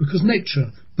animals because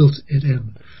nature built it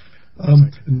in.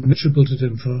 And nature built it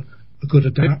in for a good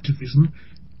adaptive reason.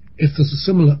 If there's a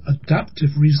similar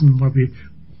adaptive reason why we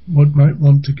might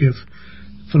want to give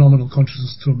phenomenal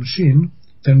consciousness to a machine,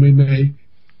 then we may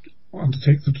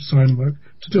undertake the design work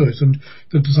to do it. And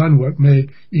the design work may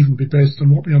even be based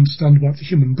on what we understand about the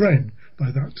human brain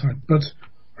by that time. But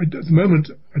at the moment,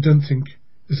 I don't think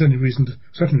there's any reason to,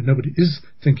 certainly nobody is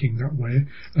thinking that way,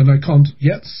 and I can't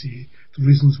yet see the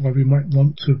reasons why we might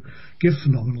want to give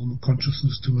phenomenal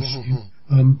consciousness to a machine,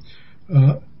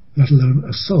 let alone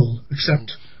a soul,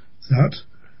 except that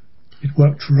it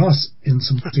worked for us in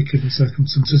some particular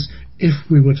circumstances.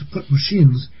 If we were to put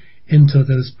machines into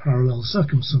those parallel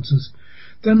circumstances,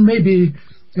 then maybe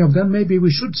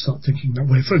we should start thinking that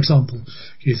way. For example,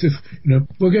 Keith, if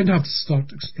we're going to have to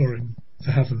start exploring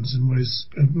the heavens in ways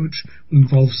which will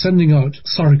involve sending out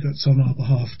surrogates on our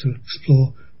behalf to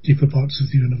explore deeper parts of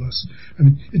the universe. I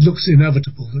mean, it looks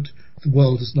inevitable that the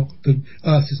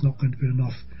Earth is not going to be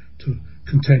enough to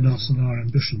contain us and our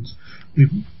ambitions. We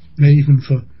may, even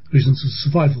for reasons of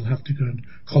survival, have to go and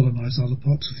colonize other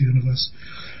parts of the universe.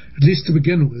 At least to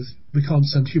begin with, we can't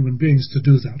send human beings to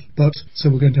do that. So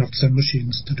we're going to have to send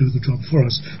machines to do the job for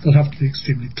us. They'll have to be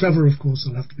extremely clever, of course.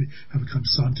 They'll have to have a kind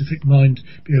of scientific mind,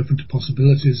 be open to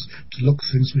possibilities, to look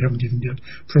for things we haven't even yet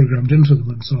programmed into them,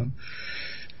 and so on.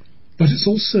 But it's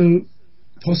also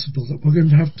possible that we're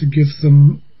going to have to give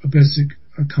them a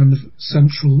kind of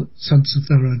central sense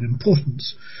of their own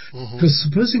importance. Because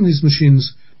supposing these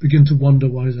machines begin to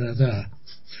wonder why they're there,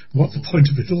 what the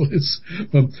point of it all is,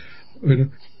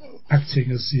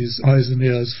 acting as these eyes and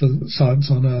ears for science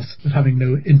on Earth, but having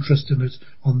no interest in it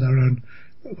on their own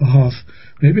behalf,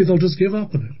 maybe they'll just give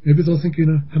up on it. Maybe they'll think,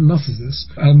 enough of this,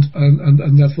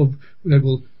 and therefore they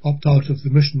will opt out of the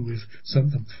mission we've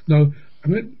sent them. Now, I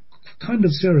mean, kind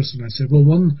of serious, and I say, well,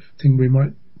 one thing we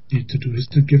might need to do is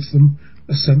to give them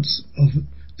a sense of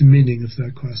the meaning of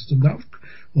their quest, and that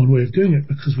one way of doing it,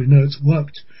 because we know it's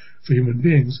worked for human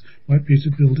beings, might be to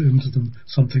build into them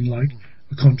something like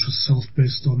a conscious self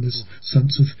based on this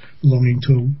sense of belonging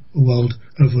to a world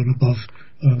over and above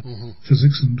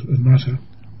physics and matter.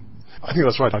 I think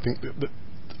that's right. I think that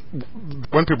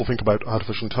when people think about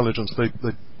artificial intelligence,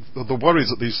 the worry is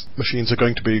that these machines are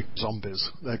going to be zombies.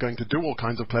 They're going to do all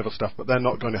kinds of clever stuff, but they're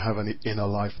not going to have any inner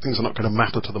life. Things are not going to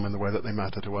matter to them in the way that they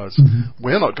matter to us.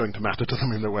 We're not going to matter to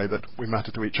them in the way that we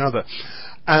matter to each other.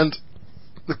 And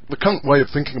the current way of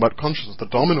thinking about consciousness, the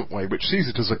dominant way, which sees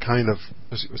it as a kind of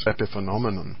as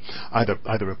epiphenomenon, either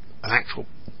an actual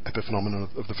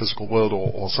epiphenomenon of the physical world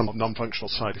or some non-functional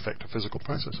side effect of physical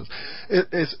processes, it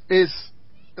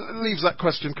leaves that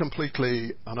question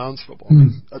completely unanswerable.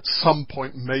 At some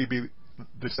point, maybe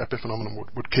this epiphenomenon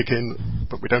would kick in,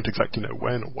 but we don't exactly know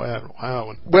when or where or how.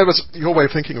 And whereas your way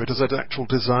of thinking of it is an actual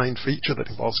design feature that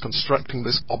involves constructing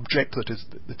this object that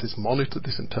is monitored,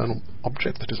 this internal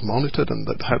object that is monitored, and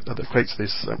that creates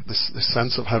this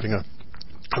sense of having a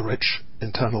rich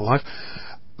internal life.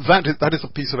 That is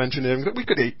a piece of engineering that we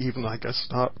could even, I guess,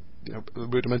 start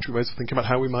rudimentary ways of thinking about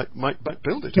how we might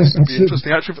build it. Yes, it would be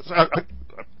interesting. Actually,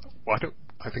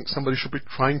 I think somebody should be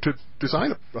trying to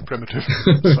design a primitive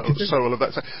soul of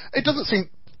that. So it doesn't seem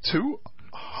too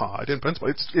hard in principle.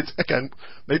 It's again,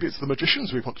 maybe it's the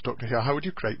magicians we want to talk to here. How would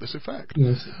you create this effect?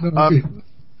 Yes.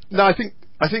 Now, I think,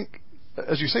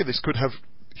 as you say, this could have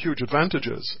huge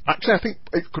advantages. Actually, I think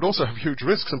it could also have huge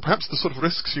risks, and perhaps the sort of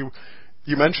risks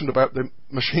you mentioned about the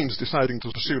machines deciding to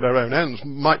pursue their own ends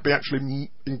might be actually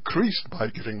increased by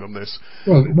giving them this.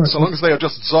 Well, so long as they are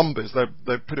just zombies,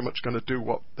 they're pretty much going to do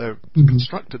what they're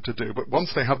constructed to do. But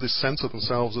once they have this sense of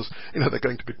themselves as, they're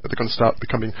going to start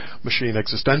becoming machine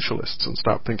existentialists and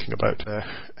start thinking about their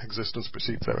existence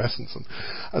precedes their essence,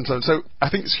 and so on. So I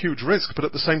think it's huge risk. But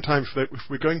at the same time, if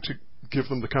we're going to give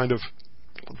them the kind of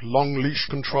long leash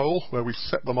control where we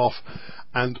set them off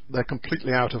and they're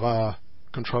completely out of our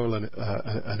control any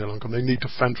longer, they need to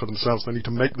fend for themselves, they need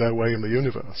to make their way in the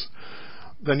universe,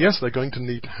 then yes, they're going to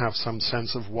need to have some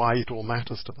sense of why it all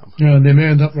matters to them. Yeah, and they may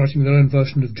end up writing their own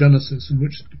version of Genesis in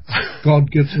which God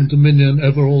gives them dominion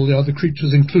over all the other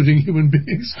creatures, including human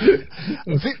beings.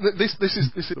 I think that this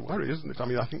is a worry, isn't it? I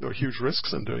mean, I think there are huge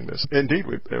risks in doing this. Indeed,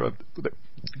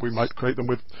 we might create them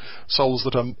with souls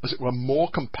that are, as it were, more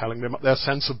compelling. Their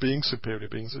sense of being superior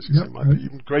beings, as you say, might be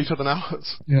even greater than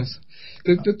ours. Yes.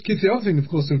 The other thing, of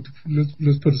course,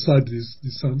 let's put aside these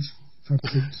science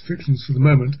fictions for the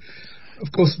moment.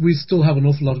 Of course, we still have an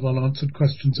awful lot of unanswered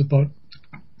questions about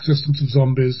the existence of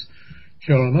zombies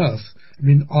here on Earth. I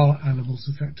mean, are animals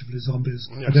effectively zombies?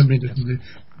 Yes. I don't mean it in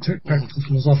the practical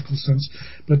philosophical sense,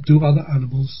 but do other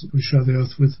animals that we share the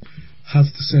Earth with have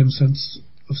the same sense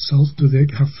of self? Do they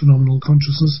have phenomenal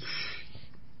consciousness?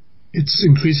 It's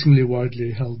increasingly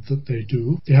widely held that they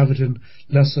do. They have it in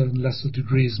lesser and lesser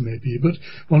degrees, maybe, but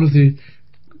one of the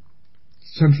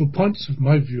central points of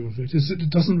my view of it is that it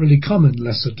doesn't really come in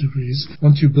lesser degrees.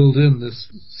 Once you build in this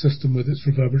system with its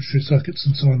reverberatory circuits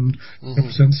and so on,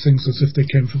 represents things as if they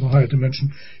came from a higher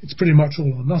dimension, it's pretty much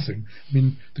all or nothing. I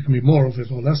mean, there can be more of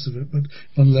it or less of it, but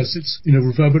nonetheless it's,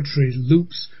 reverberatory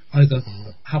loops either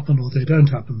happen or they don't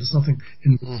happen. There's nothing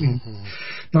in between.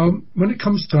 Now, when it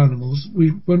comes to animals,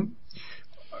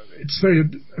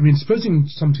 supposing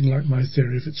something like my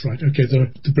theory, if it's right, okay,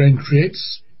 the brain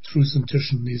creates through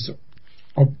sentition these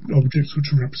objects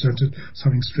which are represented as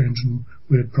having strange and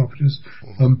weird properties,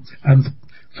 and the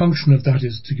function of that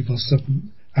is to give us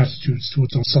certain attitudes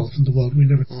towards ourselves and the world we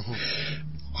live in.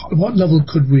 At what level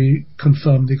could we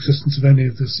confirm the existence of any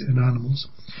of this in animals?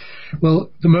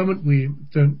 Well, at the moment we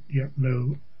don't yet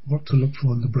know what to look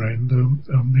for in the brain,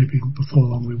 though maybe before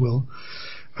long we will.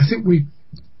 I think we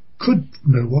could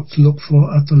know what to look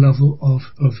for at the level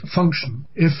of function.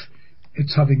 If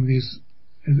it's having these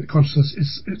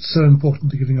consciousness, it's so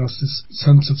important to giving us this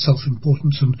sense of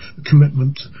self-importance and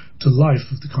commitment to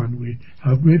life of the kind we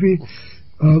have. Maybe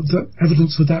the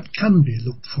evidence for that can be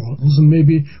looked for, and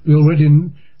maybe we already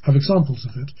have examples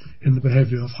of it in the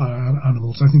behaviour of higher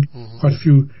animals. I think quite a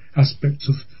few aspects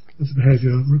of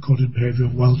the recorded behaviour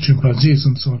of wild chimpanzees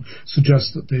and so on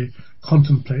suggest that they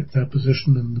contemplate their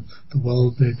position in the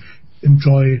world. They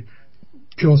enjoy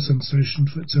pure sensation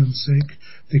for its own sake.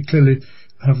 They clearly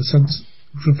have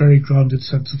a very grounded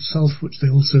sense of self, which they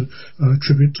also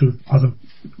attribute to other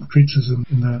creatures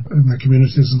in their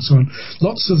communities and so on.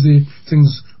 Lots of the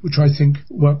things which I think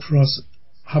work for us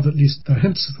have at least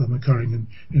hints of them occurring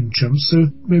in chimps.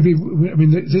 So maybe,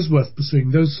 it is worth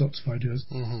pursuing those sorts of ideas.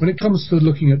 When it comes to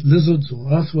looking at lizards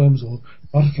or earthworms or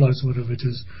butterflies or whatever it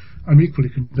is, I'm equally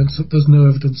convinced that there's no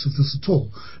evidence of this at all,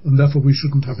 and therefore we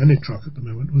shouldn't have any truck at the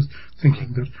moment with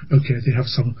thinking that, okay, they have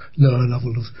some lower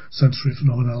level of sensory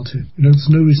phenomenality. There's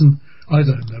no reason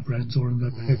either in their brains or in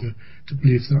their behaviour to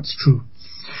believe that's true.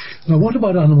 Now, what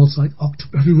about animals like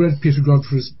octopus? Have you read Peter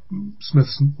Godfrey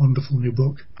Smith's wonderful new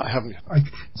book? I haven't yet.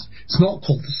 It's not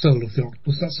called The Soul of the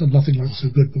Octopus. That's a Nothing Like So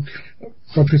Good book.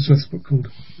 Godfrey Smith's book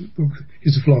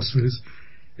he's a philosopher,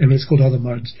 it's called Other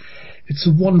Minds. It's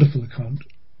a wonderful account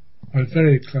by a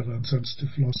very clever and sensitive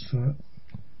philosopher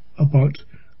about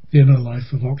the inner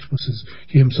life of octopuses.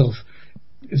 He himself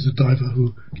is a diver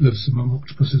who lives among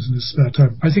octopuses in his spare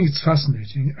time. I think it's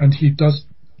fascinating, and he does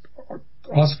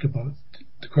ask about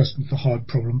the question of the hard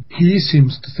problem. He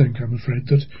seems to think, I'm afraid,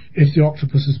 that if the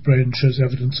octopus's brain shows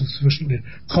evidence of sufficiently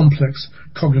complex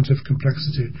cognitive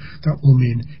complexity, that will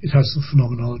mean it has the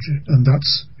phenomenology, and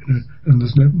that's, and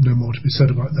there's no more to be said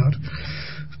about that.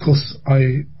 Of course,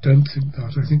 I don't think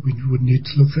that. I think we would need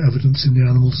to look for evidence in the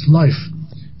animal's life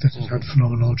that it had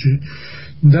phenomenology.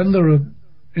 And then there are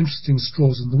interesting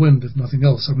straws in the wind, if nothing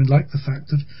else. Like the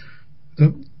fact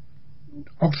that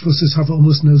octopuses have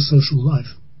almost no social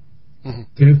life.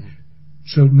 They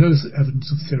show no evidence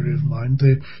of theory of mind.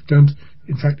 They don't,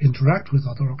 in fact, interact with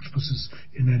other octopuses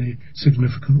in any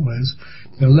significant ways.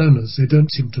 They're loners. They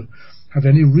don't seem to have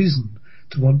any reason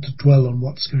to want to dwell on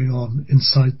what's going on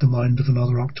inside the mind of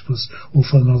another octopus, or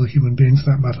for another human being for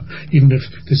that matter, even if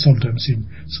they sometimes seem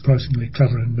surprisingly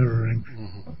clever in mirroring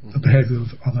the behaviour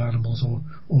of other animals or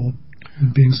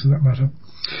human beings for that matter.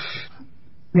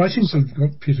 Writings of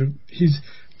Peter, he's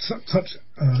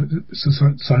it's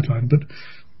a sideline, but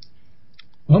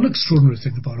one extraordinary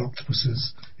thing about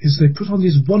octopuses is they put on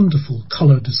these wonderful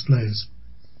colour displays,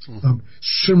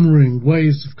 shimmering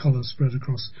waves of colour spread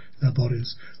across their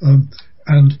bodies,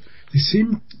 and they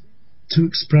seem to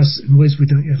express in ways we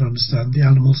don't yet understand the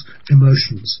animal's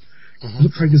emotions. It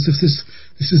looks like as if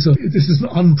this is an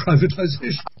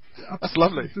unprivatization. That's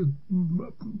lovely.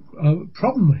 The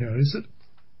problem here is that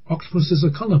octopuses are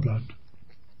colourblind.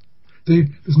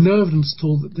 There's no evidence at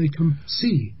all that they can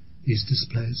see these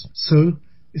displays. So,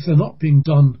 if they're not being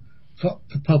done for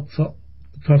the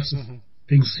purpose of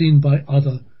being seen by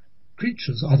other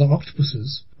creatures, other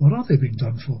octopuses, what are they being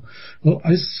done for? Well,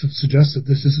 I suggest that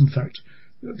this is, in fact,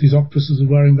 these octopuses are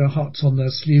wearing their hearts on their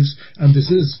sleeves, and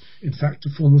this is, in fact, a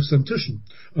form of sentition.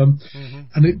 And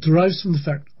it derives from the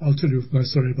fact, I'll tell you my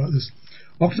story about this.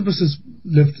 Octopuses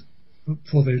lived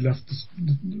before they got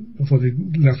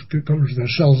rid of their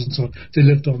shells and so on. They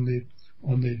lived on the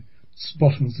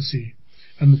bottom of the sea,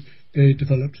 and they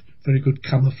developed very good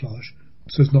camouflage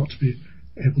so as not to be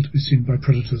able to be seen by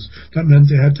predators. That meant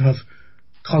they had to have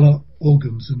colour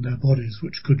organs in their bodies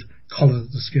which could colour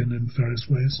the skin in various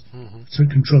ways, so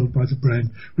controlled by the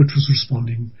brain, which was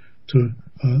responding to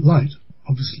light,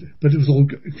 obviously. But it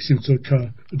seemed to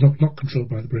occur, not controlled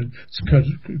by the brain,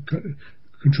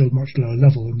 controlled much lower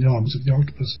level in the arms of the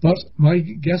octopus. But my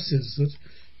guess is that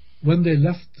when they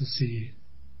left the sea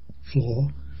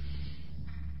floor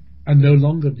and no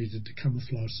longer needed to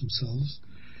camouflage themselves.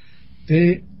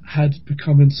 They had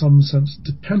become in some sense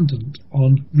dependent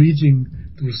on reading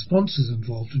the responses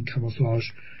involved in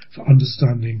camouflage for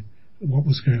understanding what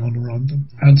was going on around them.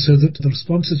 And so that the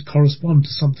responses correspond to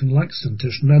something like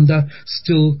scintillations, and they're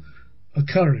still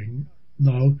occurring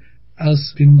now,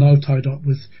 as being now tied up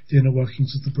with the inner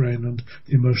workings of the brain and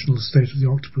the emotional state of the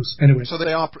octopus. Anyway. So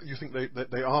they are, you think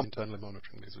they are internally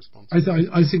monitoring these responses?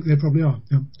 I think they probably are,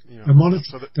 yeah. Yeah.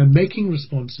 They're making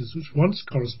responses which once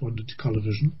corresponded to colour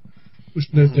vision, which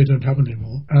they don't have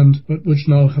anymore, but which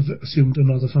now have assumed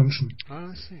another function.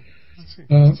 I see.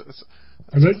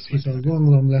 I wrote Peter a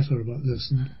long letter about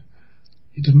this, and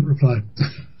he didn't reply.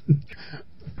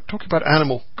 Talking about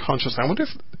animal consciousness, I wonder if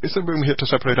is there room here to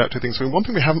separate out two things. I mean, one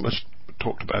thing we haven't much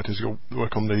talked about is your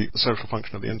work on the social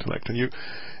function of the intellect, and you,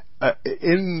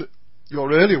 in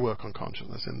your earlier work on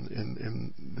consciousness,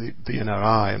 in the Inner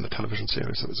Eye and the television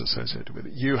series that was associated with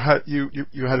it, you had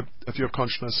a view of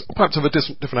consciousness, perhaps of a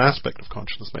different aspect of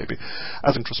consciousness, maybe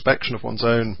as introspection of one's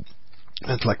own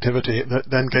mental activity, that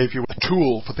then gave you a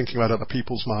tool for thinking about other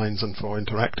people's minds and for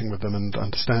interacting with them and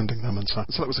understanding them and so on.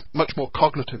 So that was a much more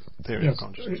cognitive theory of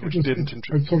consciousness, which didn't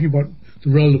I'm talking about the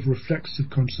role of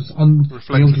reflexive consciousness, being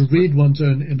able to read one's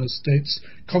own inner states,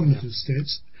 cognitive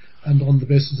states, and on the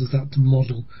basis of that to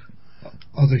model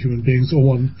other human beings,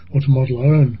 or to model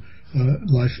our own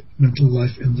mental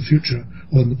life in the future,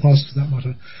 or in the past for that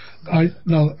matter. I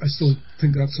still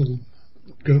think that's all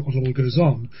what all goes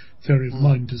on. Theory of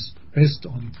mind is based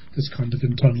on this kind of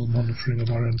internal monitoring of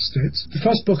our own states. The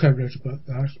first book I wrote about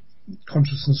that,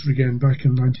 Consciousness Regained, back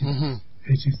in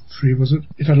 1983, was it?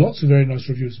 It had lots of very nice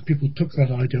reviews. People took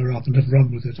that idea up and have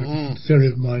run with it. Theory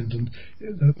of mind and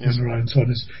Inner Eye and so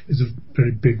on is a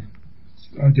very big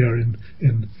idea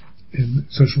in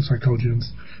social psychology and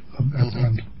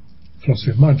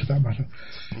philosophy of mind, for that matter.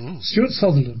 Stuart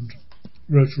Sutherland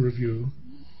wrote a review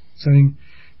saying,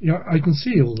 yeah, I can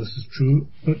see all this is true,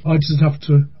 but I just have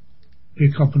to be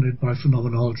accompanied by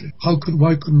phenomenology.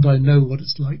 Why couldn't I know what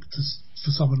it's like for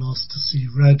someone else to see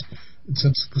red, in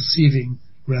sense of perceiving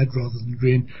red rather than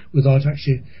green, without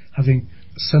actually having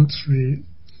a sensory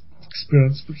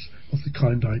experience of the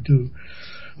kind I do?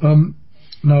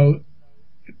 Now,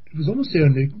 it was almost the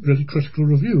only really critical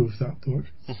review of that book,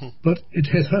 but it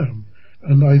hit home,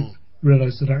 and I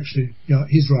realised that actually, yeah,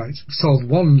 he's right. Solve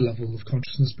one level of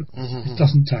consciousness, but it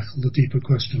doesn't tackle the deeper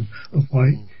question of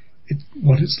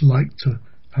what it's like to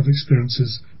have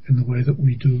experiences in the way that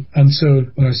we do. And so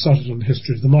when I started on the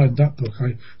history of the mind, that book,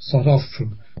 I start off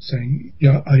from saying,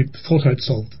 yeah, I thought I'd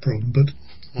solved the problem, but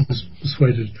I was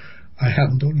persuaded I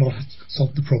hadn't, or not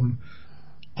solved the problem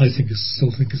I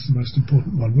still think is the most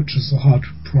important one, which is the hard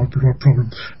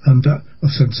problem and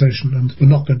of sensation. And we're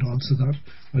not going to answer that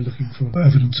by looking for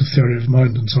evidence of theory of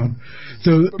mind and so on.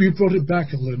 So we brought it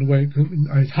back, although in a way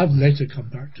I have later come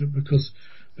back to it, because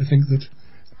I think that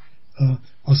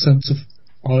our sense of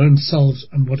our own selves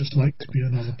and what it's like to be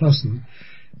another person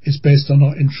is based on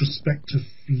our introspection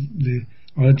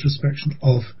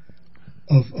of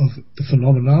the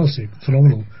phenomenal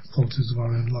qualities of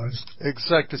our own lives.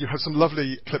 Exactly. You have some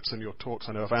lovely clips in your talks,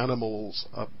 I know, of animals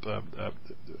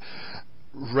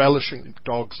relishing,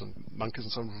 dogs and monkeys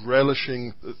and so on,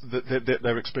 relishing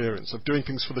their experience, of doing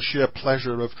things for the sheer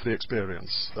pleasure of the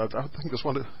experience. I think there's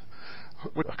one, I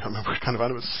can't remember what kind of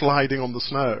animal, sliding on the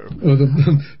snow. Oh,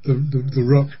 the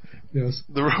rock, yes.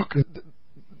 The rock. Yeah.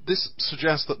 This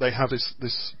suggests that they have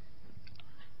this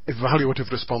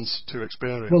evaluative response to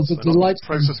experience. Well, the delight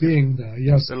in being there,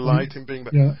 yes. Delight in being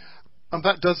there. Yeah. And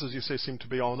that does, as you say, seem to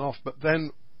be on-off. But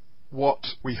then what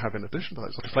we have in addition to that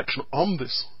is a reflection on the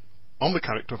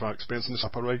character of our experience, and this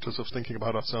apparatus of thinking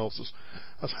about ourselves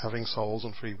as having souls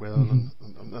and free will and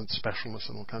specialness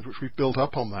and all kinds, which we've built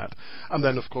up on that. And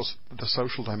then, of course, the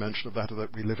social dimension of that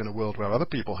we live in a world where other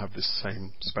people have this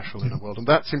same special inner world. And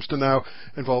that seems to now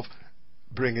involve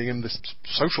bringing in this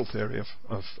social theory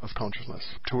of consciousness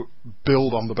to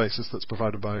build on the basis that's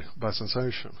provided by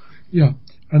sensation. Yeah,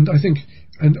 and I think,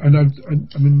 and I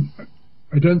mean,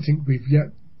 I don't think we've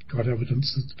yet got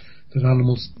evidence that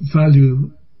animals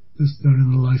value their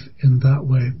inner life in that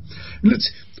way. And that's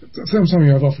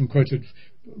something I've often quoted.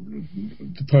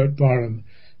 The poet Byron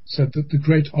said that the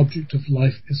great object of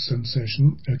life is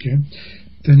sensation. Okay,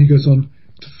 then he goes on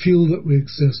to feel that we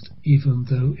exist even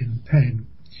though in pain.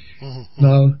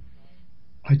 Now,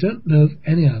 I don't know of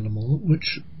any animal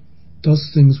which does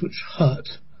things which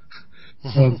hurt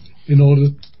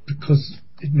because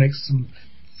it makes them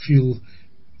feel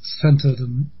centered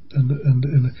and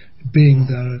being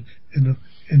there in an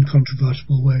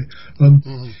incontrovertible way.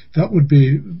 That would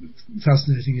be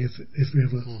fascinating if we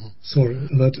ever saw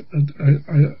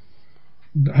it.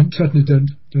 I certainly don't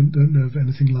know of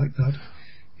anything like that.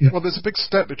 Yeah. Well, there's a big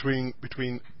step between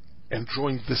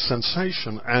enjoying this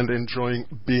sensation and enjoying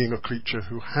being a creature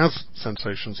who has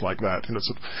sensations like that.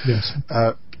 Yes.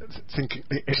 Thinking.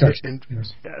 Exactly.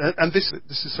 Yes. And this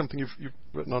is something you've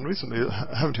written on recently,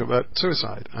 haven't you, about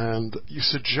suicide? And you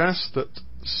suggest that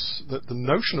the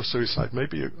notion of suicide may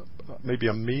be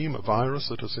a meme, a virus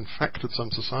that has infected some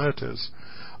societies,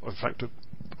 or infected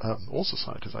all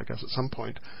societies, I guess, at some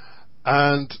point,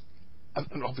 and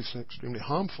obviously extremely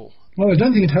harmful. Well, I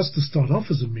don't think it has to start off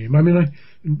as a meme. I mean,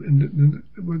 in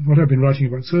what I've been writing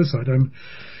about suicide, I'm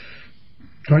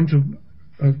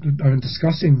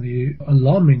discussing the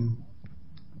alarming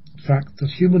fact that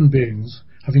human beings,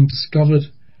 having discovered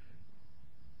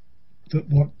that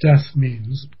what death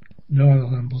means, no other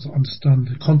animals understand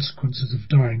the consequences of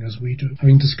dying as we do.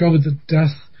 Having discovered that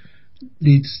death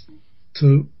leads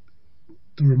to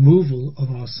the removal of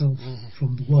ourselves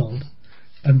from the world,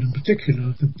 and in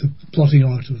particular the blotting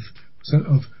out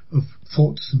of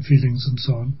thoughts and feelings and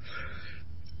so on,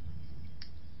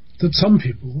 that some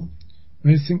people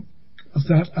may think of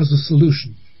that as a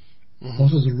solution,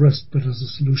 not as a risk but as a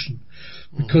solution,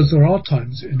 because there are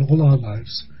times in all our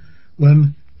lives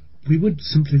when we would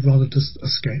simply rather just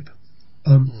escape,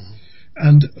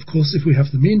 and of course if we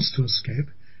have the means to escape,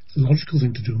 the logical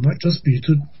thing to do might just be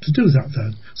to do that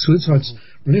then. Suicide's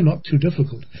really not too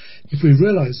difficult. If we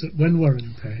realize that when we're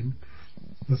in pain,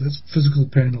 whether it's physical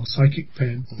pain or psychic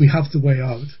pain, we have the way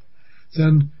out,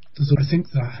 then I think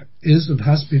there is and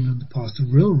has been in the past a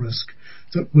real risk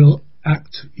that we'll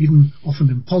act, even often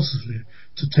impulsively,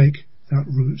 to take that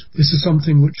route. This is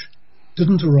something which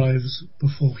didn't arise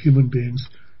before human beings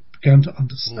began to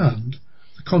understand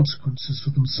the consequences for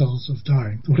themselves of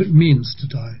dying, what it means to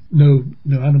die. No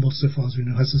animal, so far as we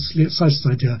know, has the slightest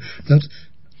idea that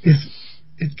if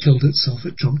it killed itself,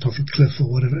 it jumped off a cliff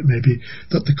or whatever it may be,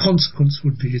 that the consequence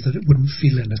would be that it wouldn't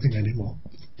feel anything anymore.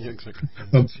 Yeah, exactly.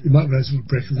 You might realize it would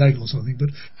break a leg or something, but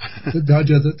the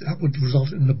idea that would result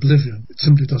in oblivion, it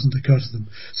simply doesn't occur to them.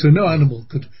 So no animal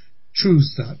could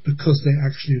choose that because they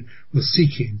actually were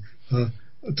seeking to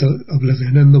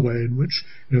oblivion in the way in which,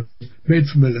 made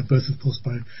familiar both, of course,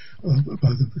 by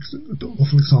the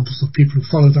awful examples of people who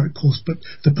follow that course, but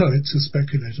the poets who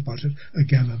speculate about it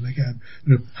again and again.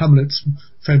 Hamlet's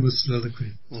famous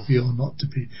soliloquy, "Be or not to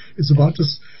be," is about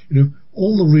just,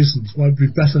 all the reasons why it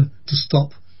would be better to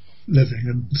stop living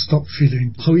and stop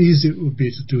feeling, how easy it would be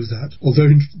to do that.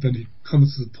 Although then he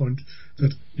comes to the point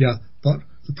that, but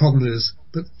the problem is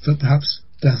that perhaps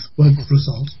death won't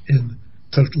result in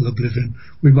total oblivion.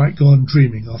 We might go on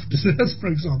dreaming after death, for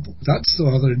example. That's a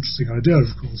rather interesting idea,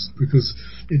 of course, because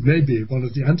it may be one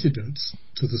of the antidotes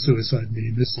to the suicide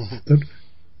meme is that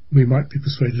we might be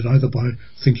persuaded either by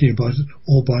thinking about it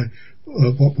or by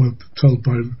what we're told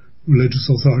by religious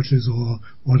authorities or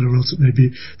whatever else it may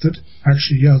be, that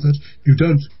actually, that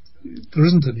there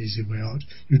isn't an easy way out.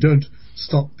 You don't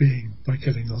stop being by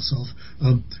killing yourself.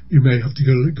 You may have to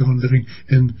go on living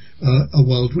in a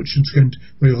world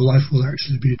where your life will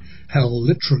actually be hell,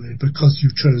 literally, because you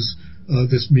chose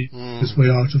this way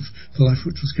out of the life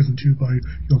which was given to you by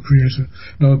your creator.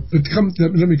 Now, but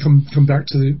let me come back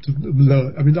to the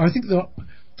lower. I mean, I think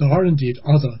there are indeed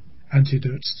other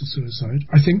antidotes to suicide.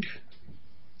 I think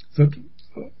that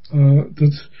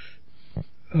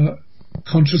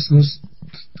consciousness,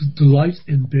 the delight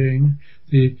in being,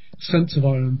 the sense of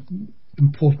our own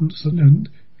importance, and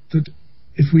that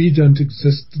if we don't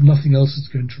exist, nothing else is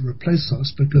going to replace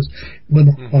us because we're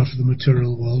not part of the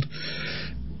material world,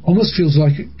 almost feels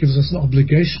like it gives us an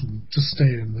obligation to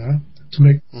stay in there, to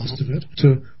make the most of it,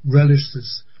 to relish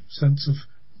this sense of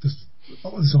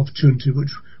this opportunity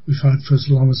which we've had for as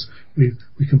long as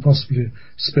we can possibly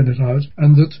spin it out,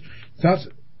 and that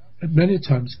at many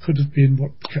times could have been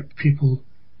what kept people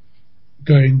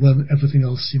going when everything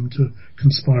else seemed to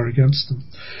conspire against them.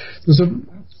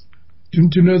 Do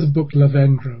you know the book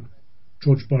Lavengro,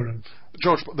 George Borrow?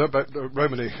 The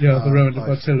Romany. Yeah, the Romany,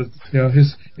 about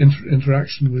his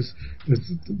interaction with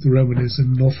the Romanis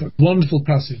in Norfolk. Wonderful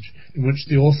passage in which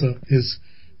the author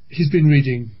he's been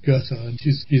reading Goethe and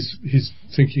he's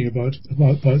thinking about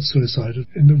suicide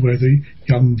in the way the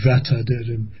young Werther did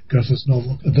in Goethe's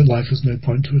novel, and that life has no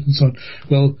point to it and so on.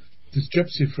 Well, this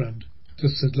gypsy friend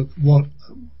just said, look, what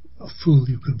a fool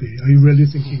you can be. Are you really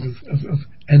thinking of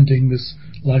ending this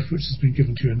life which has been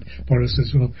given to you? And Boris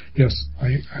says, well, yes,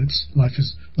 life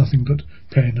is nothing but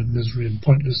pain and misery and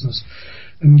pointlessness.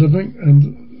 And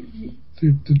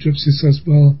the gypsy says,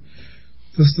 well,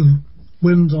 there's the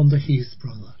wind on the heath,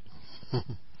 brother.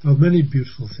 There are many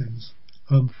beautiful things.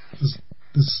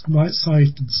 There's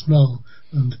sight and smell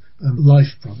and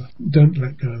life, brother. Don't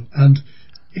let go. And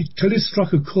it totally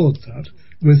struck a chord, that,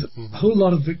 with a whole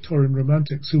lot of Victorian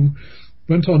romantics who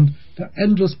went on to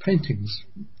endless paintings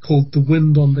called The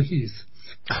Wind on the Heath.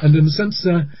 And in a sense,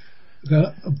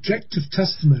 they're objective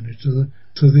testimony to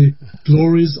the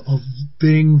glories of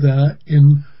being there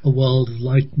in a world of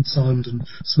light and sound and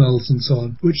smells and so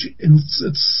on, which in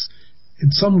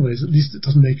some ways, at least, it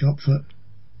doesn't make up for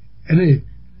any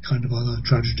kind of other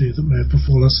tragedy that may have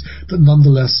befallen us, but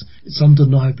nonetheless, it's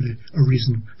undeniably a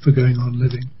reason for going on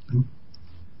living.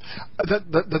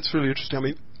 That's really interesting. I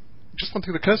mean, just one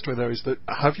thing that occurs to me there is that,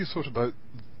 have you thought about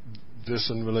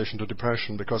this in relation to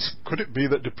depression? Because could it be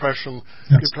that depression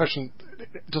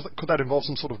could that involve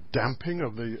some sort of damping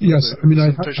of the? Yes, I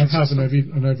have,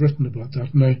 and I've written about that,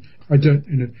 and I don't,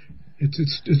 it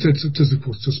is of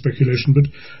course just speculation, but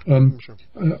sure.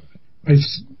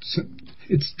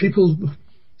 It's people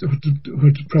who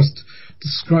are depressed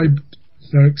describe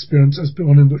their experience as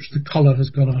one in which the colour has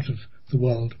gone out of the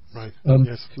world. Right.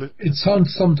 Yes. It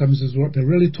sounds sometimes as what they're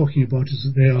really talking about is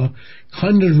that they are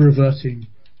kind of reverting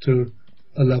to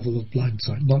a level of blind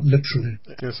sight, not literally.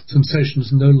 Yes. Sensation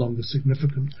is no longer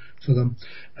significant for them.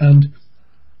 And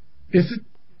if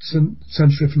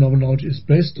sensory phenomenology is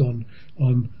based on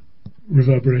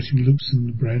reverberating loops in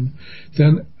the brain,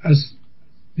 then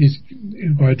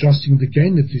by adjusting the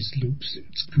gain of these loops,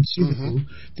 it's conceivable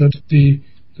that the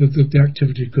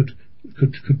activity could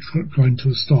grind to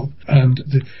a stop, and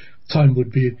the time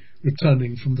would be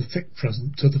returning from the thick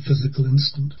present to the physical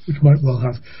instant, which might well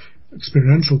have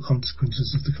experiential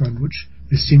consequences of the kind which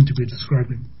they seem to be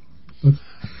describing. But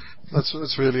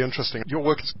that's really interesting. Your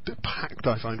work is packed,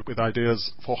 I find, with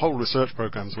ideas for whole research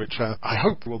programs, which I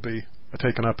hope will be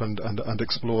taken up and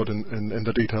explored in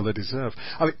the detail they deserve.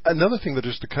 I mean, another thing that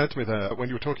just occurred to me there, when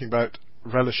you were talking about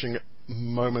relishing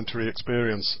momentary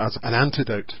experience as an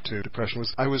antidote to depression,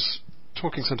 was I was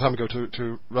talking some time ago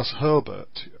to Russ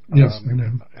Hurlburt, yes, I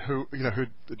know. who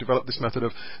developed this method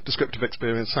of descriptive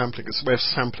experience sampling. It's a way of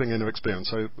sampling inner experience.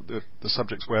 So the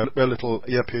subjects wear a little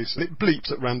earpiece, and it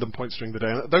bleeps at random points during the day.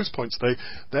 And at those points,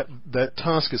 their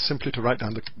task is simply to write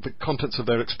down the contents of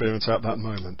their experience at that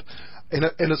moment, in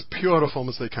as pure a form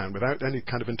as they can, without any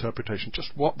kind of interpretation,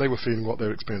 just what they were feeling, what they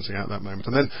were experiencing at that moment.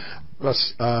 And then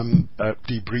Russ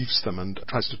debriefs them and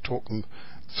tries to talk them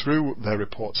through their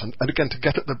reports, and again, to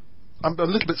get at I'm a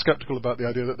little bit sceptical about the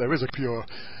idea that there is a pure,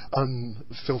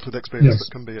 unfiltered experience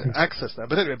that can be accessed there.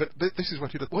 But anyway, this is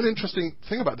what he does. One interesting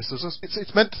thing about this is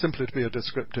it's meant simply to be a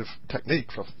descriptive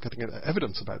technique for getting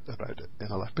evidence about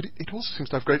inner life, but it also seems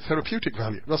to have great therapeutic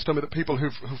value. Russ told me that people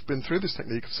who've been through this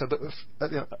technique have said that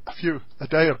a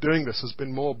day of doing this has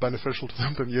been more beneficial to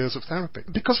them than years of therapy.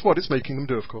 Because what it's making them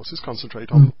do, of course, is concentrate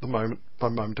on the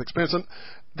moment-by-moment experience. And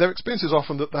their experience is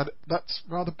often that's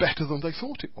rather better than they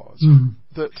thought it was.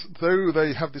 That though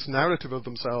they have this narrative of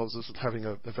themselves as having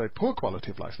a very poor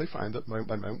quality of life, they find that moment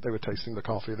by moment they were tasting the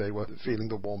coffee, they were feeling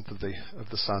the warmth of the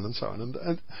sun and so on.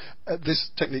 And this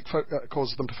technique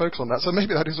causes them to focus on that. So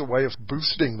maybe that is a way of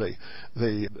boosting the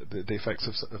effects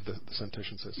of the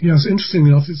sensation system. Yes,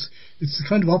 interestingly enough, it's the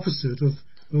kind of opposite of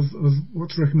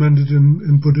what's recommended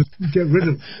in Buddhism. Get rid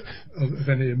of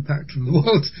any impact from the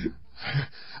world.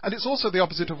 And it's also the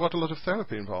opposite of what a lot of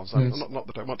therapy involves. Yes. Not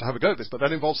that I want to have a go at this, but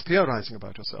that involves theorizing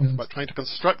about yourself, about trying to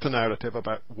construct a narrative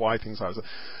about why things are.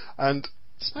 And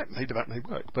maybe that may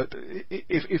work, but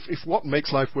if what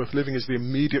makes life worth living is the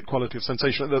immediate quality of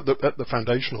sensation at the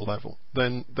foundational level,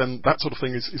 then that sort of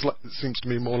thing seems to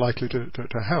me more likely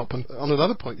to help. And on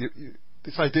another point,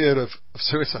 this idea of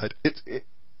suicide,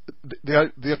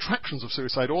 the attractions of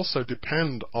suicide also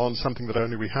depend on something that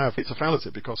only we have. It's a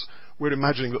fallacy because we're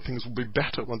imagining that things will be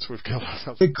better once we've killed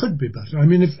ourselves. It could be better. I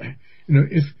mean,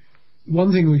 if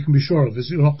one thing we can be sure of is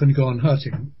you're not going to go on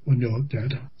hurting when you're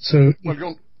dead. So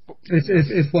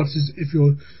if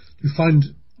you find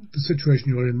the situation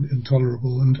you're in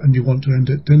intolerable and you want to end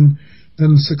it,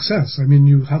 then success. I mean,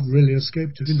 you have really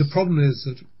escaped it. I mean, the problem is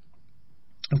that,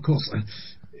 of course,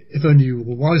 if only you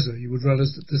were wiser, you would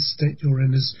realize that this state you're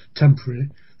in is temporary,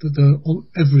 that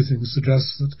everything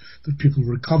suggests that people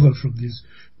recover from these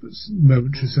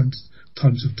momentary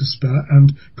times of despair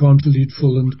and go on to lead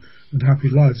full and happy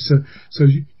lives. So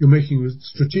you're making a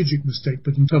strategic mistake,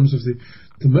 but in terms of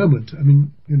the moment, I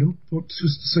mean, what's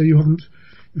just to say you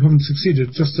haven't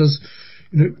succeeded, just as,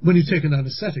 when you take an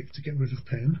anesthetic to get rid of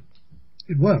pain,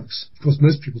 it works. Of course,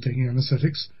 most people taking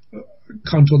anesthetics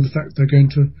count on the fact they're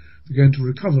going to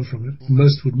recover from it.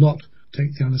 Most would not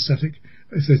take the anesthetic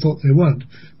if they thought they weren't.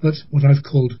 But what I've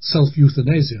called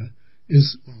self-euthanasia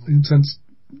is, in a sense,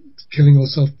 killing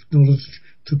yourself in order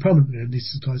to permanently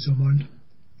anaesthetize your mind.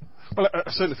 Well,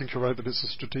 I certainly think you're right that it's a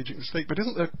strategic mistake, but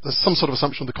isn't there's some sort of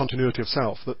assumption of the continuity of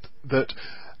self, that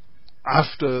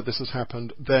after this has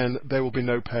happened, then there will be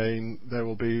no pain, there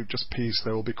will be just peace,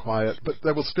 there will be quiet, but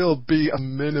there will still be a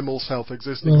minimal self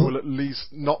existing, who will at least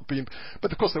not be.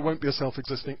 But of course, there won't be a self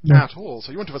existing at all.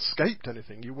 So you won't have escaped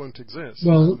anything; you won't exist.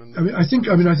 Well, I think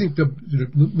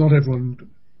that not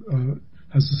everyone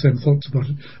has the same thoughts about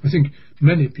it. I think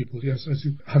many people, yes, as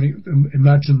you having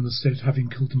imagined the state having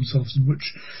killed themselves, in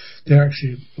which they're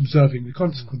actually observing the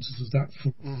consequences of that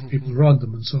for people around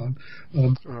them and so on.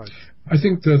 Right. I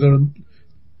think that there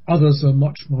are others are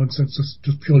much more, in a sense,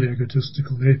 just purely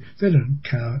egotistical. They don't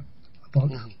care about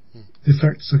the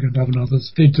effects they're going to have on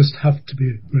others. They just have to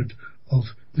be rid of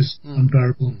this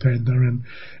unbearable pain they're in.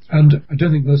 And I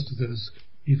don't think most of those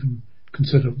even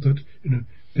consider that,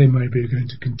 they may be going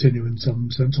to continue in some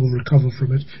sense or recover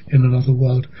from it in another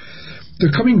world. So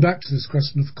coming back to this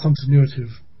question of continuity of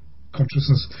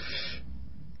consciousness,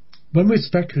 when we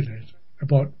speculate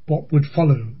about what would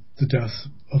follow the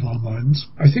death of our minds,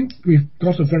 I think we've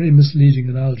got a very misleading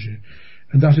analogy,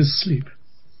 and that is sleep.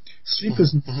 Sleep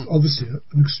is obviously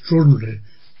an extraordinarily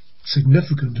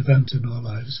significant event in our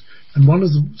lives, and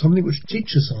something which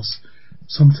teaches us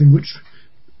something which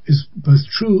is both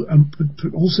true and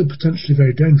also potentially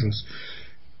very dangerous.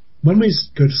 When we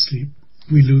go to sleep,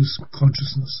 we lose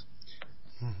consciousness.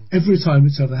 Every time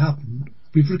it's ever happened,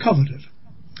 we've recovered it.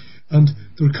 And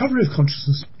the recovery of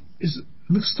consciousness is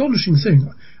an astonishing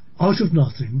thing. Out of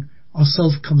nothing, our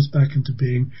self comes back into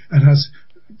being and has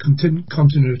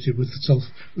continuity with the self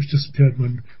which disappeared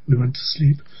when we went to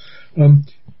sleep.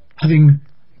 Having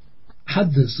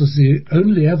had this as the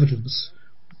only evidence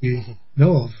we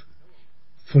know of,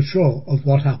 for sure, of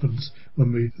what happens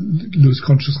when we lose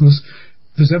consciousness,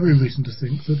 there's every reason to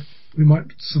think that we might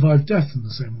survive death in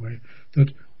the same way,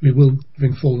 that we will,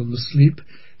 having fallen asleep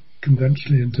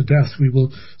conventionally into death, we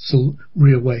will still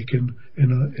reawaken in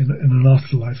an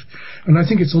afterlife. And I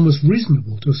think it's almost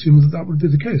reasonable to assume that that would be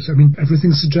the case. I mean,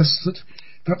 everything suggests that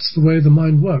that's the way the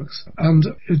mind works. And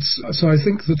so I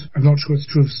think that, I'm not sure it's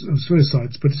true of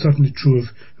suicides, but it's certainly true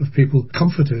of people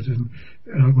comforted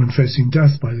when facing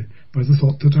death by the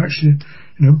thought that actually,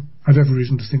 I've every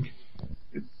reason to think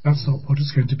that's not what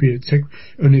it's going to be.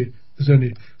 There's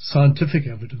only scientific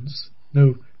evidence,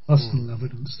 no personal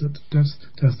evidence that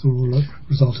death will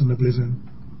result in oblivion.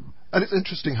 And it's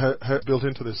interesting how built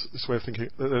into this way of thinking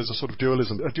that there's a sort of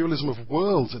dualism of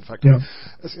worlds, in fact. Yeah.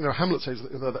 As Hamlet says,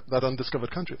 that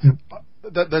undiscovered country. Yeah.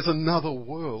 That there's another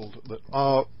world, that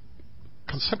our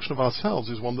conception of ourselves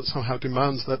is one that somehow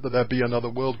demands that there be another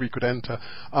world we could enter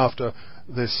after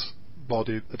this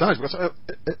body dies. Because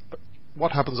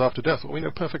what happens after death? Well, we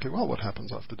know perfectly well what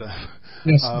happens after death.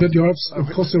 Yes, but of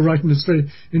course you're right, and it's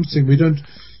very interesting. We don't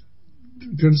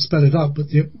spell it out, but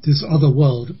this other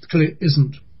world clearly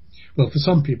isn't. Well, for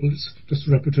some people, it's just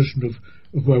a repetition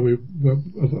of where we were,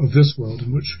 of this world,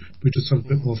 in which we just have a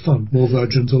bit more fun, more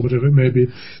virgins or whatever it may be.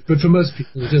 But for most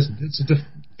people, it isn't. It's a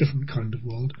different kind of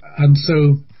world. And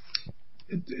so,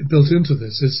 built into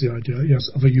this is the idea, yes,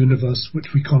 of a universe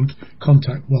which we can't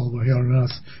contact while we're here on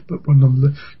Earth, but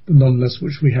nonetheless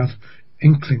which we have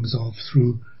inklings of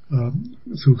through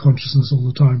consciousness all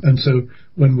the time. And so,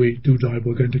 when we do die,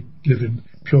 we're going to live in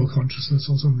pure consciousness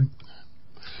or something.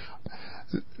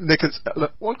 Nick,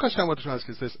 one question I wanted to ask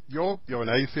is this: you're an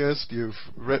atheist. You've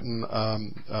written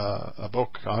a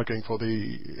book arguing for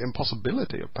the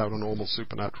impossibility of paranormal,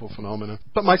 supernatural phenomena.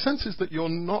 But my sense is that you're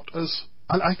not as...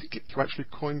 And I think you actually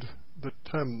coined the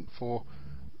term for...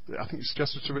 I think you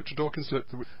suggested to Richard Dawkins that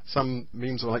some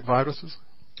memes are like viruses.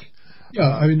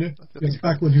 Yeah, yes,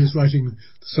 back when he was writing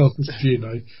The Selfish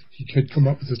Gene, he had come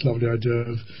up with this lovely idea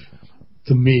of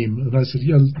the meme, and I said,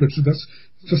 yeah, Richard, that's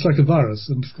just like a virus,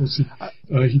 and of course he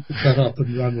picked that up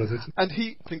and ran with it. And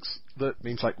he thinks that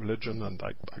means like religion and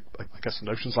I guess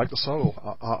notions like the soul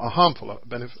are harmful,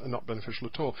 not beneficial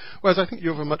at all. Whereas I think you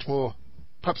have a much more,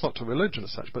 perhaps not to religion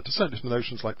as such, but to certainly to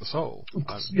notions like the soul.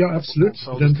 Yeah, absolutely.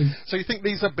 So you think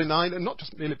these are benign, and not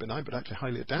just merely benign, but actually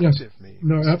highly adaptive means?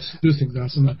 No, I absolutely think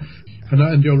that,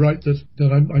 and you're right that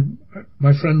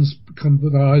my friends come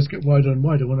with their eyes get wider and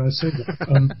wider when I say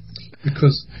that,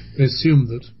 because they assume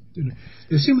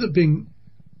that being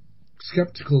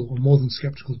skeptical, or more than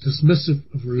skeptical, dismissive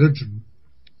of religion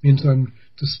means I'm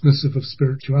dismissive of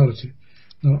spirituality.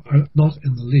 No, not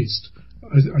in the least.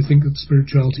 I think that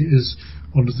spirituality is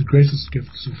one of the greatest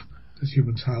gifts that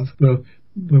humans have.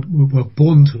 We're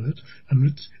born to it,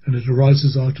 and it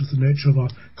arises out of the nature of our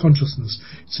consciousness.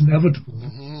 It's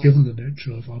inevitable, given the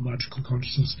nature of our magical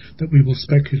consciousness, that we will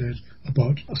speculate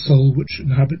about a soul which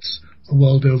inhabits a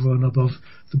world over and above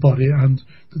the body, and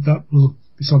that will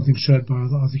be something shared by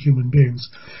other human beings.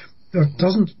 That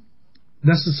doesn't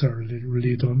necessarily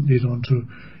lead on to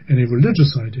any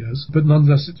religious ideas, but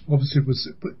nonetheless it obviously was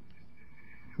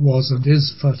and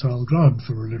is fertile ground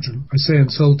for religion. I say in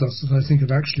Soul Dust that I think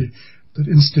that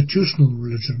institutional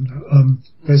religion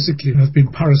basically have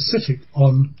been parasitic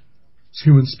on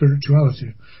human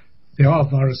spirituality. They are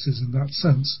viruses in that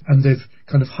sense, and they've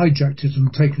kind of hijacked it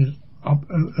and taken it up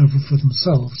over for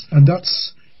themselves, and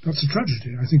that's a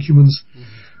tragedy. I think humans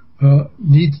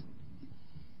need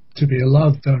to be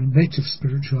allowed their native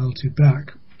spirituality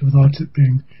back without it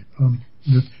being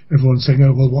everyone saying,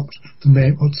 "Oh well, what's the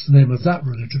name of that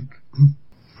religion?"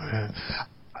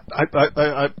 I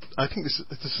think this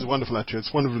is wonderful. Actually,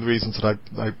 it's one of the reasons that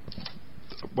I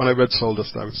when I read Soul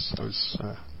Dust, I was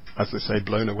as they say,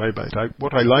 blown away by it.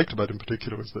 What I liked about it in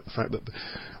particular was the fact that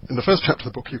in the first chapter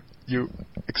of the book, you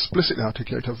explicitly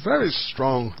articulate a very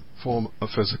strong form of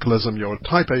physicalism. You're a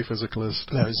type A physicalist.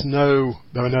 There's no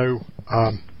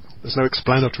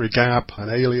explanatory gap. An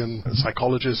alien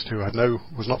psychologist who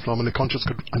was not phenomenally conscious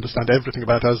could understand everything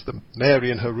about us. The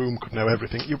Mary in her room could know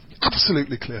everything. You're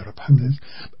absolutely clear about this.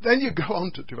 But then you go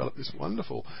on to develop this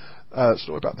wonderful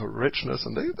story about the richness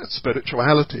and the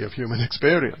spirituality of human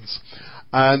experience.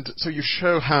 And so you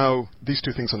show how these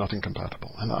two things are not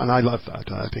incompatible, and I love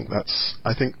that. I think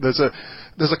there's a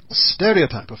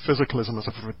stereotype of physicalism as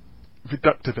a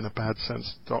reductive in a bad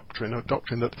sense doctrine, a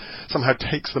doctrine that somehow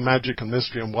takes the magic and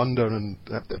mystery and wonder and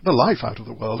the life out of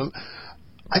the world. And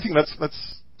I think that's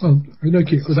well, I know,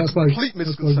 Keith, because that's why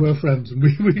we're friends, and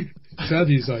we share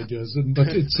these ideas. But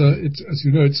it's as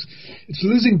you know, it's a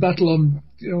losing battle on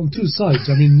two sides.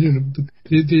 I mean,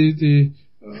 the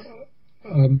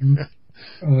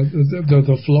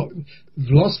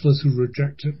philosophers who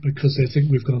reject it because they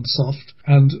think we've gone soft,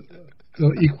 and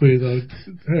equally the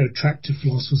very attractive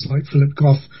philosophers like Philip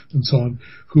Goff and so on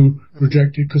who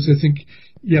reject it because they think,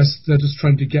 yes, they're just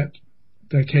trying to get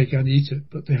their cake and eat it,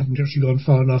 but they haven't actually gone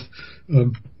far enough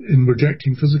in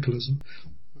rejecting physicalism.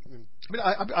 I mean,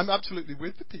 I'm absolutely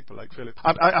with the people like Philip.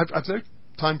 I've no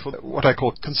time for what I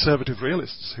call conservative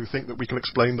realists who think that we can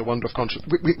explain the wonder of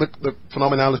consciousness. The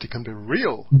phenomenality can be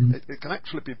real. Mm-hmm. It can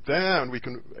actually be there, and we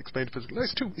can explain it physically. No,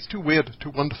 it's too weird,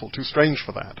 too wonderful, too strange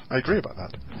for that. I agree about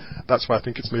that. That's why I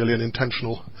think it's merely an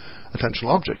attentional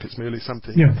object. It's merely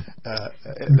something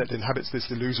that inhabits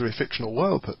this illusory fictional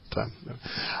world.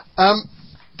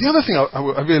 The other thing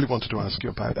I really wanted to ask you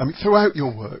about, I mean, throughout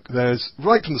your work,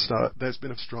 right from the start, there's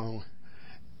been a strong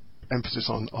emphasis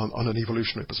on an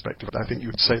evolutionary perspective. I think you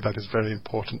would say that is very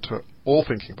important to all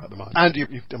thinking about the mind. And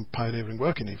you've done pioneering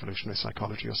work in evolutionary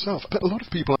psychology yourself. But a lot of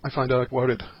people, I find, are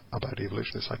worried about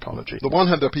evolutionary psychology. On the one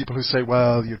hand, there are people who say,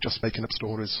 well, you're just making up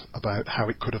stories about how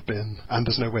it could have been, and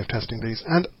there's no way of testing these.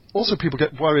 And also people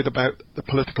get worried about the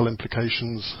political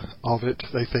implications of it.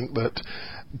 They think that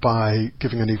by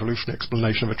giving an evolutionary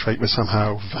explanation of a trait, we're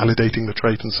somehow validating the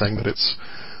trait and saying that it's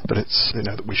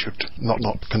that we should not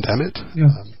condemn it.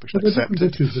 Yeah, we should accept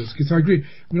it. I agree.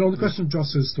 I mean, on the question of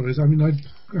Joss's stories, I mean, I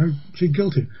plead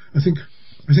guilty. I think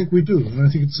we do, and I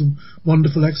think it's a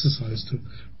wonderful exercise to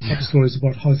have stories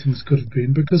about how things could have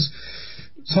been, because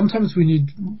sometimes we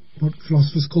need what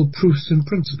philosophers call proofs in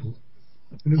principle.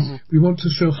 We want to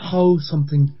show how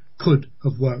something could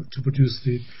have worked to produce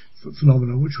the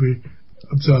phenomena which we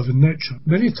observe in nature.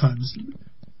 Many times,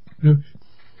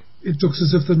 it looks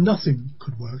as if Mm-hmm. nothing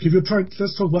could work. If you're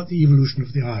let's talk about the evolution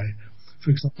of the eye,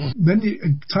 for example.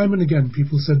 Time and again,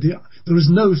 people said there is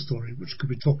no story which could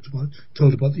be told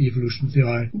about the evolution of the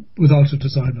eye without a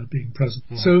designer being present.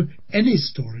 Mm-hmm. So any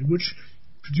story which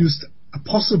produced a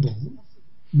possible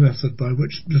method by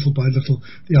which, little by little,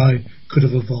 the eye could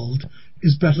have evolved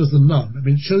is better than none. I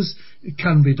mean, it shows it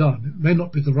can be done. It may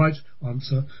not be the right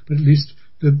answer, but at least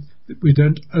we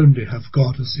don't only have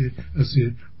God as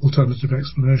the alternative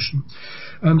explanation.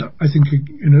 And I think,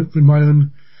 in my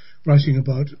own writing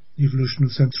about evolution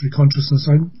of sensory consciousness,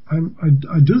 I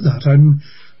do that. I'm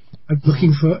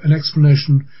looking for an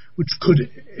explanation which could,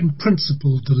 in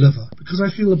principle, deliver, because I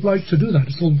feel obliged to do that.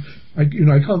 It's all, I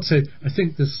can't say I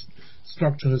think this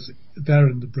structure is there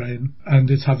in the brain and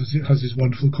it has these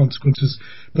wonderful consequences,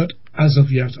 but as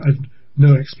of yet I've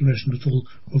no explanation at all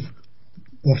of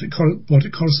what it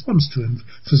corresponds to in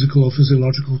physical or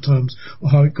physiological terms, or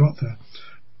how it got there.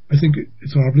 I think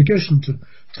it's our obligation to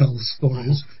tell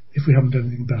stories if we haven't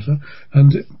anything better,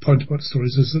 and the point about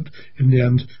stories is that in the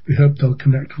end we hope they'll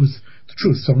connect with the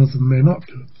truth. Some of them may not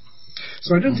do.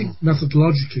 So I don't think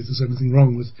methodologically there's anything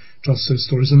wrong with just so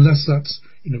stories, unless that's,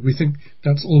 we think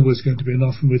that's always going to be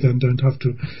enough, and we then don't have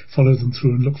to follow them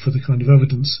through and look for the kind of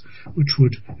evidence which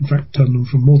would, in fact, turn them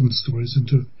from modern stories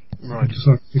into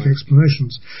scientific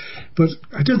explanations. But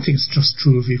I don't think it's just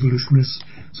true of evolutionary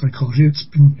psychology. It's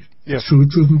been true of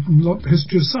the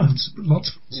history of science.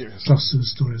 Lots of just so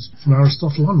stories from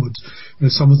Aristotle onwards.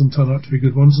 Some of them turn out to be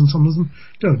good ones, and some of them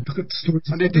don't. Look at the stories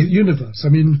about the universe. I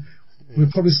mean, we're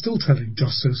probably still telling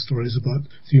just so stories about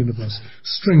the universe.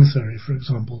 String theory, for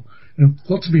example.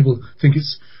 Lots of people think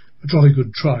it's a jolly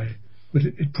good try, but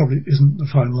it probably isn't the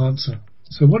final answer.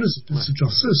 So what is it? It's a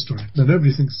just so story. Now,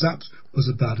 nobody thinks that was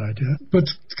a bad idea. But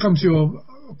to come to your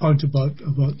point about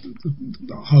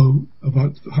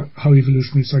how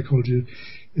evolutionary psychology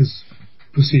is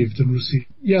perceived and received.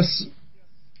 Yes,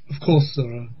 of course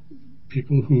there are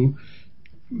people who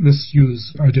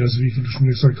misuse ideas of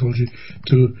evolutionary psychology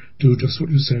to do just what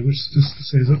you say, which is to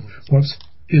say that what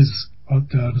is out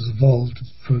there and has evolved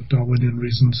for Darwinian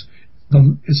reasons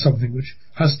is something which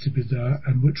has to be there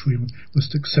and which we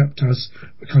must accept as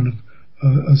a kind of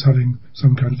as having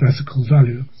some kind of ethical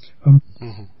value.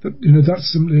 But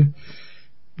that's simply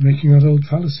making that old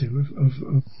fallacy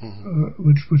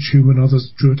which Hume and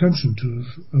others drew attention to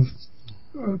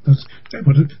that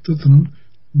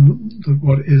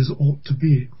what is ought to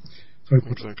be.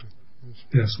 Exactly.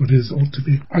 Yes, what is ought to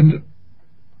be, and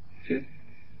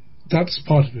that's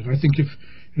part of it. I think if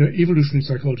evolutionary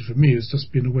psychology for me has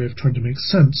just been a way of trying to make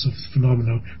sense of the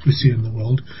phenomena we see in the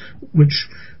world, which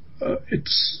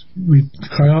we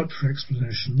cry out for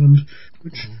explanation, and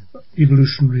which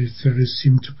evolutionary theories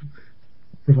seem to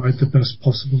provide the best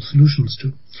possible solutions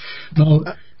to. Now,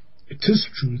 it is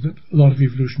true that a lot of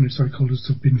evolutionary psychologists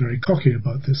have been very cocky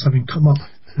about this, having come up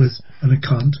with an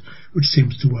account which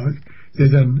seems to work. They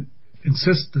then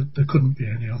insist that there couldn't be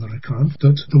any other account,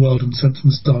 that the world and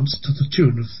sentence dance to the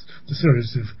tune of the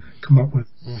theories they've come up with.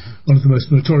 One of the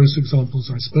most notorious examples,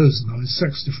 I suppose, now is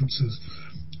sex differences.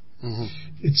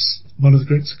 It's one of the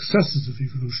great successes of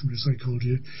evolutionary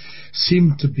psychology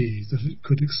seemed to be that it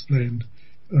could explain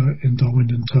in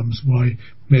Darwinian terms why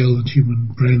male and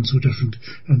human brains were different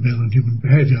and male and human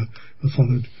behaviour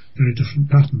followed very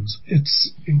different patterns. It's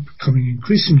becoming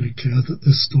increasingly clear that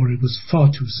this story was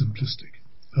far too simplistic.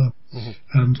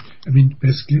 And, I mean,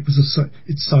 basically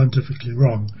it's scientifically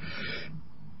wrong.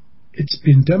 It's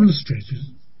been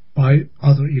demonstrated by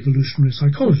other evolutionary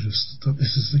psychologists that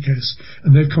this is the case,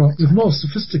 and they've come up with more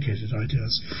sophisticated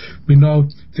ideas. We now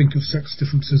think of sex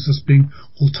differences as being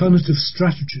alternative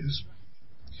strategies,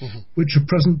 which are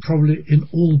present probably in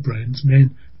all brains,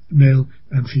 male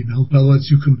and female. In other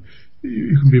words, you can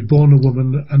be born a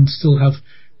woman and still have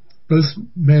both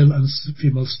male and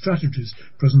female strategies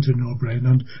present in your brain,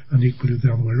 and equally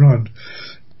the other way around.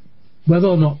 Whether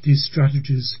or not these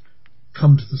strategies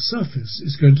come to the surface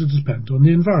is going to depend on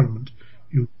the environment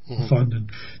you find in.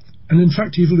 And in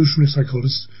fact, evolutionary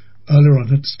psychologists earlier on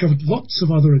had discovered lots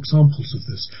of other examples of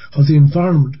this, how the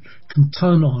environment can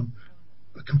turn on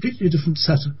a completely different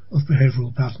set of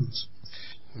behavioural patterns.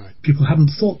 Right. People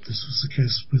hadn't thought this was the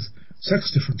case with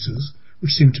sex differences,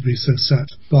 which seem to be so set,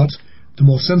 but the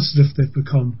more sensitive they've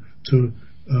become to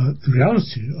the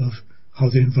reality of how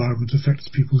the environment affects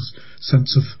people's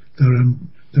sense of their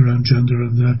own gender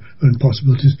and their own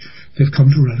possibilities, they've come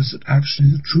to realize that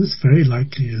actually the truth very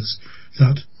likely is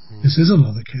that this is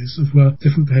another case of where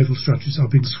different behavioural strategies are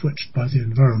being switched by the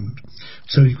environment.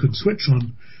 So you can switch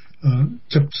on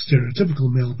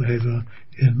stereotypical male behaviour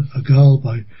in a girl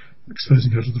by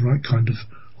exposing her to the right kind of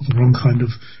or the wrong kind of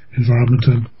environment,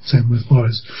 and same with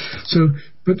boys. So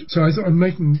I thought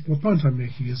the point I'm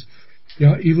making is,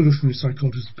 evolutionary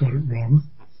psychologists got it wrong.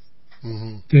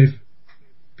 They've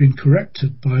been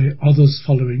corrected by others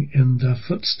following in their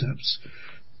footsteps,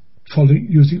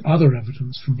 using other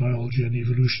evidence from biology and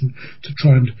evolution to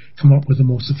try and come up with a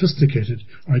more sophisticated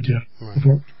idea of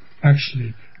what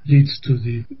actually leads to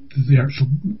the actual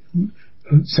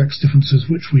sex differences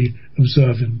which we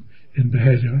observe in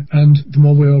behaviour. And the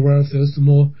more we're aware of those, the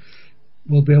more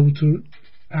we'll be able to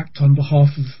act on behalf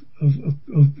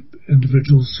of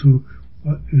individuals who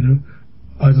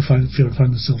either find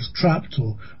themselves trapped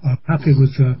or are happy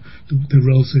with the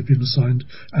roles they've been assigned,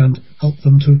 and help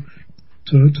them to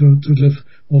live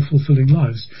more fulfilling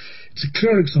lives. It's a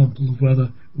clear example of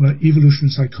where evolutionary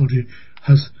psychology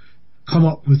has come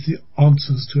up with the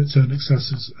answers to its own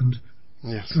excesses and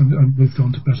moved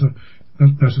on to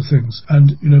better things.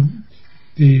 And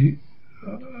the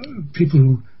people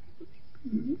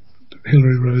who,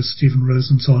 Hilary Rose, Stephen Rose,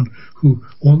 and so on, who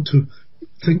want to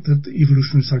think that the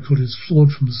evolutionary psychology is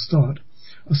flawed from the start,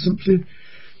 are simply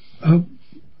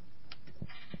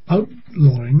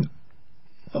outlawing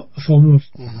a form of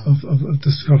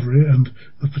discovery and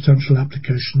of potential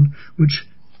application which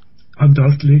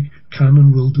undoubtedly can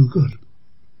and will do good.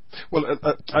 Well,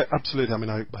 absolutely. I mean,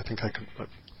 I think I can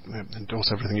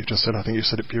endorse everything you just said. I think you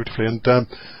said it beautifully. And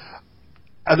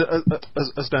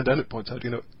as Dan Dennett points out,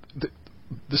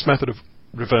 this method of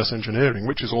reverse engineering,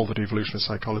 which is all that evolutionary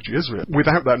psychology is really.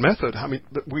 Without that method, I mean,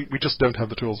 we just don't have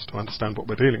the tools to understand what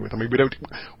we're dealing with. I mean,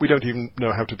 we don't even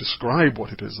know how to describe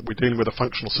what it is. We're dealing with a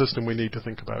functional system. We need to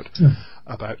think about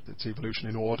its evolution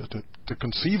in order to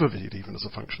conceive of it even as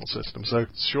a functional system. So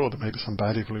sure, there may be some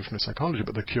bad evolutionary psychology,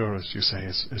 but the cure, as you say,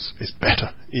 is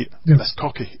better, less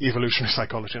cocky evolutionary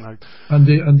psychology. And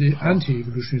the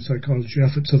anti-evolutionary psychology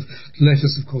efforts of the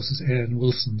latest, of course, is A.N.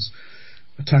 Wilson's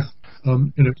attack.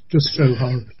 Just show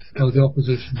how the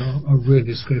opposition are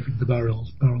really scraping the barrel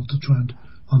to try and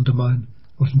undermine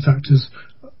what in fact is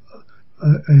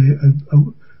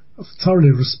a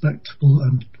thoroughly respectable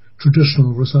and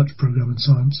traditional research program in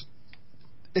science.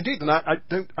 Indeed, and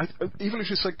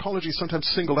evolutionary psychology is sometimes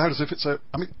singled out as if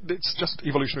it's just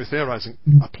evolutionary theorizing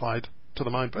applied to the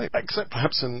mind brain, except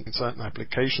perhaps in certain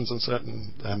applications and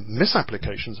certain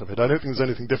misapplications of it. I don't think there's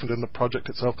anything different in the project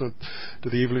itself to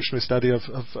the evolutionary study of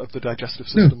the digestive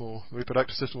system or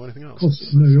reproductive system or anything else. Of course,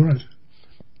 no, you're right.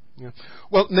 Yeah.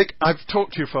 Well, Nick, I've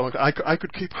talked to you for a long time. I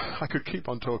could keep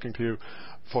on talking to you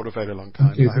for a very long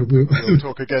time. Okay, I hope we'll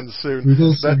talk again soon. We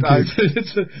will soon.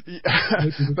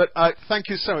 But thank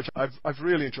you so much. I've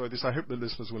really enjoyed this. I hope the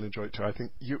listeners will enjoy it too. I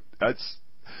think it's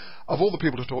of all the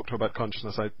people to talk to about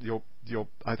consciousness, you're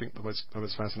I think the most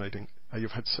fascinating.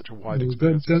 You've had such a wide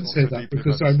experience. Don't say that,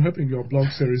 because I'm hoping your blog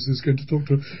series is going to talk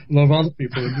to a lot of other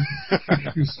people.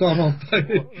 And you start off by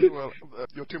well,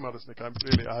 you're too modest, Nick.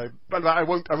 But I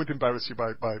won't embarrass you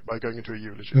by going into a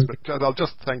eulogy. But I'll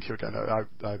just thank you again.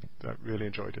 I really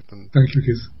enjoyed it. And thank you,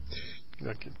 Keith.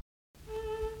 Thank you.